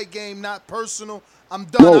is a fight game, not personal. I'm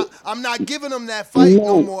done. I'm not giving him that fight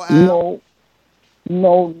no more, Al.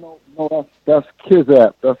 No. That's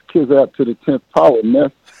Kizap. That's Kizap to the 10th power,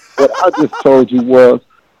 man. What I just told you was,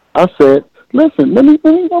 I said, listen, I'm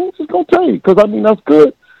just gonna tell you because I mean that's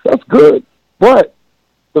good. That's good. But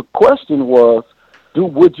the question was,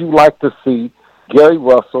 would you like to see Gary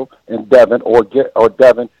Russell and Devin, or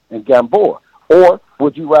Devin and Gamboa, or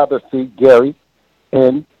would you rather see Gary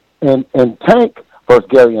and Tank versus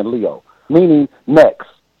Gary and Leo? Meaning next.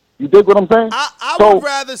 You dig what I'm saying? I would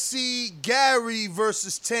rather see Gary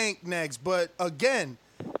versus Tank next, but again,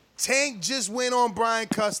 Tank just went on Brian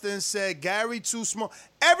Custer and said Gary too small.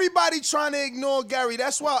 Everybody trying to ignore Gary.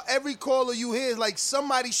 That's why every caller you hear is like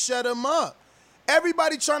somebody shut him up.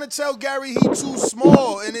 Everybody trying to tell Gary he too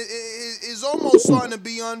small, and it is almost starting to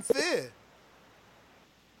be unfair.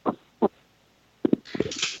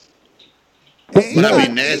 He got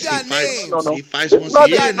names. He fights once a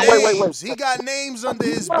year. Wait. He got names under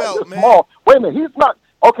his belt, man. Small. Wait a minute. He's not.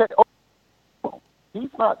 Okay. He's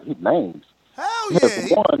not. He names. Hell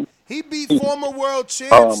yeah. He beat former world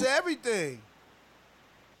champs, everything.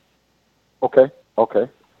 Okay.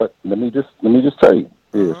 But let me just tell you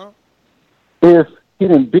is, if he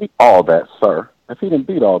didn't beat all that, sir, if he didn't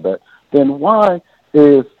beat all that, then why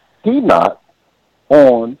is he not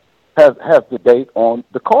on, has the date on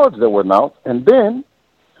the cards that were announced, and then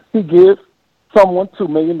he gives someone $2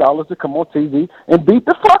 million to come on TV and beat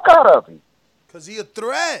the fuck out of him? Because he a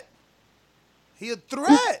threat. He a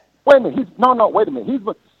threat. Wait a minute. Wait a minute. He's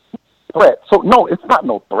a threat. So, no, it's not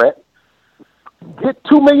no threat. Get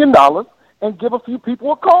 $2 million and give a few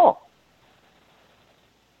people a call.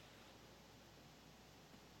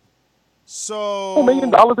 So $2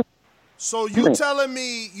 million. So you telling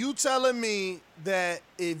me that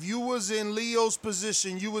if you was in Leo's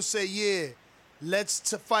position, you would say, yeah,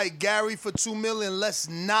 let's fight Gary for $2 million. Let's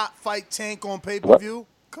not fight Tank on pay-per-view?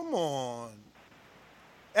 Come on.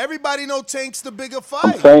 Everybody know Tank's the bigger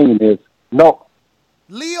fight. I'm saying is, no.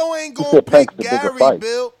 Leo ain't gonna pick Gary,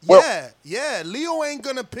 Bill. Yeah. Leo ain't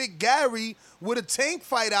gonna pick Gary with a Tank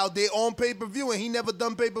fight out there on pay-per-view, and he never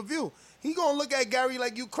done pay-per-view. He gonna look at Gary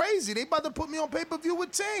like, you crazy. They about to put me on pay-per-view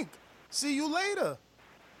with Tank. See you later.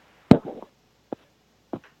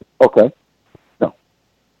 Okay. No.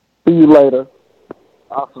 See you later.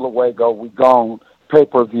 Hasta luego. We gone.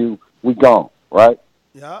 Pay-per-view. We gone. Right?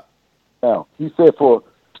 Yeah. Now, he said for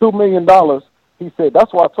 $2 million, he said,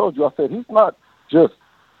 that's why I told you. I said, he's not just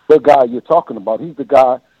the guy you're talking about. He's the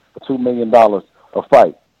guy for $2 million a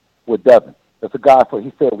fight with Devin. It's a guy for,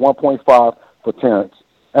 he said, 1.5 for Terrence.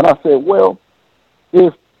 And I said, well,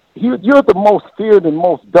 if you're the most feared and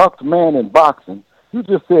most ducked man in boxing, you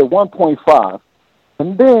just said 1.5.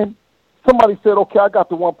 And then somebody said, okay, I got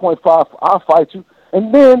the 1.5. I'll fight you.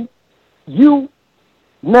 And then you,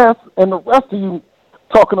 Ness, and the rest of you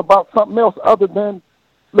talking about something else other than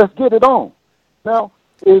let's get it on. Now,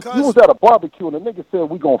 if you was at a barbecue and a nigga said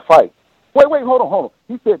we gonna fight. Wait, hold on.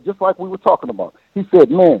 He said, just like we were talking about. He said,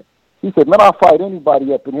 man, I'll fight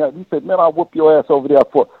anybody up in here. He said, man, I'll whoop your ass over there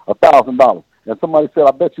for $1,000. And somebody said,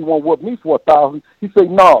 I bet you won't whoop me for $1,000. He said,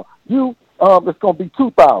 no, it's gonna be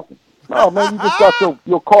 $2,000. No, man, you just got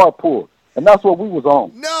your card pulled. And that's what we was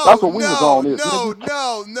on. That's what we was on.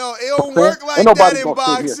 No. It don't work like that in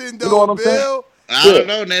boxing, though, you know what I'm Bill. saying? I don't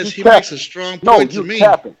know, Ness. He makes a strong point to me.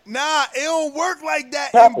 Capping. Nah, it don't work like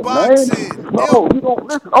that in boxing. Man. No, you don't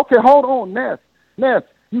listen. Okay, hold on, Ness.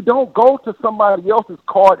 You don't go to somebody else's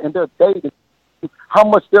card and they're dating how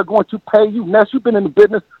much they're going to pay you. Ness, you've been in the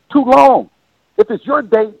business too long. If it's your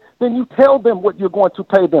date, then you tell them what you're going to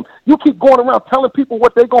pay them. You keep going around telling people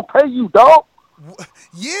what they're going to pay you, dog.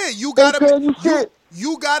 Yeah, you got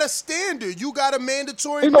you got a standard. You got a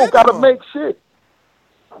mandatory minimum. You don't got to make shit.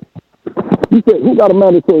 He said, who got a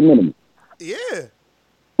mandatory minimum? Yeah.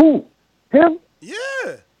 Who? Him?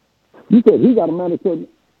 Yeah. You said he got a mandatory.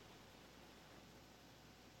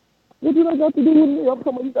 What do that got to do with me? I'm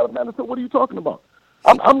talking about he got a mandatory. What are you talking about?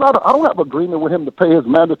 I'm not. I don't have agreement with him to pay his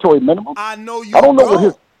mandatory minimum. I know you. I don't know what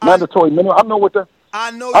his mandatory minimum. I know what the. I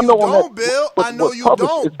know you don't, Bill. I know you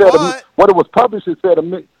don't. But when it was published, it said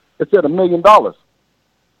 $1 million.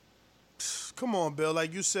 Come on, Bill.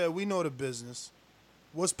 Like you said, we know the business.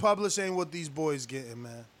 What's published ain't what these boys getting,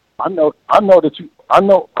 man. I know that you.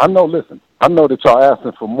 Listen, I know that y'all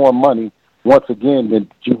asking for more money once again than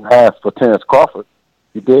you asked for Terrence Crawford.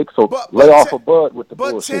 You dig? So lay off a bud with the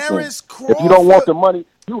bullshit. Terrence Crawford, if you don't want the money,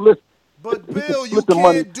 you listen. But Bill, you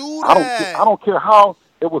can't do that. I don't care how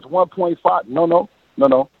it was 1.5.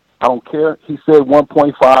 No. I don't care. He said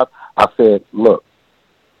 1.5. I said, look,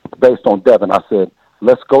 based on Devin, I said,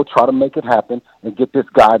 let's go try to make it happen and get this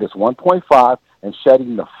guy that's 1.5 and shut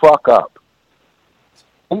him the fuck up.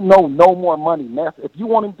 Ain't no more money, man. If you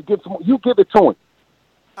want him to give some, you give it to him.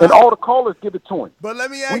 And all the callers give it to him. But let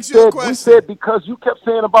me ask you a question. We said because you kept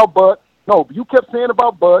saying about Bud. No, you kept saying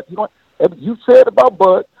about Bud. You said about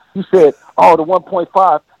Bud. You said, oh, the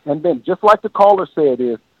 1.5. And then just like the caller said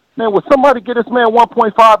is, man, would somebody get this man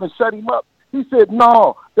 1.5 and shut him up? He said,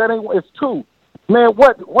 no, that ain't, it's 2. Man,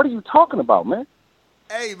 what are you talking about, man?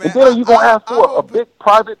 Hey, man. And then are you going to ask for a big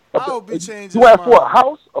private, you ask for a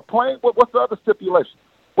house, a plane? What's the other stipulation?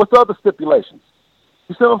 What's the other stipulations?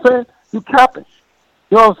 You see what I'm saying? You capping.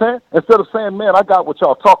 You know what I'm saying? Instead of saying, man, I got what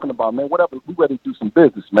y'all talking about, man. Whatever, we ready to do some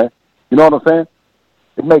business, man. You know what I'm saying?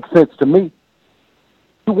 It makes sense to me.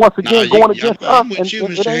 You once again going against us. I'm with you,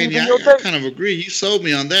 Mr. Haney. I kind of agree. You sold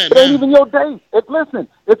me on that. It ain't even your day. Listen,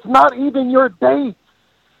 it's not even your day.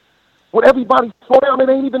 With everybody slow down, it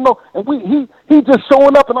ain't even no. And he just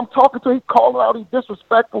showing up, and I'm talking to him, he calling out, he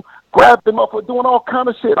disrespectful, grabbed him up for doing all kind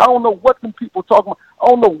of shit. I don't know what them people talking about. I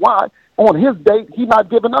don't know why on his date he not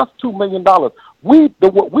giving us $2 million.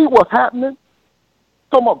 What's happening?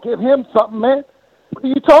 Talking about give him something, man. What are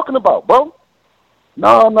you talking about, bro?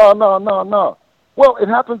 No. Well, it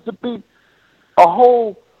happens to be a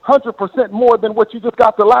whole 100% more than what you just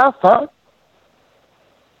got the last time.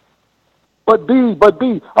 But B,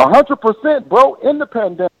 100%, bro, in the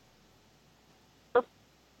pandemic.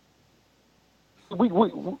 We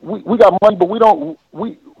got money, but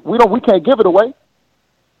we can't give it away.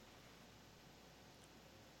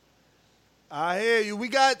 I hear you. We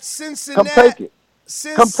got Cincinnati. Come take it.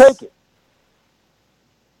 Come take it.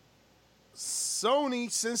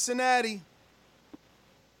 Sony, Cincinnati.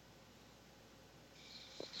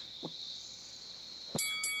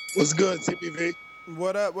 What's good, TPV?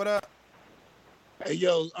 What up? Hey,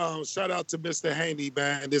 yo, shout out to Mr. Haney,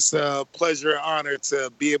 man. It's a pleasure and honor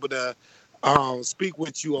to be able to speak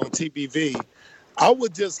with you on TPV. I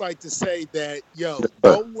would just like to say that, yo,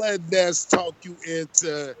 don't let Ness talk you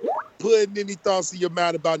into putting any thoughts in your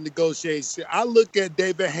mind about negotiation. I look at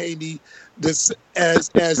David Haney as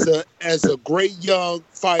a great young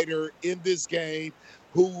fighter in this game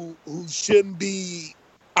who shouldn't be.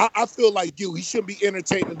 I feel like he shouldn't be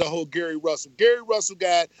entertaining the whole Gary Russell. Gary Russell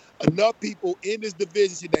got enough people in this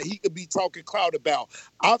division that he could be talking cloud about.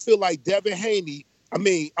 I feel like Devin Haney, I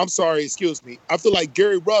feel like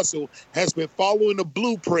Gary Russell has been following the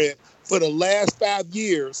blueprint for the last 5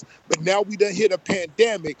 years, but now we done hit a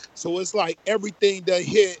pandemic, so it's like everything that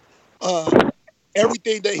hit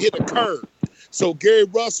a curve. So Gary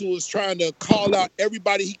Russell is trying to call out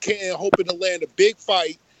everybody he can, hoping to land a big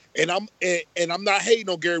fight. And I'm not hating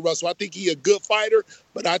on Gary Russell. I think he's a good fighter,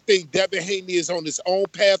 but I think Devin Haney is on his own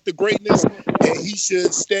path to greatness, and he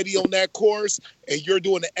should steady on that course. And you're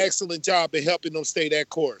doing an excellent job in helping him stay that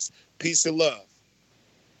course. Peace and love.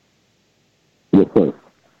 Yes, sir.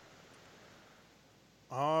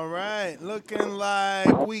 All right, looking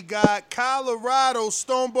like we got Colorado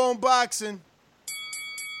Stonebone Boxing.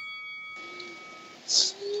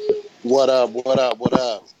 What up? What up,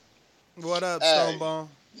 Stonebone?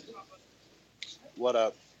 What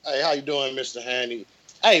up? Hey, how you doing, Mr. Haney?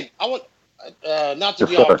 Hey, I want not to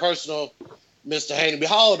be all personal, Mr. Haney, but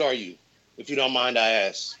how old are you, if you don't mind I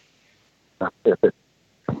ask?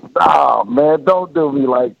 Nah, man, don't do me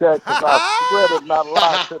like that, because I swear to not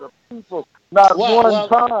lie to the people. Not one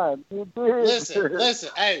time. You did.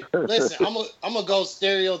 Listen. Hey, listen. I'm gonna go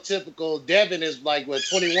stereotypical. Devin is like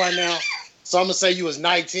 21 now, so I'm gonna say you was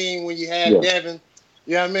 19 when you had Devin.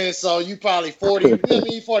 You know what I mean? So you probably 40. You know what I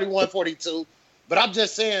mean? 41, 42. But I'm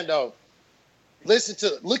just saying though,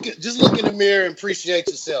 just look in the mirror and appreciate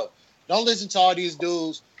yourself. Don't listen to all these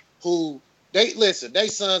dudes who they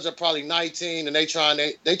sons are probably 19 and they trying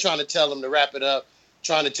to tell them to wrap it up,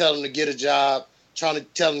 trying to tell them to get a job, trying to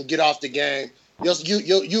tell them to get off the game.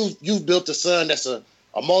 You've built a son that's a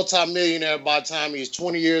multi-millionaire by the time he's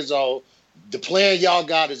 20 years old. The plan y'all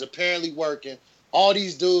got is apparently working. All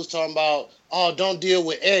these dudes talking about, oh, don't deal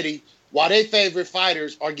with Eddie, while their favorite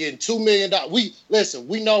fighters are getting $2 million.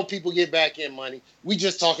 We know people get back end money. We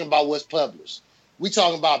just talking about what's published. We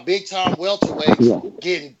talking about big time welterweights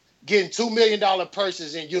getting $2 million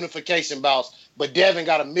purses in unification bouts, but Devin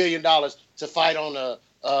got $1 million to fight on a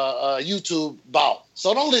YouTube bout.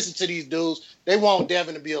 So don't listen to these dudes. They want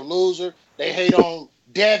Devin to be a loser. They hate on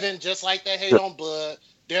Devin just like they hate on Bud.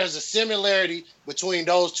 There's a similarity between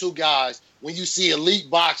those two guys. When you see elite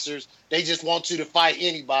boxers, they just want you to fight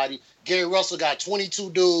anybody. Gary Russell got 22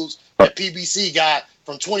 dudes that PBC got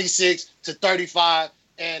from 26 to 35.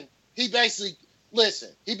 And he basically,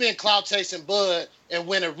 he been clout chasing Bud. And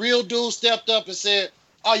when a real dude stepped up and said,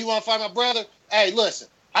 oh, you want to fight my brother? Hey, listen,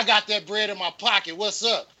 I got that bread in my pocket. What's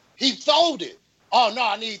up? He folded. Oh, no,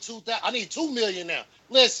 I need $2 million now.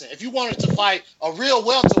 listen, if you wanted to fight a real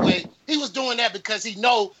welterweight, he was doing that because he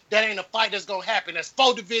know that ain't a fight that's gonna happen. That's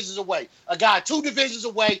 4 divisions away. A guy 2 divisions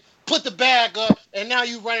away, put the bag up, and now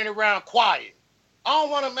you running around quiet. I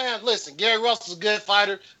don't want to, man. Listen, Gary Russell's a good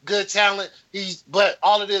fighter, good talent. But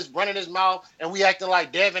all of this running his mouth, and we acting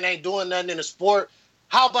like Devin ain't doing nothing in the sport.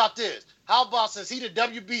 How about this? How about, since he the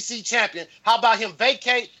WBC champion, how about him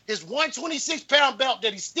vacate his 126-pound belt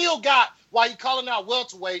that he still got while he calling out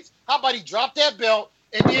welterweights? How about he drop that belt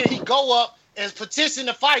and then he go up and petition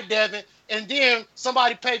to fight Devin, and then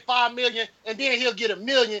somebody pay $5 million, and then he'll get $1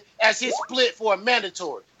 million as his split for a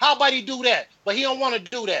mandatory. How about he do that? But he don't want to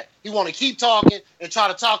do that. He want to keep talking and try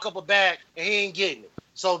to talk up a bag, and he ain't getting it.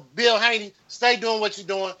 So Bill Haney, stay doing what you're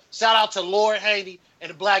doing. Shout out to Lord Haney and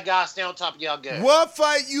the black guys. Stay on top of y'all game. What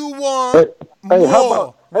fight you want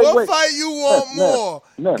more? What fight you want more?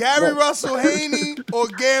 Gary Russell Haney or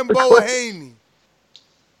Gamboa Haney?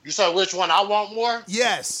 You said which one I want more?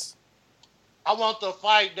 Yes. I want the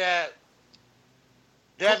fight that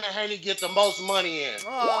Devin Haney get the most money in.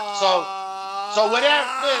 So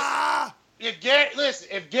whatever. Listen,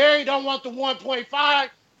 if Gary don't want the 1.5,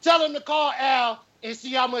 tell him to call Al and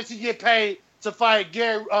see how much he get paid to fight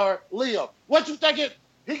Gary or Leo. What you think?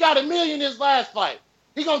 He got $1 million in his last fight.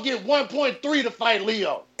 He gonna get 1.3 to fight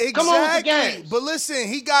Leo. Exactly. Come on with the game. But listen,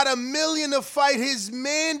 he got $1 million to fight his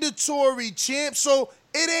mandatory champ. So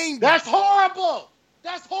it ain't. That's horrible.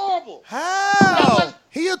 That's horrible. How?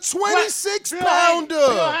 He a 26-pounder.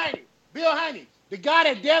 Bill Haney. The guy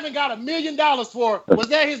that Devin got $1 million for, was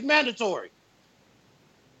that his mandatory?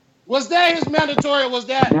 Was that his mandatory, or was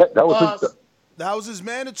that? That was his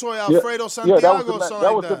mandatory. Alfredo Santiago,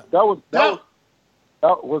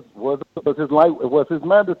 was his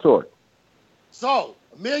mandatory. So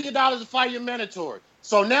 $1 million to fight your mandatory.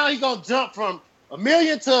 So now he's gonna jump from $1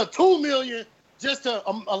 million to $2 million just to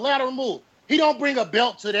a lateral move. He don't bring a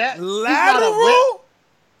belt to that. Lateral?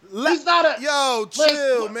 He's not a. Yo,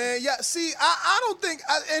 chill, man. Yeah, see, I don't think,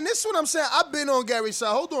 and this is what I'm saying. I've been on Gary's side.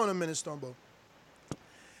 Hold on a minute, Stumbo.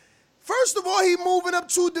 First of all, he moving up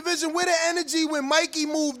 2 division with the energy. When Mikey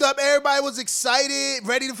moved up, everybody was excited,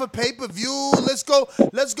 ready for pay-per-view. Let's go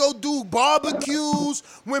do barbecues.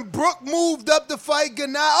 When Brooke moved up to fight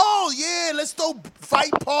Gennady, oh yeah, let's go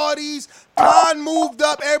fight parties. Khan moved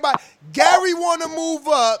up, everybody. Gary want to move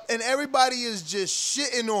up, and everybody is just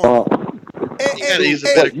shitting on him.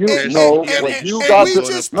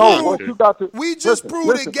 We just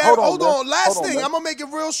proved that Gary. Hold on, last thing. I'm gonna make it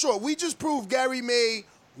real short. We just proved Gary made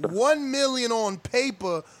 $1 million on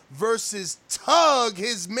paper versus Tug,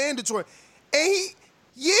 his mandatory, and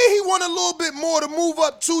he want a little bit more to move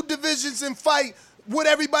up 2 divisions and fight what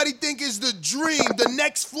everybody think is the dream, the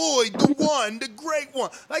next Floyd, the one, the great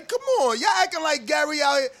one. Like, come on, y'all acting like Gary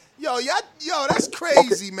out here. Yo, that's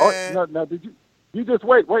crazy, man. No, did you just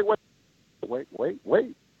wait,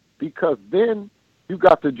 because then you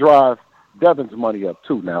got to drive Devin's money up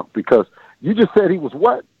too now, because you just said he was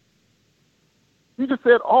what? You just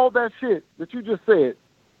said all that shit that you just said,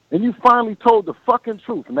 and you finally told the fucking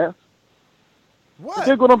truth, man. What? You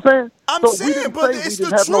dig what I'm saying? I'm saying, but it's the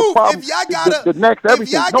truth. If y'all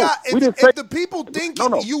gotta, if the people think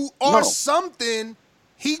you are something,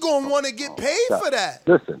 he gonna want to get paid for that.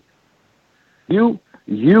 Listen, you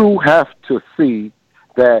have to see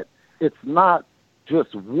that it's not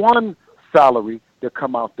just one salary that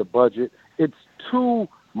come out the budget. It's 2,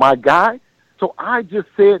 my guy. So I just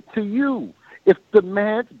said to you, if the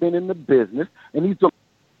man's been in the business and he's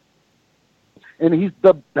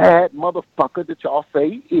the bad motherfucker that y'all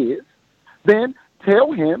say he is, then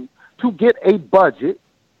tell him to get a budget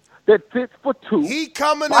that fits for 2. He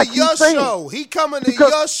coming to your show. He coming to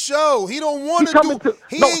your show. He don't want to do.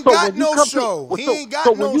 He ain't got no show. He ain't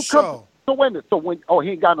got no show. So wait a minute. He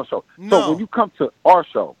ain't got no show. No. So when you come to our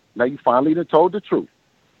show, now you finally done told the truth.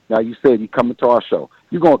 Now you said you coming to our show.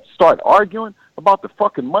 You gonna start arguing about the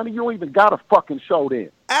fucking money? You don't even got a fucking show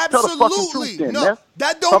then. Absolutely. Tell the fucking truth then, no, man.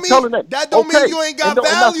 that don't mean you ain't got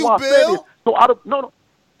value, Bill. So I don't no.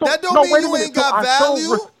 So, that don't mean you ain't got value. I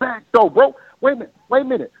showed respect, though, bro. Wait a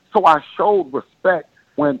minute. So I showed respect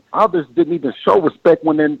when others didn't even show respect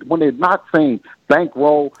when they're not saying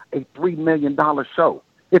bankroll a $3 million show.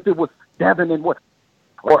 If it was Devin and what,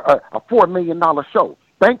 or a $4 million show,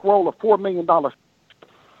 bankroll a $4 million.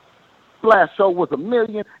 Last show was $1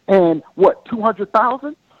 million and what,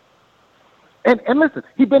 200,000? And listen,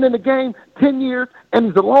 he's been in the game 10 years and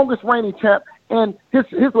he's the longest reigning champ. And his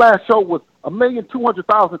last show was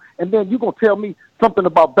 $1,200,000, and then you gonna tell me something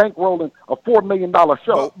about bankrolling a $4 million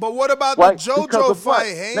show? But what about the JoJo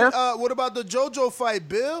fight? What about the JoJo fight,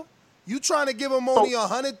 Bill? You trying to give him only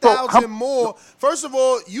 100,000 more? First of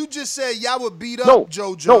all, you just said y'all would beat up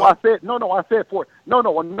JoJo. No, I said I said for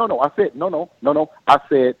I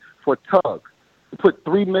said for Tug. You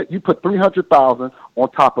put 300,000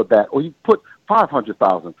 on top of that, or you put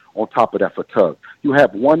 500,000 on top of that for Tug. You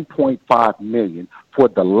have 1.5 million for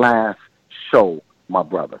the last show, my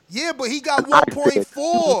brother. Yeah, but he got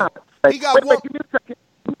 1.4. He got one. Give me a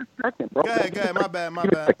second, bro. Go ahead. My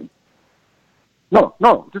bad.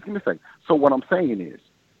 No, just give me a second. So what I'm saying is,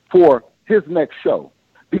 for his next show,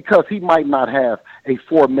 because he might not have a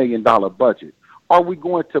 $4 million budget, are we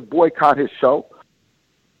going to boycott his show?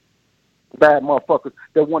 Bad motherfuckers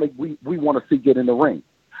that we want to see get in the ring.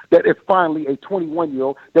 That is finally a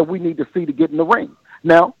 21-year-old that we need to see to get in the ring.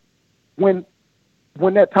 Now, when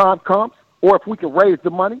that time comes, or if we can raise the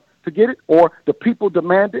money to get it, or the people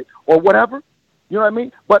demand it, or whatever, you know what I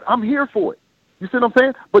mean? But I'm here for it. You see what I'm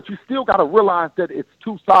saying? But you still got to realize that it's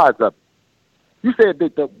two sides of it. You said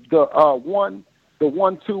that the 1-2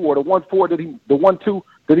 or the 1-4 the 1-2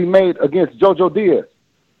 that he made against JoJo Diaz.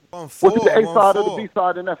 Was it the A side or the B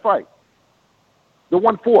side in that fight? The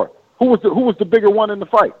 1-4. Who was the bigger one in the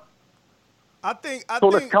fight? I think.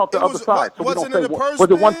 Let's count the other side. So wasn't it a purse was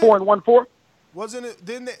it bid? 1-4 and 1-4? Wasn't it?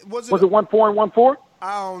 Was it 1-4 and 1-4?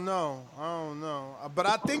 I don't know. But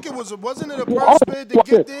I think it was. Wasn't it a purse bid to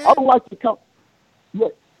get there? I don't like to count. Yeah.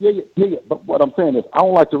 But what I'm saying is, I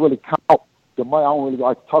don't like to really count the money. I don't really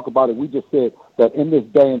like to talk about it. We just said that in this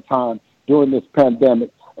day and time, during this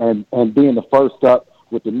pandemic, and being the first up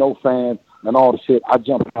with the no fans and all the shit, I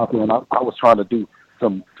jumped out there and I was trying to do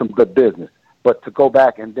some good business. But to go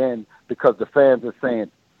back and then, because the fans are saying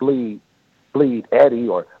bleed Eddie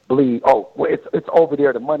or bleed, it's over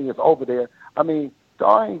there, the money is over there. I mean,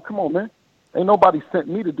 come on, man. Ain't nobody sent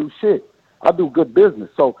me to do shit. I do good business.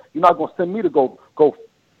 So you're not gonna send me to go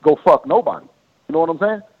fuck nobody. You know what I'm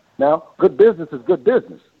saying? Now, good business is good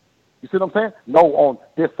business. You see what I'm saying? No, on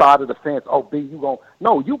this side of the fence, B, you go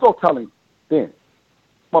tell him then.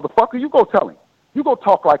 Motherfucker, you go tell him. You go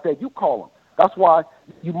talk like that, you call him. That's why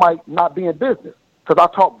you might not be in business. Because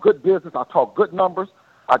I talk good business, I talk good numbers,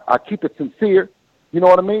 I keep it sincere. You know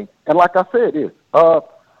what I mean? And like I said,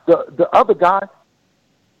 the other guy,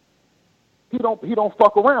 he don't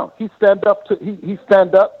fuck around. He stand up,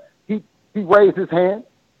 he raise his hand,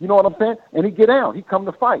 you know what I'm saying? And he get down, he come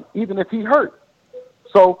to fight, even if he hurt.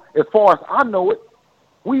 So as far as I know it,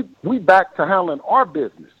 we back to handling our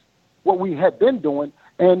business, what we had been doing,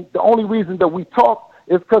 and the only reason that we talked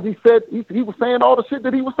is because he said he was saying all the shit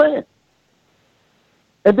that he was saying.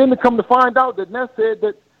 And then to come to find out that Ness said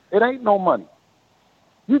that it ain't no money.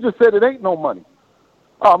 You just said it ain't no money.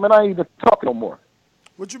 Oh, man, I ain't even talking no more.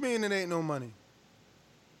 What you mean it ain't no money?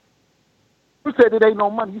 You said it ain't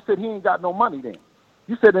no money. You said he ain't got no money then.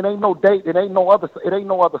 You said it ain't no date, it ain't no other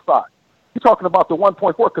side. You're talking about the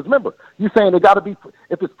 1.4, because remember, you saying it got to be,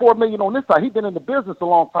 if it's $4 million on this side, he's been in the business a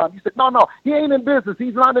long time. You said, no, he ain't in business.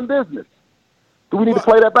 He's not in business. Do we need to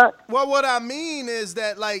play that back? Well, what I mean is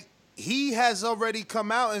that, like, he has already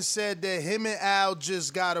come out and said that him and Al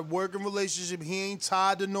just got a working relationship. He ain't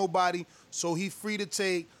tied to nobody, so he free to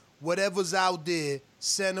take whatever's out there,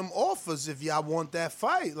 send him offers if y'all want that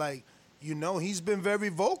fight. Like, you know, he's been very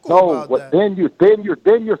vocal about that. Then you're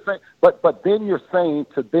saying, but then you're saying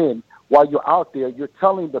to them, while you're out there, you're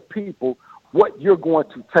telling the people what you're going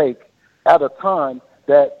to take at a time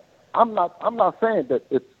that I'm not saying that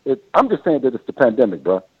it's I'm just saying that it's the pandemic,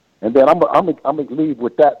 bro. And then I'm gonna leave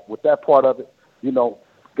with that part of it. You know,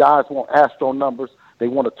 guys want astro numbers. They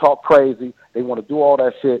want to talk crazy. They want to do all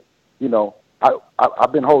that shit. You know,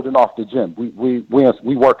 I've been holding off the gym.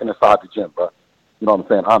 We working inside the gym, bro. You know what I'm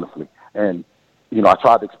saying? Honestly, and you know, I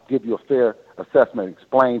tried to give you a fair assessment,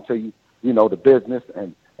 explain to you, you know, the business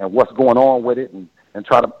and what's going on with it, and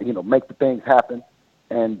try to, you know, make the things happen.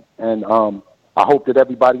 And I hope that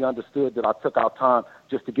everybody understood that I took out time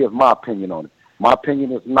just to give my opinion on it. My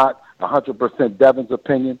opinion is not 100% Devin's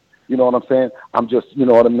opinion. You know what I'm saying? I'm just, you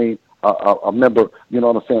know what I mean, a member, you know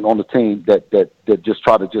what I'm saying, on the team that just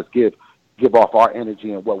try to just give off our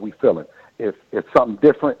energy and what we feeling. If it's something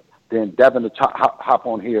different, then Devin will hop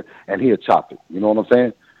on here and he'll chop it. You know what I'm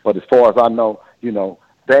saying? But as far as I know, you know,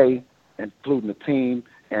 they, including the team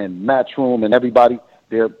and Matchroom and everybody,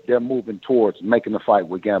 they're moving towards making the fight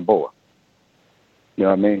with Gamboa. You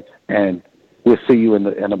know what I mean? And we'll see you in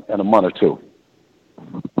a month or two.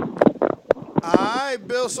 All right,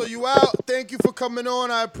 Bill. So you out. Thank you for coming on.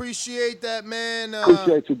 I appreciate that, man.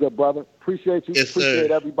 Appreciate you, good brother. Appreciate you. Yes, appreciate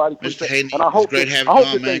sir. everybody. Mr. Hayden, and I hope great having I you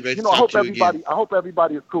hope on, man. Great you to know, talk to you again. I hope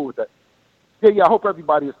everybody is cool with that. I hope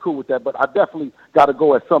everybody is cool with that. But I definitely got to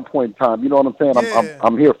go at some point in time. You know what I'm saying?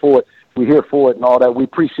 I'm here for it. We're here for it and all that. We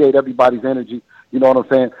appreciate everybody's energy. You know what I'm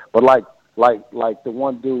saying? But like the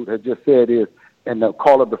one dude had just said is, and the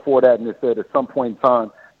caller before that, and it said at some point in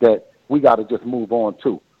time that we got to just move on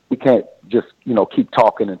too. We can't just keep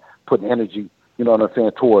talking and putting energy. You know what I'm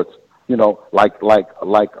saying? Towards like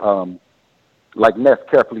Ness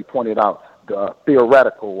carefully pointed out, the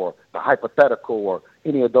theoretical or the hypothetical or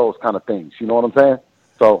any of those kind of things. You know what I'm saying?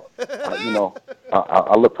 So,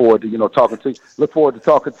 I look forward to talking to you. Look forward to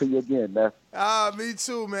talking to you again, man. Me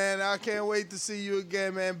too, man. I can't wait to see you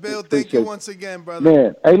again, man. Bill, thank you once again, brother.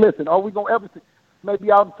 Man, hey, listen, are we gonna ever see?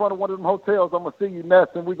 Maybe out in front of one of them hotels, I'm gonna see you, Ness,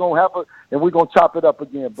 and we're gonna chop it up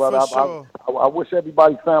again, brother. For sure. I wish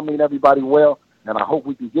everybody's family and everybody well, and I hope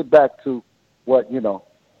we can get back to what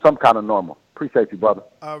some kind of normal. Appreciate you, brother.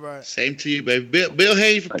 All right. Same to you, baby. Bill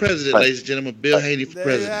Haney for president, ladies and gentlemen. Bill Haney for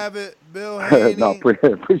president. There you have it. Bill Haney. No,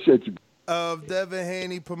 appreciate you. Of Devin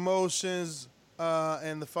Haney Promotions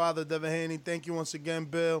and the father, Devin Haney. Thank you once again,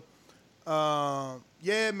 Bill.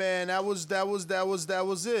 Yeah, man, that was it.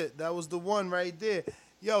 That was the one right there.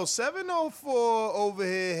 Yo, 704 over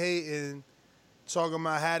here hating, talking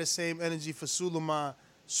about had the same energy for Suleiman.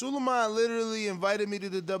 Suleiman literally invited me to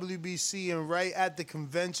the WBC, and right at the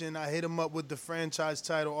convention, I hit him up with the franchise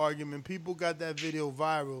title argument. People got that video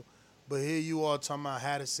viral, but here you are talking about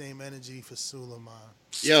had the same energy for Suleiman.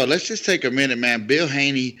 Yo, let's just take a minute, man. Bill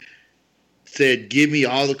Haney said, "Give me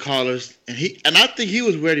all the callers," and I think he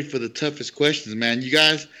was ready for the toughest questions, man. You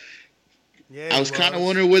guys, I was kind of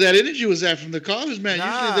wondering where that energy was at from the callers, man.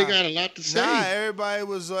 Usually they got a lot to say. Everybody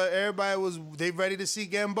was they ready to see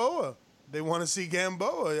Gamboa. They want to see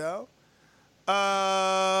Gamboa, yo.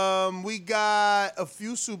 We got a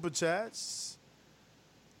few super chats.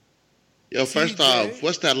 Yo, first off,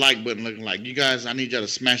 what's that like button looking like? You guys, I need y'all to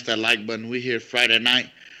smash that like button. We here Friday night.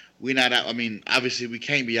 We not out. I mean, obviously we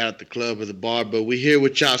can't be out at the club or the bar, but we here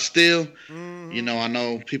with y'all still. Mm-hmm. I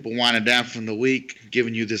know people winding down from the week,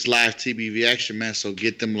 giving you this live TBV action, man. So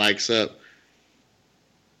get them likes up.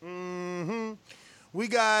 Mm-hmm. We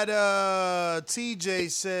got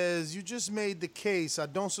TJ says, you just made the case. I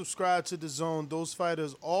don't subscribe to the zone. Those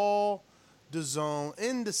fighters all the zone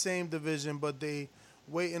in the same division, but they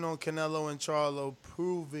waiting on Canelo and Charlo,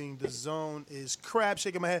 proving the zone is crap.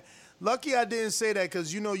 Shaking my head. Lucky I didn't say that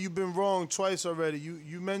because you've been wrong twice already.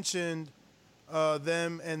 You mentioned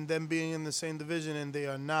them and them being in the same division, and they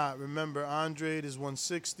are not. Remember, Andre is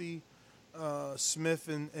 160, Smith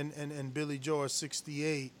and Billy Joe are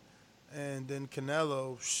 68. And then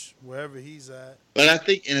Canelo, wherever he's at. But I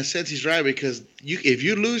think, in a sense, he's right because if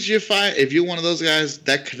you lose your fight, if you're one of those guys,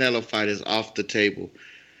 that Canelo fight is off the table.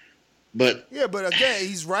 But again,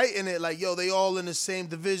 he's right in it. Like, yo, they all in the same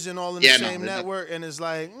division, all in the same network, and it's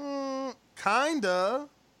like, kinda.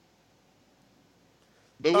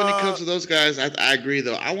 But when it comes to those guys, I agree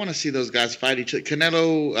though. I want to see those guys fight each other.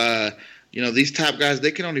 Canelo, these top guys,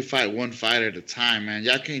 they can only fight one fight at a time, man.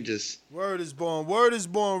 Y'all can't just. Word is born,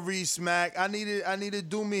 Reese Mack. I needed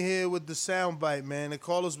Doomy here with the soundbite, man. The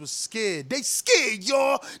callers was scared. They scared,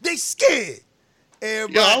 y'all. They scared.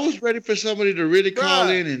 Everybody. Yo, I was ready for somebody to really call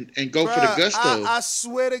in and go for the gusto. I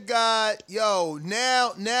swear to God, yo,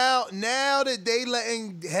 now that they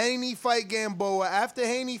letting Haney fight Gamboa, after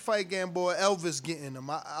Haney fight Gamboa, Elvis getting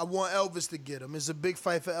him. I want Elvis to get him. It's a big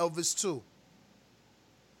fight for Elvis, too.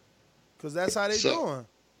 Because that's how they doing.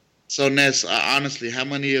 So, Ness, honestly, how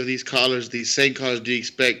many of these same callers do you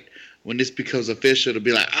expect when this becomes official to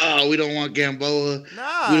be like, oh, we don't want Gamboa?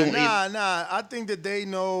 Nah. I think that they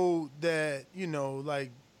know that,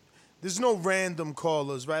 there's no random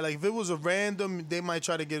callers, right? Like, if it was a random, they might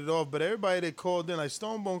try to get it off. But everybody that called in, like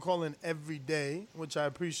Stonebone calling every day, which I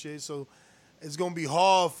appreciate. So, it's going to be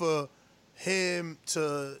hard for him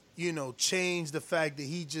to, change the fact that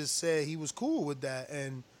he just said he was cool with that.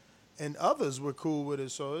 And others were cool with it,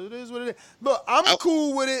 so it is what it is. Look, I'm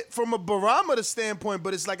cool with it from a barometer standpoint,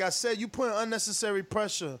 but it's like I said, you put unnecessary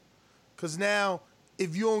pressure. Because now,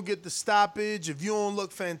 if you don't get the stoppage, if you don't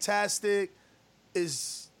look fantastic,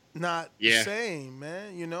 it's not the same,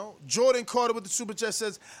 man, Jordan Carter with the Super Chat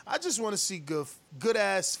says, I just want to see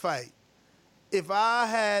good-ass fight. If I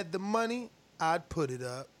had the money, I'd put it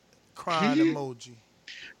up. Crying emoji.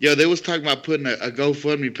 Yo, they was talking about putting a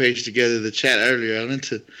GoFundMe page together, the chat earlier. I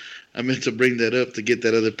meant to bring that up to get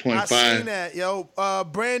that other .5. I seen that, yo.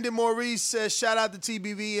 Brandon Maurice says, shout out to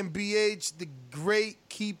TBV and BH, the great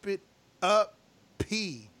keep it up,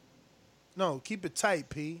 P. No, keep it tight,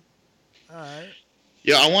 P. All right.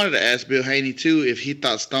 Yo, I wanted to ask Bill Haney, too, if he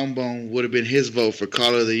thought Stonebone would have been his vote for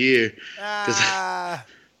Caller of the Year.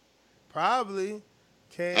 Probably.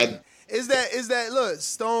 Okay. Is that look,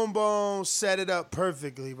 Stone Bone set it up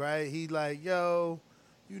perfectly, right? He like, yo,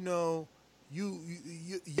 you know,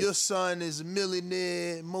 your son is a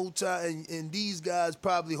millionaire, and these guys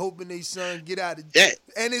probably hoping their son get out of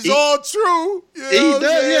and it's all true. You know He what I'm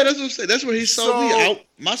does, saying? yeah, that's what I'm saying. That's what he sold me.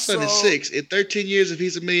 My son is 6. In 13 years, if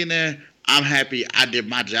he's a millionaire, I'm happy I did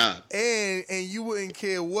my job. And you wouldn't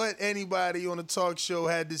care what anybody on the talk show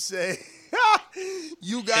had to say.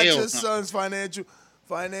 You got Hell your no. son's financial,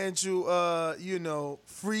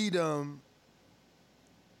 freedom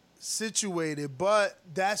situated, but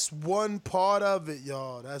that's one part of it,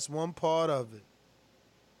 y'all. That's one part of it.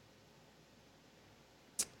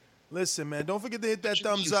 Listen, man, don't forget to hit that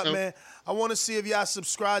thumbs up, man. I want to see if y'all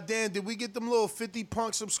subscribe. Dan, did we get them little 50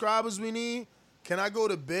 punk subscribers we need? Can I go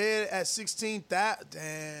to bed at 16,000?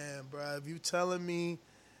 Damn, bro. If you telling me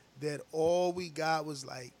that all we got was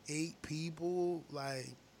like 8 people, like,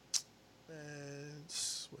 man,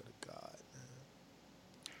 swear to God, man.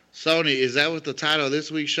 Sony, is that what the title of this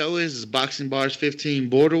week's show is? Is Boxing Bars 15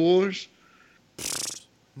 Border Wars?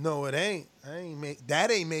 No, it ain't. That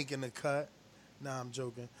ain't making the cut. Nah, I'm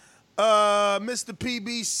joking. Mr.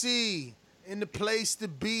 PBC, in the place to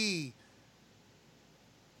be.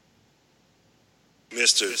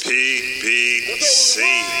 Mr. PBC,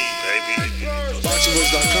 baby.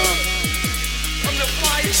 BoxingWords.com. I'm the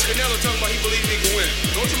flyest. Canelo talking about he believes he can win.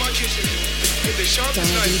 Go to my kitchen. Get the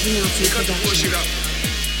sharpest knife and cut the bullshit out.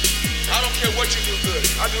 I don't care what you do good.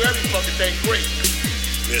 I do every fucking thing great.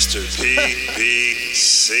 Mr.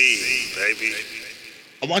 PBC, baby.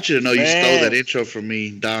 I want you to know you stole that intro from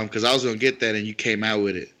me, Dom, because I was going to get that and you came out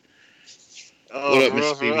with it. What up,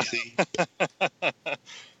 Mr. PBC?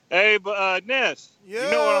 Hey, but Ness, you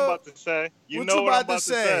know what I'm about to say. What you about to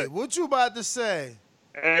say? What you about to say?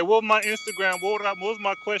 Hey, what my Instagram? What was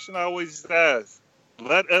my question I always ask?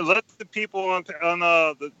 Let the people on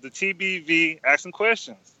the TBV ask some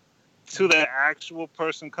questions to the actual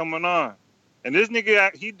person coming on. And this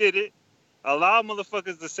nigga, he did it. Allow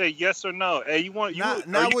motherfuckers to say yes or no. Hey, you cool with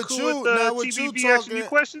TBV asking you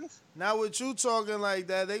questions? Now with you talking like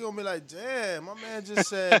that, they gonna be like, damn, my man just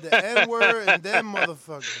said the N-word and then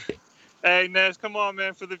motherfucker. Hey, Ness, come on,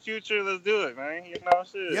 man. For the future, let's do it, man. You know,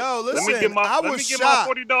 shit. Yo, listen, let me get my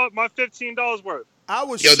shocked. my $15 worth. I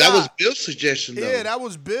was shocked. That was Bill's suggestion, though. Yeah, that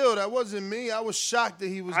was Bill. That wasn't me. I was shocked that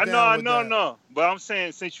he was I down know. But I'm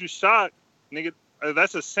saying, since you shocked, nigga,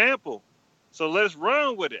 that's a sample. So let's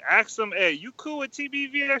run with it. Ask them, hey, you cool with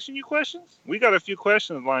TBV asking you questions? We got a few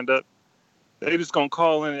questions lined up. They just gonna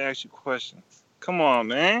call in and ask you questions. Come on,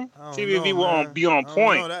 man. TBV will be on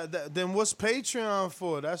point. Then what's Patreon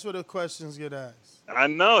for? That's where the questions get asked. I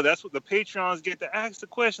know. That's what the Patreons get to ask the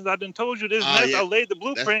questions. I done told you this. I laid the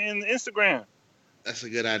blueprint in Instagram. That's a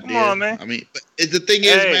good idea. Come on, man. I mean, but the thing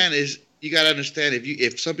is, man, is you gotta understand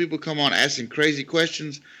if some people come on asking crazy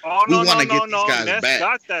questions, we want to get these guys Ness back.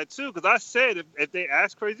 Got that too, because I said if they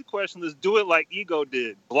ask crazy questions, let's do it like Ego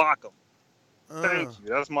did. Block them. Thank you.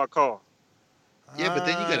 That's my call. Yeah, but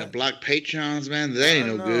then you gotta block Patreons, man. That ain't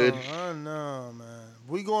no good. I know, man.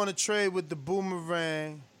 We going to trade with the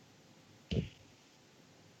Boomerang.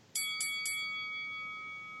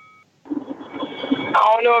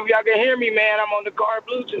 I don't know if y'all can hear me, man. I'm on the car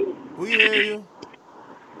Bluetooth. We hear you.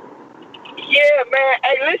 Yeah, man.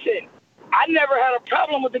 Hey, listen. I never had a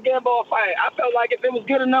problem with the Gamble fight. I felt like if it was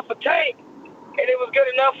good enough for Tank and it was good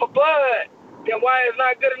enough for Bud, then why is it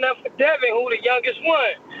not good enough for Devin, who the youngest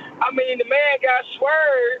one? I mean, the man got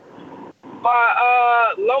swerved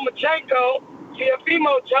by Lomachenko.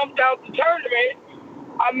 Teofimo jumped out the tournament.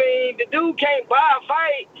 I mean, the dude can't buy a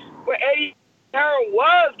fight when Eddie Hearn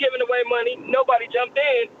was giving away money. Nobody jumped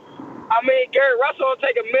in. I mean, Gary Russell will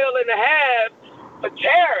take $1.5 million for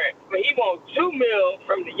Tarrant, but he wants $2 million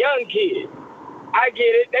from the young kid. I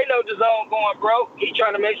get it. They know DAZN going broke. He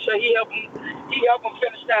trying to make sure he help him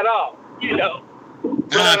finish that off, you know.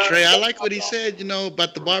 Trey, I like what he said,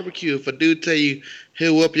 about the barbecue. If a dude tell you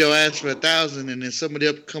he'll whoop your ass for $1,000 and then somebody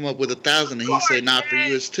else come up with $1,000 and he say, nah, for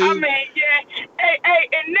you it's $2. I mean, yeah. Hey,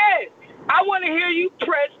 and Ned, I want to hear you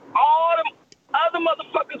press all them other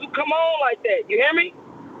motherfuckers who come on like that. You hear me?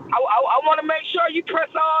 I want to make sure you press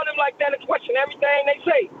all them like that and question everything they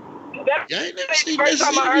say. That's the first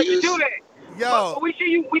time I heard you do that. Yo, but we see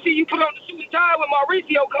you put on the suit and tie when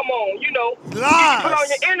Mauricio come on, you know. Lies. You put on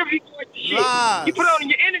your interview voice and shit. Lies. You put on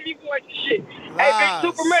your interview voice and shit. Lies. Hey,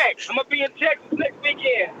 Big Super Max, I'm gonna be in Texas next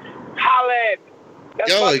weekend. Holla at me.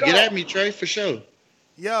 That's Yo, my get goal. at me, Trey, for sure.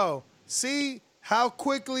 Yo, see how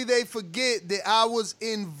quickly they forget that I was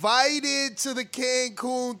invited to the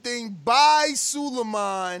Cancun thing by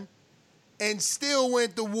Suleiman and still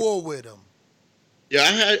went to war with him.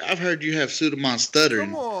 Yeah, I've heard you have Suleiman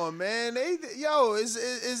stuttering. Come on, man.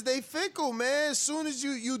 Is they fickle, man. As soon as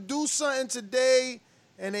you do something today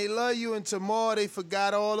and they love you, and tomorrow they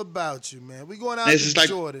forgot all about you, man. We going out It's to just like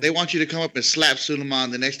Jordan. they want you to come up and slap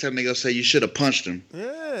Suleiman. The next time they go say you should have punched him.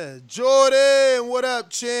 Yeah, Jordan, what up,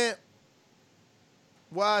 champ?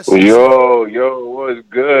 Yo, what's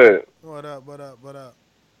good? What up?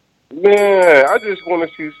 Man, I just want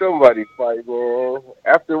to see somebody fight, man.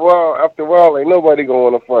 After a while, ain't nobody gonna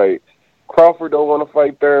want to fight. Crawford don't want to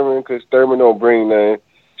fight Thurman because Thurman don't bring nothing.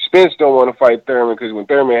 Spence don't want to fight Thurman because when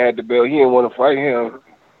Thurman had the belt, he didn't want to fight him.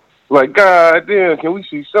 Like, God damn, can we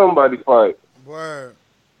see somebody fight? Word.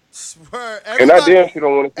 And I damn sure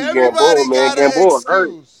don't want to see Gamboa, man. Gamboa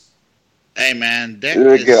hurt. Hey man, that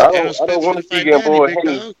Yeah, is I don't want to see Gamboa.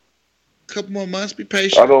 a couple more months. Be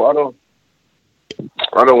patient. I don't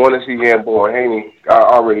want to see Gamboa Haney. I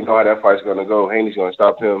already know how that fight's gonna go. Haney's gonna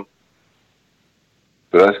stop him,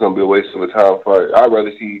 so that's gonna be a waste of a time fight. I'd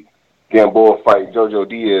rather see Gamboa fight JoJo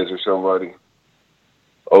Diaz or somebody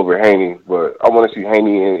over Haney, but I want to see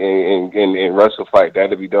Haney and Russell fight.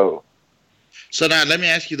 That'd be dope. So now let me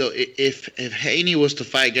ask you though, if Haney was to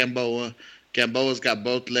fight Gamboa, Gamboa's got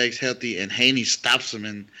both legs healthy, and Haney stops him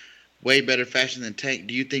in way better fashion than Tank.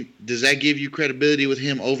 Do you think does that give you credibility with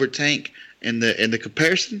him over Tank in the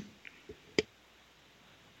comparison?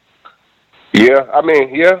 Yeah, I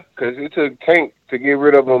mean, yeah, because it took Tank to get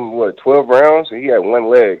rid of him, 12 rounds, and he had one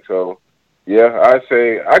leg. So, yeah, I'd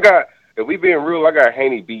say if we being real, I got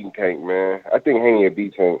Haney beating Tank, man. I think Haney would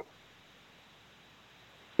beat Tank.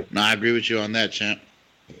 No, I agree with you on that, champ.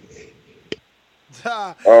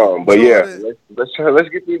 But yeah, let's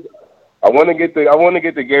get these. I want to get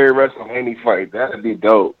the Gary Russell Haney fight. That'd be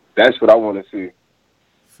dope. That's what I want to see.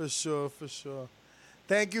 For sure.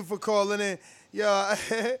 Thank you for calling in. Yo,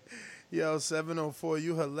 704,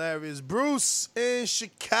 you hilarious. Bruce in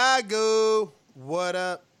Chicago. What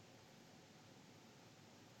up?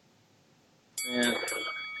 Man,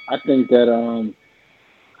 I think that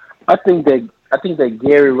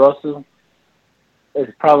Gary Russell is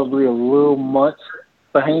probably a little much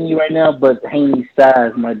for Haney right now, but Haney's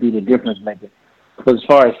size might be the difference maker. But as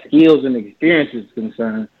far as skills and experience is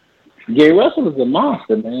concerned, Gary Russell is a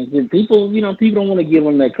monster, man. People don't want to give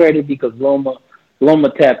him that credit because Loma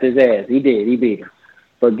tapped his ass. He did. He beat him.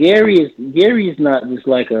 But Gary is not just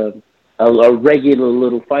like a regular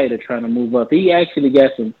little fighter trying to move up. He actually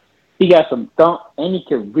got some thump, and he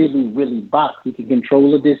can really, really box. He can control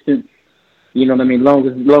the distance. You know what I mean?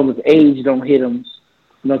 Long as age don't hit him.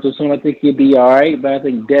 So I think he'll be all right. But I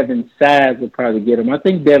think Devin's size will probably get him. I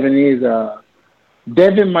think Devin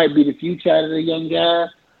might be the future out of the young guys,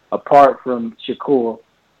 apart from Shakur.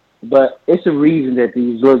 But it's a reason that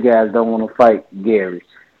these little guys don't want to fight Gary.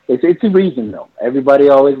 It's a reason, though. Everybody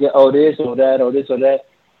always get, this or that.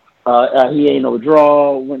 He ain't no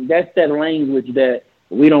draw. That's that language that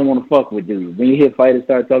we don't want to fuck with, dude. When you hear fighters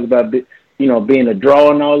start talking about, being a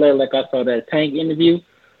draw and all that, like I saw that Tank interview,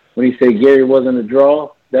 when he said Gary wasn't a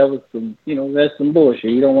draw, that was some, that's some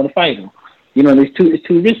bullshit. You don't want to fight him. It's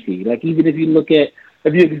too risky. Like, even if you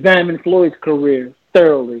examine Floyd's career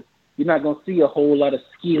thoroughly, you're not going to see a whole lot of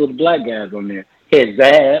skilled black guys on there. He had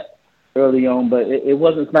Zab early on, but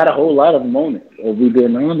it's not a whole lot of them on it. If we've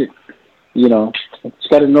been on it, just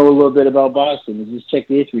got to know a little bit about boxing and just check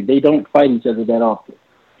the history. They don't fight each other that often.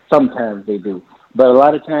 Sometimes they do, but a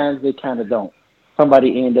lot of times they kind of don't.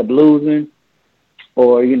 Somebody end up losing,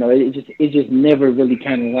 or it just never really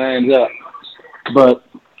kind of lines up. But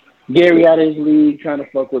Gary out of his league trying to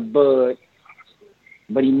fuck with Bud.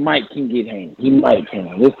 But he can get Haney. He might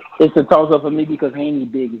can. It's a toss up for me because Haney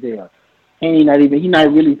big as hell. Haney he's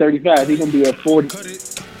not really 35. He's gonna be at 40. Cut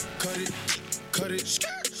it.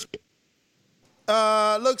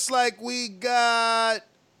 Looks like we got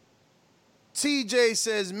TJ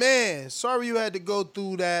says, man, sorry you had to go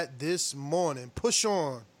through that this morning. Push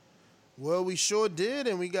on. Well, we sure did,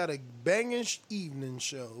 and we got a banging evening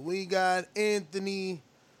show. We got Anthony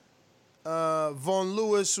Von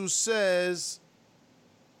Lewis who says,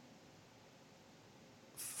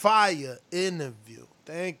 fire interview.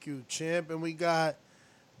 Thank you, champ. And we got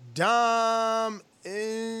Dom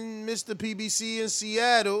in Mr. PBC in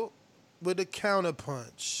Seattle with a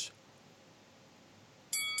counterpunch.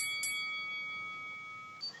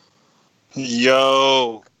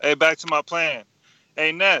 Yo. Hey, back to my plan.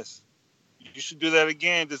 Hey, Ness, you should do that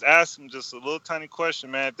again. Just ask them just a little tiny question,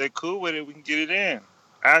 man. If they're cool with it, we can get it in.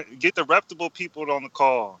 Get the reputable people on the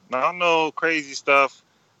call. Now, I know crazy stuff,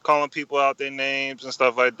 calling people out their names and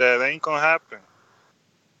stuff like that. That ain't going to happen.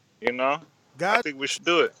 I think we should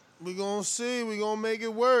do it. We're going to see. We're going to make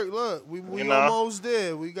it work. Look, we almost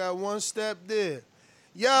there. We got one step there.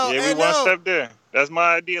 Yo, Yeah, we one step there. That's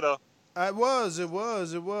my idea, though. It was.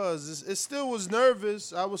 It still was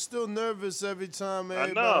nervous. I was still nervous every time. I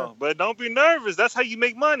know, but don't be nervous. That's how you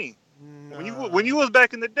make money. When you was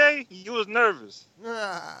back in the day, you was nervous.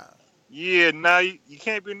 Nah. Yeah, now you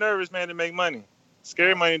can't be nervous, man, to make money.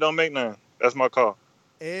 Scary money don't make none. That's my call.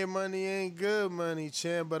 Air money ain't good money,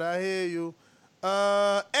 champ, but I hear you.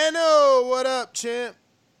 Eno, what up, champ?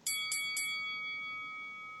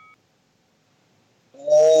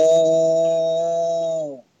 Oh,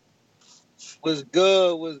 what's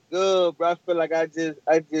good, bro? I feel like I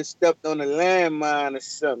just stepped on a landmine or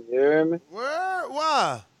something. You hear me? Where?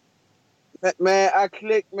 Why? Man, I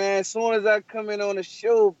clicked, man. As soon as I come in on the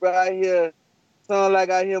show, bro, I hear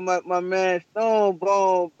my man Stone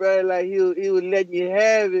Bone, bro, like he was letting you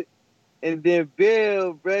have it. And then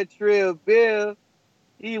Bill, bro, Trill Bill,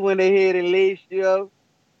 he went ahead and laced you up.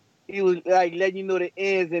 He was like letting you know the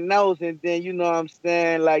ins and outs, and then you know what I'm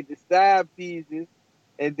saying, like the side pieces.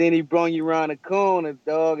 And then he brought you around the corner,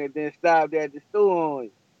 dog, and then stopped at the store on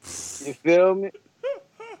you. You feel me?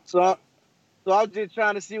 So I'm just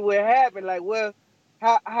trying to see what happened. Like, well,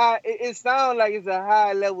 how it sounds like it's a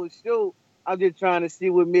high level show. I'm just trying to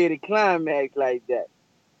see what made it climax like that.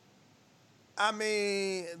 I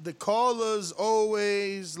mean, the callers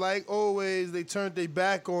always, they turned their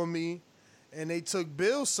back on me, and they took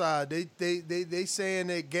Bill's side. They saying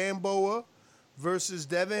that Gamboa versus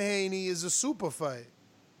Devin Haney is a super fight.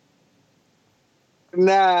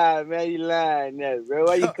 Nah, man, you lying there, bro.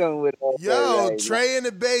 Why you coming with all that? Yo, right Trey in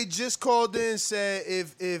the Bay just called in and said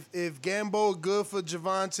if Gamboa good for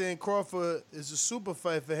Javante and Crawford, it's a super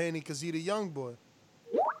fight for Haney because he the young boy.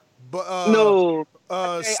 But no,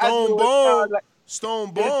 Stone Bone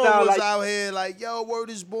was like, out here like, yo, word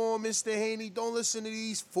is born, Mr. Haney. Don't listen to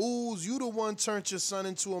these fools. You the one turned your son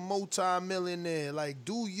into a multi-millionaire. Like,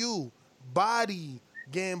 do you body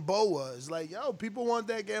Gamboa? It's like, yo, people want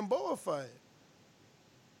that Gamboa fight.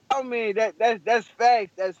 I mean, that's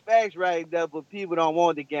facts. That's facts right there, but people don't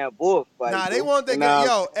want the Gamboa fight. Nah, they want that.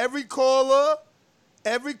 Yo, every caller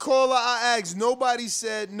I asked, nobody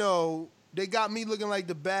said no. They got me looking like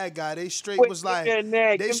the bad guy. They straight was like, give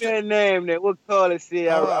me a name. That what caller said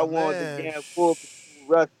I want the Gamboa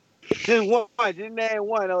Russ. Just name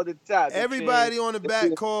one on the top. Everybody on the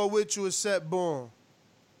back call with you except Bourne.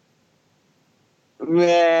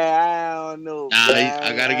 Man, I don't know. Nah,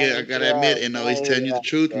 I gotta admit, he's telling you the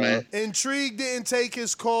truth, man. Intrigue didn't take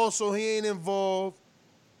his call, so he ain't involved.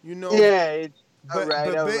 You know. Yeah.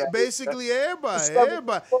 Basically,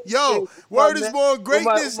 everybody. Yo, word is born.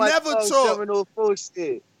 Greatness never taught. 704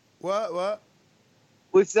 said. What?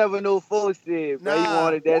 What 704 said, bro? You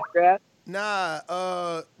wanted that scrap? Nah.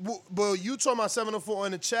 Well, you talking about 704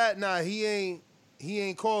 in the chat? Nah, he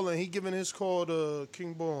ain't calling. He giving his call to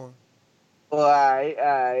King Born. All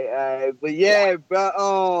right. But yeah,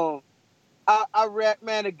 bro. I rap,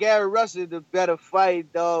 man, the Gary Russell the better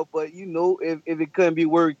fight, dog. But you know, if it couldn't be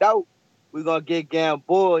worked out, we're gonna get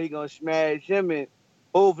Gamboa. He gonna smash him, and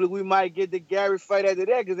hopefully we might get the Gary fight after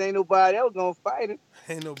that, because ain't nobody else gonna fight him.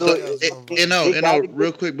 Ain't nobody else gonna fight him.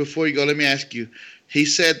 Real quick before you go, let me ask you. He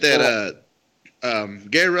said that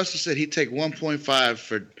Gary Russell said he'd take 1.5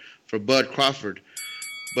 for Bud Crawford.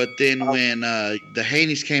 But then when the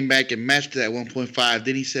Haneys came back and matched that 1.5,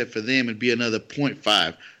 then he said for them it'd be another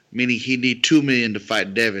 0.5, meaning he'd need $2 million to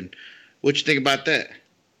fight Devin. What you think about that?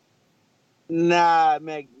 Nah,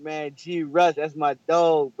 man, G. Russ, that's my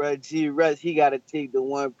dog, bro. G. Russ, he got to take the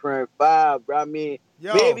 1.5, bro. I mean,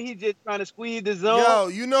 maybe he just trying to squeeze the zone. Yo,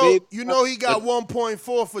 you know he got 1.4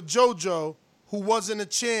 for JoJo, who wasn't a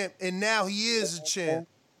champ, and now he is a champ.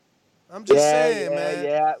 I'm just saying, man.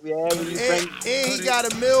 Yeah. And he got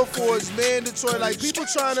 $1 million for his mandatory. Like, people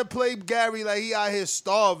trying to play Gary like he out here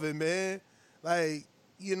starving, man. Like,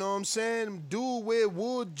 you know what I'm saying? Dude wear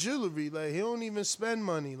wood jewelry. Like, he don't even spend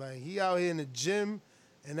money. Like, he out here in the gym,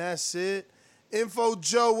 and that's it. Info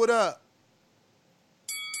Joe, what up?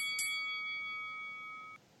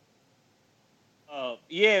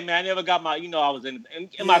 Yeah, man, I never got my, I was in.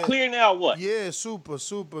 Am I clear now or what? Yeah, super,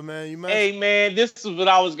 man. Hey, man, this is what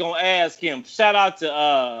I was going to ask him. Shout out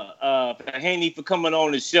to Haney for coming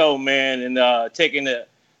on the show, man, and taking the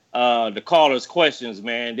callers' questions,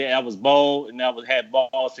 man. That was bold, and had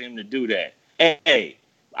balls for him to do that. Hey,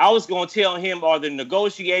 I was going to tell him, are the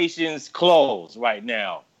negotiations closed right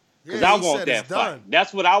now? Because I want that fight.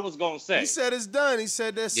 That's what I was going to say. He said it's done. He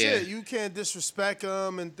said that's it. You can't disrespect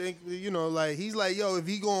him and think, like, he's like, yo, if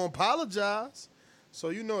he going to apologize,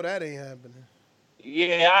 so that ain't happening.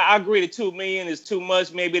 Yeah, I agree. The $2 million is too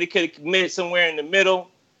much. Maybe they could have committed somewhere in the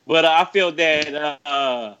middle. But I feel that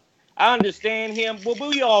I I understand him, but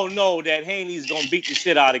we all know that Haney's gonna beat the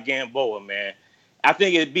shit out of Gamboa, man. I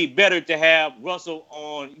think it'd be better to have Russell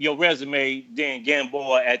on your resume than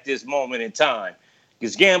Gamboa at this moment in time.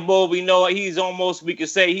 Because Gamboa, we know he's almost, we could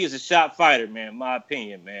say he's a shot fighter, man, in my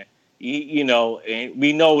opinion, man. And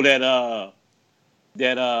we know that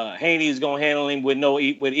Haney's gonna handle him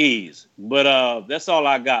with ease. But that's all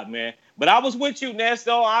I got, man. But I was with you, Ness,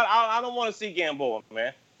 though. I don't want to see Gamboa,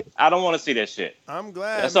 man. I don't want to see that shit. I'm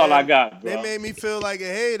glad. That's all I got, bro. They made me feel like a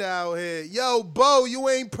hater out here. Yo, Bo, you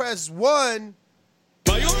ain't pressed 1.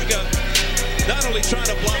 Mayorga not only trying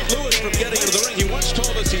to block Lewis from getting into the ring, he once told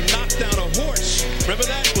us he knocked down a horse. Remember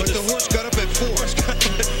that? But the horse got up at 4.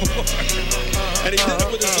 And he did it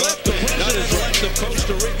with his left. The president left of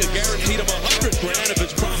Costa Rica guaranteed him $100,000 if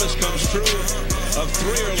his promise comes true of 3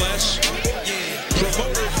 or less.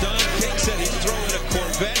 Promoter Don King said he's throwing a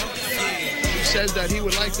Corvette. He says that he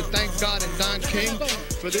would like to thank God and Don King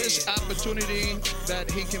for this opportunity that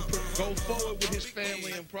he can go forward with his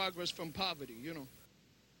family and progress from poverty, you know.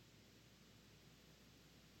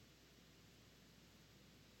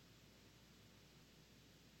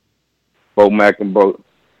 Bo Mack and Bo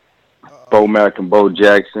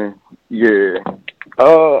Jackson. Yeah.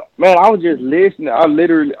 Man, I was just listening. I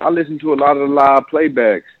listened to a lot of the live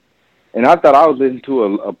playbacks. And I thought I was listening to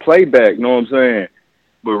a playback, you know what I'm saying?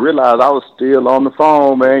 But realized I was still on the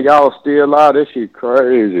phone, man. Y'all still live. This shit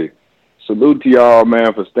crazy. Salute to y'all,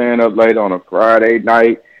 man, for staying up late on a Friday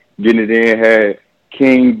night, getting it in. Had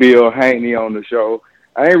King Bill Haney on the show.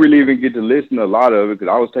 I ain't really even get to listen to a lot of it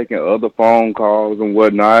because I was taking other phone calls and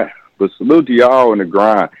whatnot. But salute to y'all in the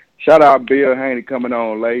grind. Shout out Bill Haney coming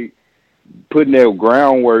on late, putting that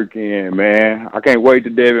groundwork in, man. I can't wait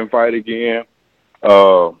to Devin fight again.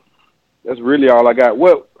 That's really all I got.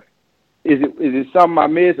 What is it? Is it something I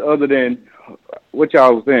missed other than what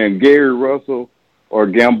y'all was saying? Gary Russell or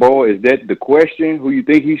Gamboa? Is that the question? Who you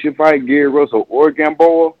think he should fight, Gary Russell or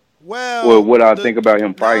Gamboa? Well, what I think about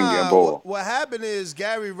him fighting Gamboa? What happened is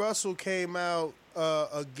Gary Russell came out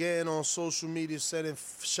again on social media setting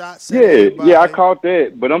shots. Yeah, I caught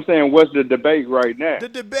that. But I'm saying, what's the debate right now? The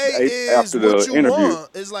debate is what you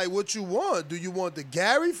want. It's like what you want. Do you want the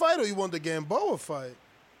Gary fight or you want the Gamboa fight?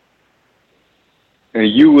 And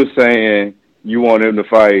you were saying you want him to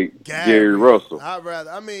fight Gary Russell.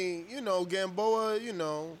 Gamboa,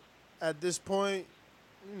 at this point.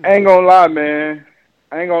 I ain't gonna lie, man.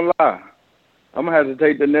 I ain't gonna lie. I'm gonna have to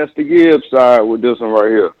take the Nestor Gibbs side with this one right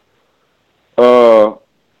here. I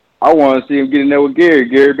want to see him get in there with Gary.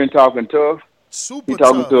 Gary been talking tough. Super He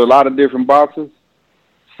talking to a lot of different boxers.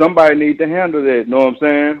 Somebody need to handle that, know what I'm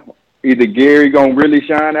saying? Either Gary gonna really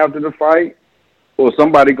shine after the fight, or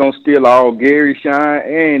somebody gonna steal all Gary shine,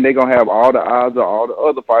 and they gonna have all the odds of all the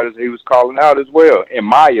other fighters he was calling out as well, in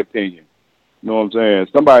my opinion. You know what I'm saying?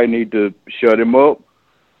 Somebody need to shut him up,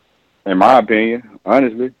 in my opinion,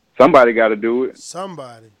 honestly. Somebody got to do it.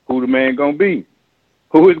 Somebody. Who the man gonna be?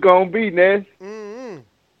 Who is gonna be, Ness?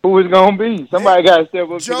 Who is gonna be? Somebody got to step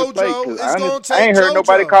up to the plate. 'Cause I ain't heard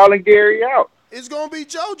nobody calling Gary out. It's gonna be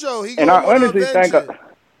JoJo. And I honestly think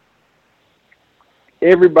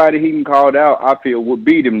everybody he can called out, I feel would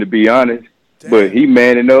beat him, to be honest. Damn. But he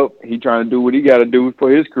manning up. He trying to do what he got to do for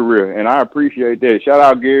his career, and I appreciate that. Shout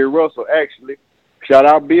out Gary Russell, actually. Shout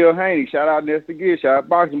out Bill Haney. Shout out Nestor Gibbs. Shout out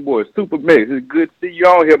Boxing Boys. Super Mix. It's good to see you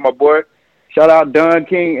on here, my boy. Shout out Don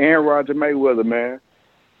King and Roger Mayweather, man.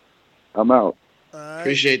 I'm out. Right.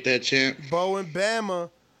 Appreciate that, champ. Bo and Bama.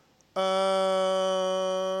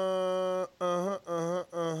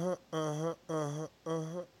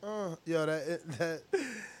 Yo,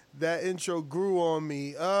 that intro grew on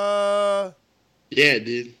me. Yeah, it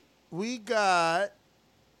did. We got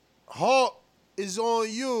Hawk is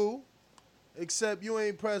on you, except you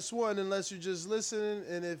ain't press 1 unless you're just listening,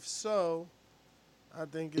 and if so, I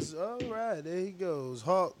think it's all right. There he goes.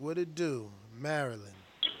 Hawk, what it do? Maryland.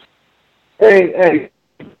 Hey,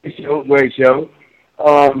 great show.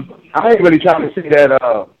 I ain't really trying to see that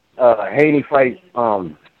Haney fight.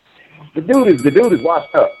 The dude is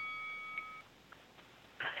washed up.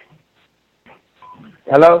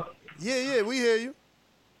 Hello? Yeah, we hear you.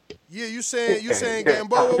 Yeah, you saying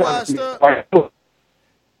Gamboa washed up?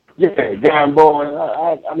 Yeah,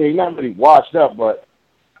 Gamboa. I mean, not really washed up, but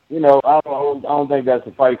I don't think that's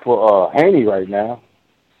a fight for Haney right now.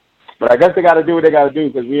 But I guess they got to do what they got to do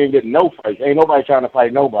because we ain't getting no fights. Ain't nobody trying to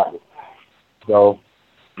fight nobody. So,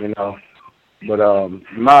 But in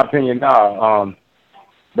my opinion, nah.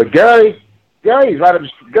 But Gary's right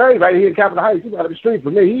here in Capitol Heights. He's right up the street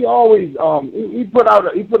from me. He always he put out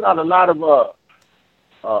a lot of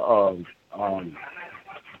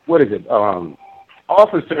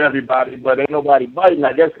offers to everybody, but ain't nobody biting.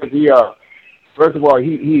 I guess because he first of all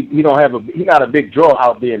he don't have he not a big draw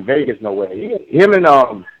out there in Vegas nowhere.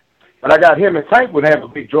 But I got him and Tank would have a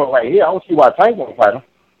big draw right here. I don't see why Tank won't fight him.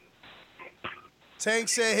 Tank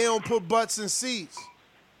said he don't put butts in seats.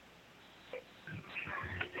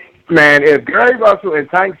 Man, if Gary Russell and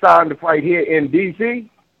Tank signed to fight here in D.C.,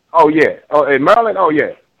 oh yeah, in Maryland, oh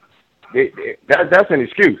yeah, that's an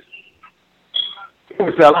excuse. He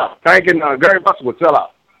would sell out. Tank and Gary Russell would sell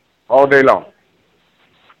out all day long.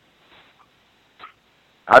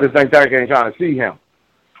 I just think Tank ain't trying to see him.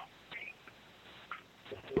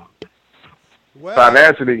 Well,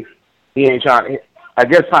 financially, he ain't trying. I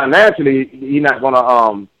guess financially, he's not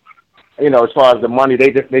gonna. As far as the money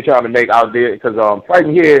they trying to make out there, because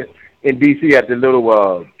fighting here in DC at the little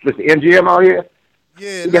the MGM out here.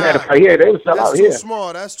 Yeah, you had to fight here. They would sell out here. That's too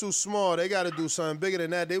small. That's too small. They got to do something bigger than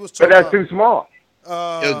that. They was But talking that's too small.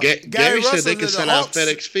 Gary said they can sell out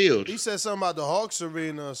FedEx Field. He said something about the Hawks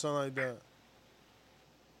Arena or something like that.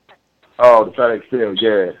 Oh, the FedEx Field,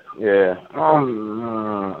 yeah. I don't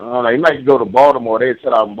know. He might go to Baltimore. They'd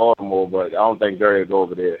sell out in Baltimore, but I don't think Gary will go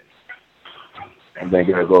over there.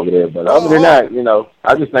 But other than that,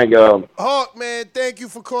 I just think. Hawk, man, thank you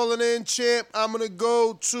for calling in, champ. I'm gonna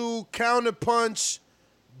go to Counterpunch,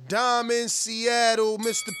 Dom in Seattle,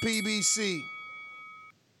 Mr. PBC.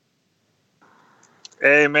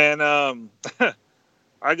 Hey, man, I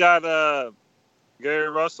got Gary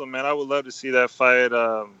Russell, man. I would love to see that fight.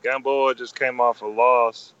 Gamboa just came off a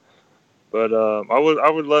loss, but I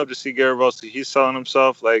would love to see Gary Russell. He's selling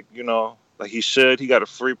himself like he should. He got a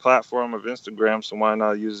free platform of Instagram, so why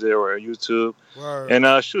not use it or YouTube? Word.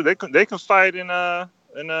 And shoot, they can fight in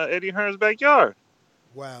Eddie Hearn's backyard.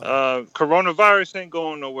 Wow. Coronavirus ain't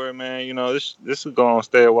going nowhere, man. This is gonna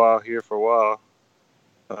stay a while here for a while.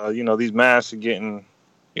 These masks are getting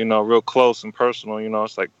real close and personal.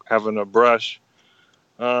 It's like having a brush.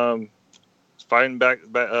 Fighting back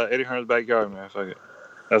Eddie Hearn's backyard, man. Fuck it.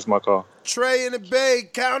 That's my call. Trey in the Bay,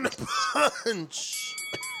 Counterpunch.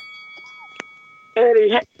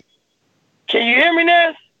 Eddie, can you hear me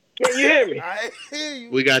now? Can you hear me? I hear you.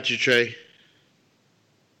 We got you, Trey.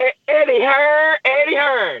 Eddie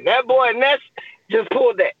Hearn. That boy Ness just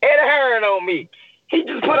pulled the Eddie Hearn on me. He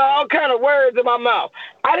just put all kind of words in my mouth.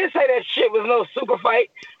 I didn't say that shit was no super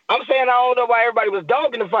fight. I'm saying I don't know why everybody was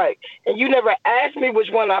dogging the fight. And you never asked me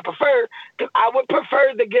which one I prefer, because I would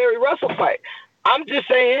prefer the Gary Russell fight. I'm just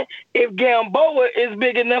saying, if Gamboa is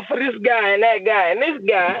big enough for this guy and that guy and this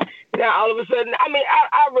guy, now all of a sudden,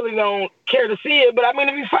 I really don't care to see it, but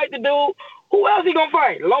if he fight the dude, who else he gonna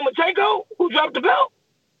fight? Lomachenko, who dropped the belt?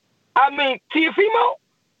 Teofimo?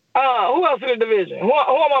 Who else in the division? Who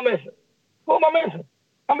am I missing?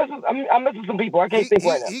 I'm missing some people. I can't think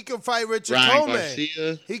right now. He can fight Richard Ryan Comey.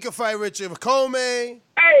 Garcia. He can fight Richard Comey.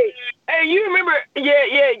 Hey, you remember?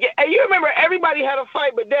 Yeah. Hey, you remember everybody had a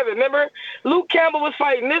fight but Devin. Remember? Luke Campbell was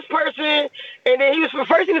fighting this person, and then he was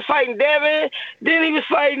fighting Devin. Then he was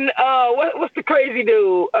fighting what's the crazy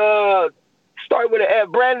dude? Start with a F.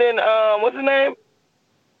 Brandon. What's his name?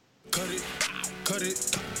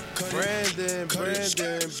 Brandon.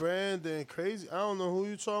 Crazy. I don't know who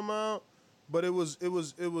you talking about. But it was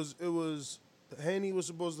Haney was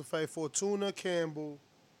supposed to fight Fortuna Campbell,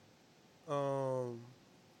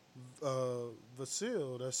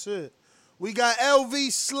 Vasil. That's it. We got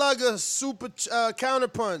LV Slugger Super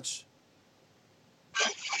Counterpunch.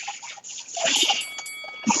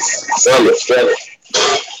 Fella.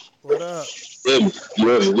 What up? Yeah. I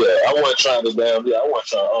wasn't trying to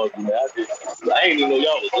argue, man. I ain't even know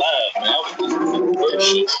y'all was live, man. I was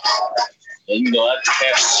just shit. And I just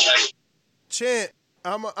have to. Chant,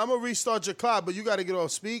 I'm gonna restart your clock, but you got to get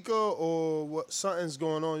off speaker or what? Something's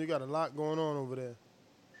going on. You got a lot going on over there.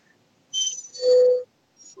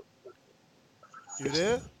 You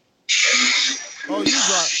there? Oh, you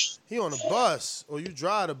drive. He on a bus, or you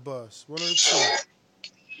drive the bus. One of the two.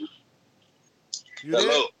 You Hello.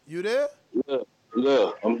 there? You there?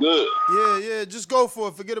 Yeah, I'm good. Yeah. Just go for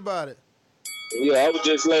it. Forget about it. Yeah, I was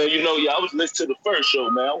just letting you know. Yeah, I was listening to the first show,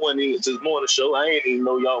 man. I wasn't even to the morning show. I ain't even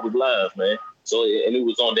know y'all was live, man. So and it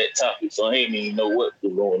was on that topic, so I ain't even know what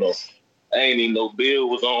was going on. I ain't even know Bill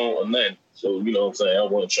was on or nothing. So you know what I'm saying. I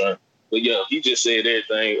wasn't trying. But yeah, he just said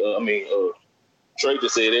everything. Trey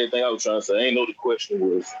just said everything I was trying to say. I ain't know the question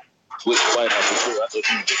was which fight I prefer. I thought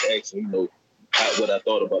you were just asking, what I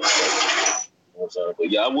thought about the fight. You know what I'm saying? But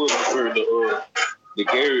yeah, I would prefer the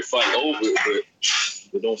Gary fight over it, but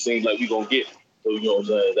it don't seem like we gonna get it. So you know what I'm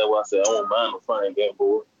saying? That's why I said I don't mind the fighting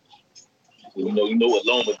Gamboa. You know what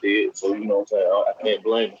Loma did, so you know what I'm saying? I can't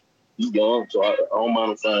blame him. He's young, so I don't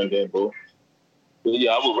mind him fighting Gamboa. But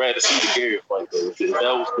yeah, I would rather see the Gary fight though.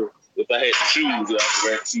 If I had to choose, I would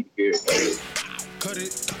rather see the Gary fight. Cut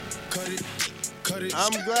it.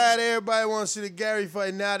 I'm glad everybody wants to see the Gary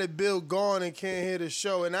fight now that Bill gone and can't hear the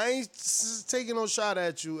show. And I ain't taking no shot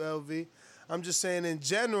at you, LV. I'm just saying in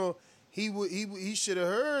general, he should have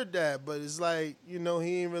heard that, but it's like, he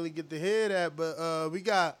didn't really get to hear that. But we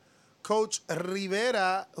got Coach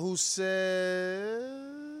Rivera who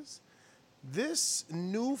says this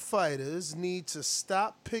new fighters need to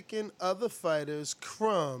stop picking other fighters'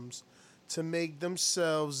 crumbs to make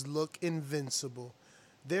themselves look invincible.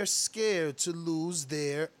 They're scared to lose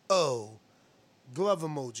their glove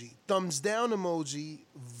emoji, thumbs down emoji,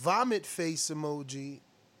 vomit face emoji,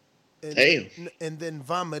 and then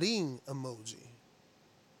vomiting emoji.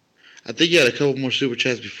 I think you had a couple more super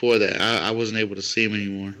chats before that. I wasn't able to see them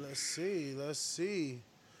anymore. Let's see.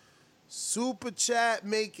 Super chat,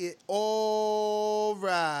 make it all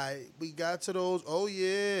right. We got to those. Oh,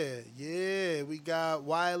 yeah. We got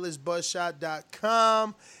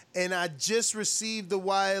wirelessbuzzshot.com. And I just received the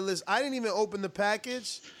wireless. I didn't even open the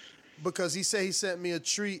package because he said he sent me a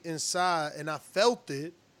treat inside, and I felt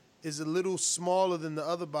it. It's a little smaller than the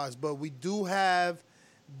other box, but we do have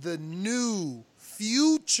the new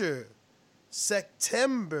future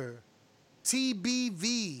September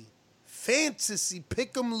TBV Fantasy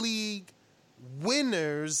Pick'em League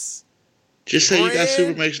winners. Just say you got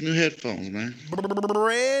Supermax new headphones, man.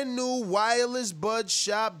 Brand new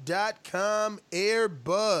wirelessbudshop.com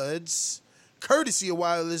earbuds, courtesy of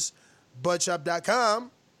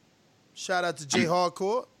wirelessbudshop.com. Shout out to Jay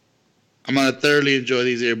Hardcore. I'm going to thoroughly enjoy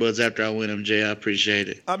these earbuds after I win them, Jay. I appreciate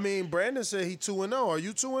it. I mean, Brandon said he 2-0. Are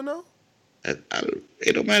you 2-0?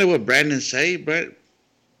 It don't matter what Brandon say, but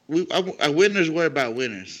winners worry about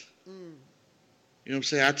winners. You know what I'm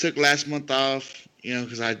saying? I took last month off,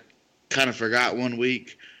 because I kind of forgot 1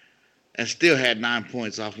 week and still had 9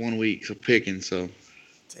 points off 1 week of picking. So,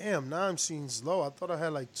 damn, 9 seems low. I thought I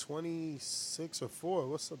had like 26 or 4.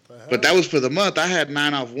 What's up the hell? But that was for the month. I had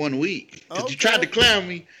 9 off 1 week. Because you tried to clown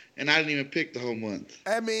me, and I didn't even pick the whole month.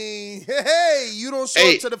 I mean, hey, you don't show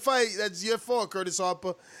up to the fight. That's your fault, Curtis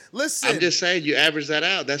Harper. Listen. I'm just saying, you average that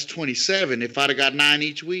out. That's 27. If I'd have got 9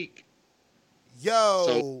 each week.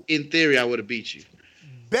 So, in theory, I would have beat you.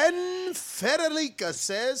 Ben Federica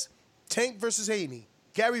says, Tank versus Haney,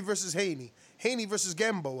 Gary versus Haney, Haney versus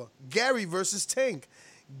Gamboa, Gary versus Tank.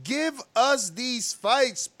 Give us these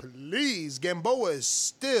fights, please. Gamboa is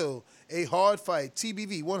still a hard fight.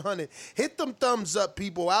 TBV 100. Hit them thumbs up,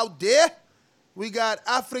 people out there. We got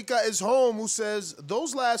Africa is Home who says,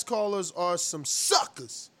 those last callers are some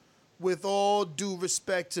suckers. With all due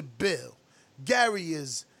respect to Bill, Gary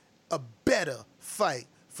is a better fight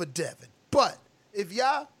for Devin. But if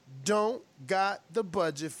y'all don't got the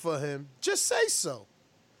budget for him, just say so.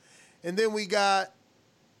 And then we got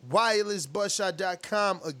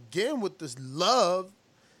wirelessbuzzshot.com again with this love,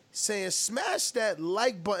 saying smash that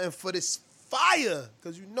like button for this fire,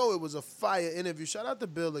 because it was a fire interview. Shout out to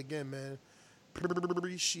Bill again, man.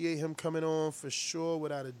 Appreciate him coming on for sure,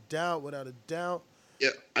 without a doubt. Yeah,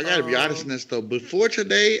 I got to be honest in this, though. Before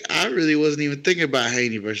today, I really wasn't even thinking about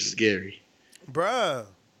Haney versus Gary. Bruh.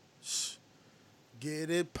 Get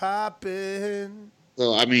it poppin'.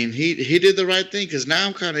 So, I mean, he did the right thing because now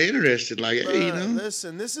I'm kind of interested. Like, hey,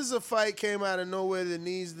 Listen, this is a fight came out of nowhere that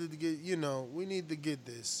needs to get, we need to get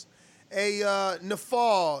this. Hey,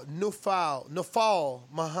 Nafal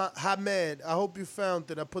Hamed, I hope you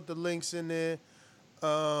found it. I put the links in there.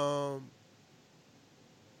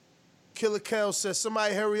 Killer Kel says,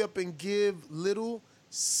 somebody hurry up and give little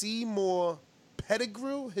Seymour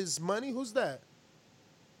Pettigrew his money. Who's that?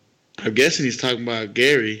 I'm guessing he's talking about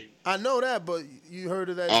Gary. I know that, but you heard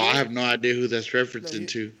of that? Oh, I have no idea who that's referencing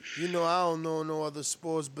to. I don't know no other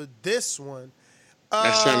sports, but this one.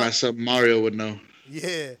 That sounds like something Mario would know.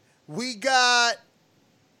 Yeah. We got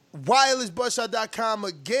wirelessbuzzshot.com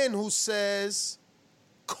again who says,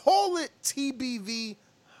 call it TBV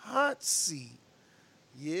hot seat.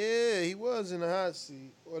 Yeah, he was in the hot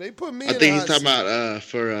seat. Well, they put me in the hot seat. I think he's talking about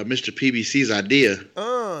for Mr. PBC's idea.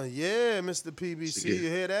 Yeah, Mr. PBC. You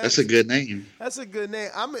hear that? That's a good name. That's a good name.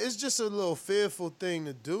 It's just a little fearful thing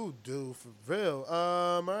to do, for real.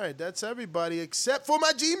 All right, that's everybody except for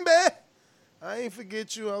my Jimbe. I ain't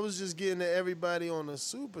forget you. I was just getting to everybody on the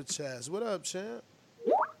super chats. What up, champ?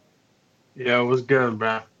 Yo, what's good,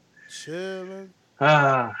 bro? Chilling.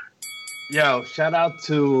 Yo, shout out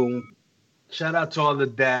to all the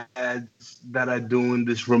dads that are doing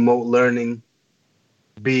this remote learning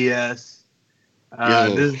BS.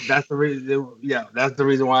 That's the reason. Yeah, that's the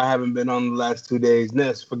reason why I haven't been on the last 2 days.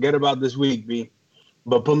 Ness, forget about this week, B.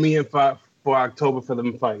 But put me in for October for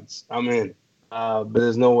them fights. I'm in. but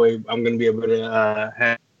there's no way I'm gonna be able to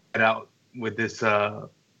head out with this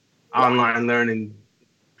online learning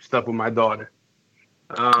stuff with my daughter.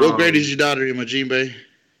 What grade is your daughter in, Majin Bay?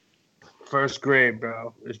 First grade,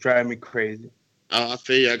 bro. It's driving me crazy. I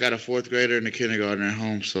feel you. I got a fourth grader and a kindergartner at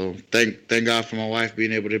home, so thank God for my wife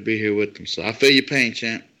being able to be here with them. So I feel your pain,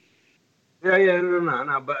 champ. Yeah,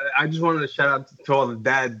 no. But I just wanted to shout out to all the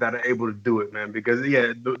dads that are able to do it, man. Because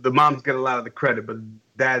the moms get a lot of the credit, but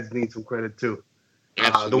dads need some credit too.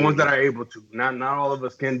 The ones that are able to. Not all of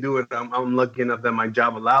us can do it. I'm lucky enough that my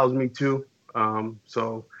job allows me to.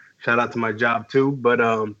 So shout out to my job too. But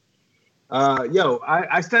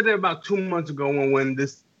I said it about 2 months ago when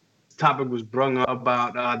this topic was brung up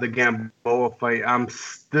about the Gamboa fight. I'm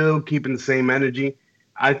still keeping the same energy.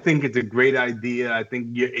 I think it's a great idea. I think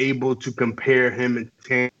you're able to compare him and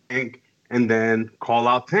Tank and then call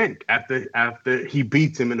out Tank after he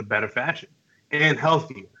beats him in a better fashion and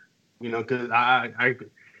healthier. Because I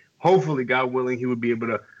hopefully, God willing, he would be able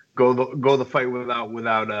to go the fight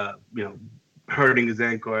without hurting his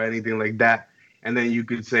ankle or anything like that. And then you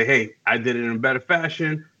could say, hey, I did it in a better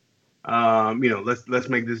fashion. Let's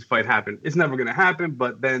make this fight happen. It's never gonna happen,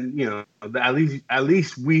 but then at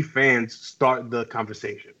least we fans start the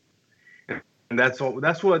conversation, and that's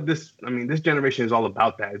what this generation is all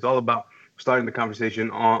about. That it's all about starting the conversation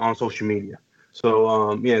on social media.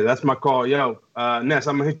 So that's my call. Ness,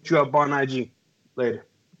 I'm gonna hit you up on IG later.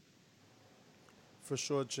 For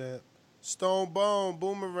sure, champ. Stone Bone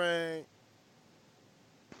Boomerang.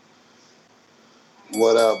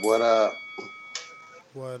 What up?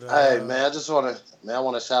 Hey man, I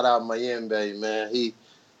want to shout out Mayembe, man. He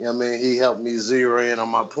helped me zero in on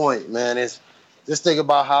my point, man. It's just think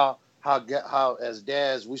about how as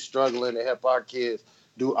dads we struggling to help our kids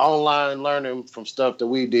do online learning from stuff that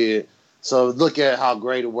we did. So look at how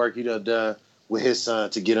great a work he done with his son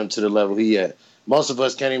to get him to the level he at. Most of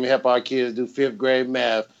us can't even help our kids do 5th grade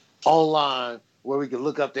math online where we can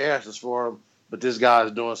look up the answers for them. But this guy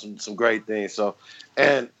is doing some great things. So,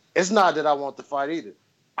 and it's not that I want the fight either.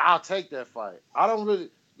 I'll take that fight. I don't really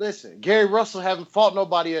listen. Gary Russell haven't fought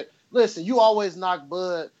nobody yet. Listen, you always knock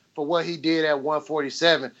Bud for what he did at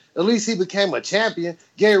 147. At least he became a champion.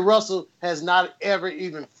 Gary Russell has not ever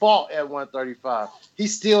even fought at 135. He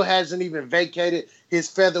still hasn't even vacated his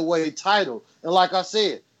featherweight title. And like I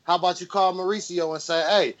said, how about you call Mauricio and say,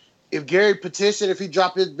 hey, if Gary petitioned, if he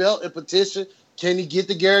dropped his belt and petition, can he get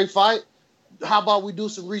the Gary fight? How about we do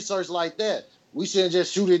some research like that? We shouldn't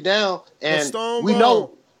just shoot it down, and we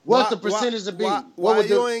know what the percentage to be. Why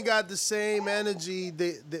you ain't got the same energy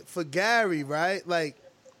for Gary, right? Like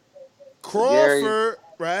Crawford,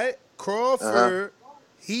 right? Crawford,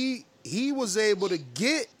 he was able to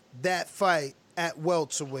get that fight at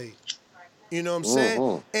welterweight. You know what I'm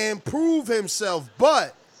saying? And prove himself,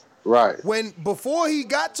 but before he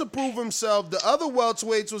got to prove himself, the other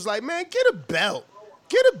welterweights was like, man, get a belt.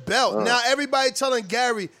 Get a belt. Now everybody telling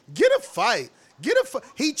Gary, get a fight.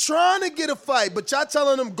 He trying to get a fight, but y'all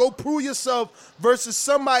telling him go prove yourself versus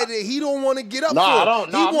somebody that he don't want to get up for.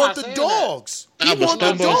 He want the dogs. He want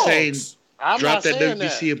the dogs. Drop that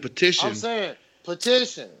WBC and petition. I'm saying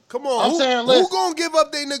petition. Come on. Who gonna give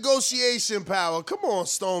up their negotiation power? Come on,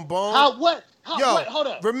 Stone Bone. Wait, hold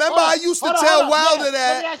up. Remember I used to tell Wilder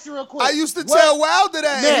that. Let me ask you real quick. I used to tell Wilder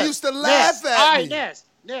that, and he used to laugh at me. All right,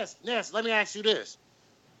 Ness, let me ask you this.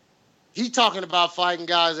 He talking about fighting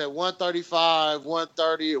guys at 135,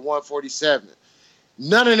 130, and 147.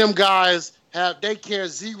 None of them guys they care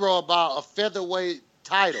zero about a featherweight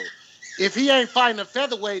title. If he ain't fighting a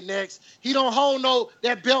featherweight next, he don't hold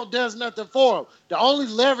that belt does nothing for him. The only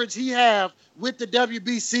leverage he have with the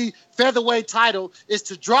WBC featherweight title is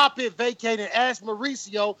to drop it, vacate, and ask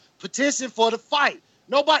Mauricio petition for the fight.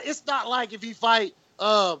 It's not like if he fight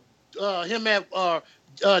him at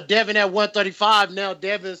Devin at 135. Now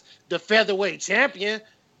Devin's the featherweight champion.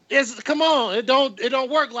 Come on, it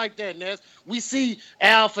don't work like that, Ness. We see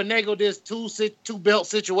Al finagle this two belt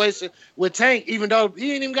situation with Tank, even though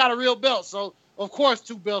he ain't even got a real belt. So of course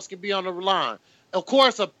 2 belts can be on the line. Of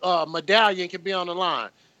course a medallion can be on the line.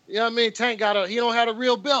 You know what I mean? Tank he don't have a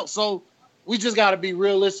real belt. So we just got to be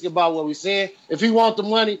realistic about what we're saying. If he want the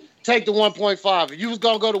money, take the 1.5. If you was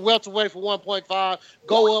gonna go to welterweight for 1.5,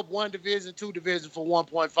 go up 1 division, 2 divisions for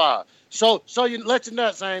 1.5. So you let your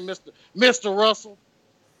nuts hang, Mr. Russell.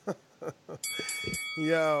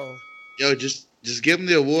 Yo, just give him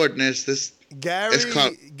the award, Ness. Gary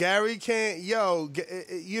can't.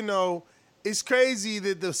 It's crazy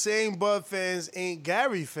that the same Bud fans ain't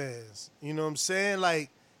Gary fans. You know what I'm saying? Like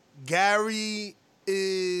Gary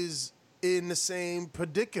is in the same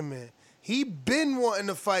predicament. He been wanting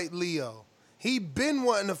to fight Leo. He been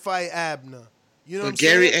wanting to fight Abner. You know but what I'm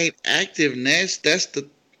Gary saying? ain't active, Ness.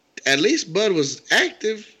 At least Bud was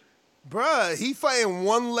active. Bruh, he fighting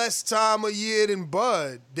one less time a year than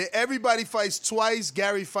Bud. Everybody fights twice.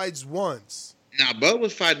 Gary fights once. Now, Bud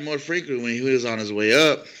was fighting more frequently when he was on his way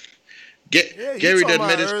up. Yeah, Gary talking done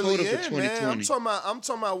met his about quota early for in, 2020. Man. I'm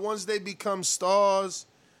talking about once they become stars,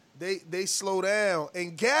 they slow down.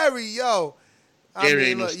 And Gary, Gary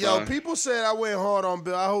ain't no star. people said I went hard on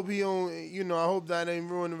Bill. I hope he don't, I hope that ain't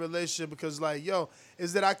ruin the relationship because,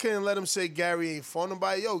 is that I couldn't let him say Gary ain't fought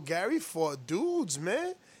nobody. Gary fought dudes,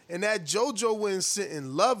 man. And that JoJo win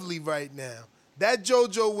sitting lovely right now. That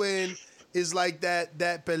JoJo win is like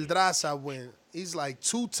that Pedraza win. He's like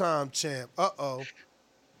 2-time champ. Uh-oh.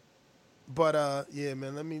 But yeah,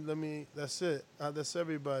 man, let me that's it. That's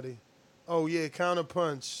everybody. Oh yeah,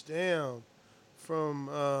 counterpunch. Damn. From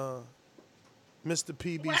Mr.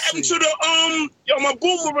 PBC. What happened to the my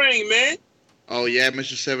boomerang, man? Oh yeah,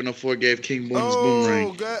 Mr. 704 gave King Boone his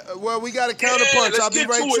boomerang. Well, we got a counterpunch. let's I'll be get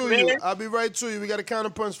right to it, to you. man. I'll be right to you. We got a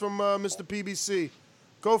counterpunch from Mr. PBC.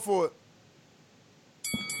 Go for it.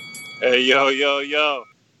 Hey, yo.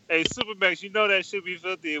 Hey, Supermax, you know that should be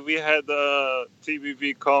filthy if we had the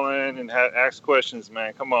TBV call in and ask questions,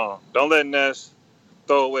 man. Come on. Don't let Ness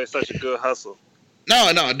throw away such a good hustle.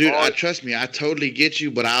 No, dude, trust me. I totally get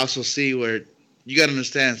you, but I also see where you got to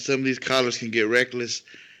understand some of these callers can get reckless.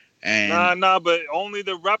 And Nah, but only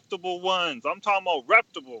the reputable ones. I'm talking about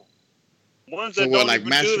reputable. Ones so that what, don't like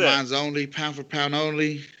even do that. masterminds only, pound for pound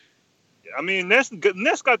only? I mean, Ness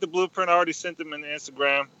got the blueprint. I already sent them in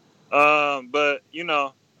Instagram. But,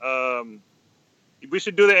 we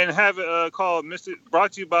should do that and have it called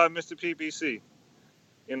brought to you by Mr. PPC.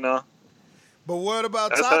 But what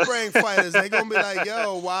about Top Rank fighters? They gonna be like,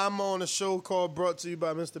 yo, why I'm on a show called Brought to You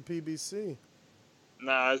by Mr. PBC?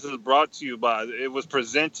 Nah, this is brought to you by. It was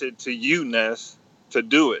presented to you, Ness, to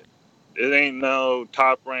do it. It ain't no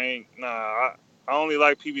Top Rank. Nah, I only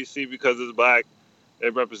like PBC because it's black. They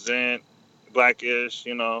represent blackish.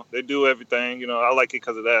 They do everything. I like it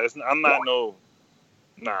because of that. I'm not no.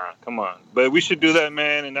 Nah, come on. But we should do that,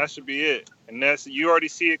 man, and that should be it. And you already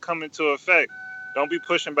see it come into effect. Don't be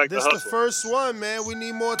pushing back the hustle. This the first one, man. We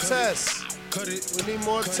need more tests. We need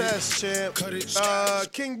more tests, champ.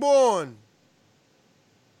 King Born.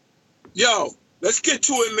 Yo, let's get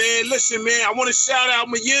to it, man. Listen, man, I want to shout out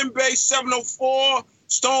Mayimbe 704,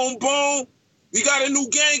 Stone Bone. We got a new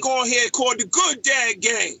gang on here called the Good Dad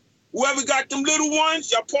Gang. Whoever got them little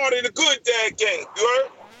ones, y'all part of the Good Dad Gang. You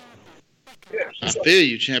heard? Yeah. I feel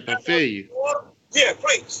you, champ. I feel you. Yeah,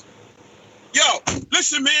 please. Yo,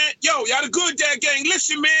 listen, man. Y'all the Good Dad Gang.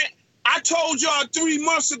 Listen, man. I told y'all 3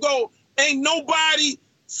 months ago, ain't nobody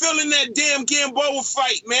feeling that damn Gamboa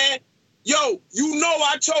fight, man. Yo,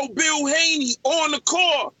 I told Bill Haney on the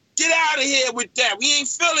call, get out of here with that. We ain't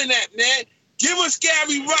feeling that, man. Give us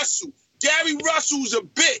Gary Russell. Gary Russell's a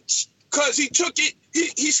bitch because he took it.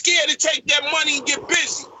 He's scared to take that money and get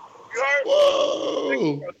busy. You heard?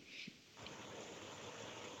 Whoa.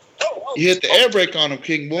 You hit the air brake on him,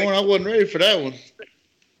 King Born. I wasn't ready for that one.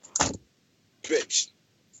 Bitch.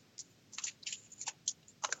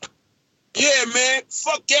 Yeah, man.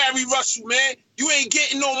 Fuck Gary Russell, man. You ain't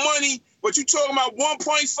getting no money, but you talking about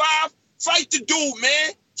 1.5? Fight the dude,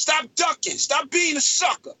 man. Stop ducking. Stop being a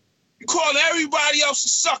sucker. You call everybody else a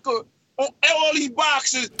sucker on all these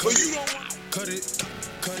boxes, but you don't want to cut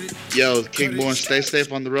it. Yo, King Born, stay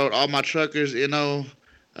safe on the road. All my truckers,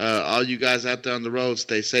 all you guys out there on the road,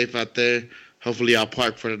 stay safe out there. Hopefully y'all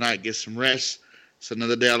park for the night, get some rest. It's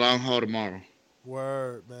another day of long haul tomorrow.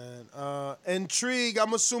 Word, man. Intrigue,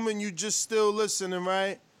 I'm assuming you just still listening,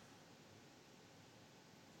 right?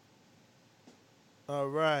 All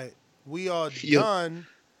right. We are done.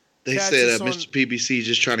 They said Mr. PBC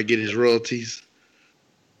just trying to get his royalties.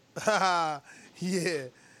 Yeah.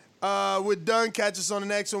 We're done. Catch us on the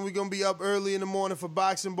next one. We're going to be up early in the morning for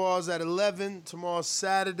Boxing Balls at 11. Tomorrow's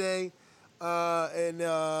Saturday.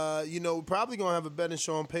 We're probably going to have a betting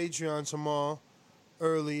show on Patreon tomorrow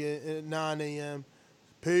early at 9 a.m.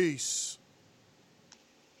 Peace.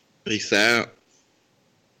 Peace out.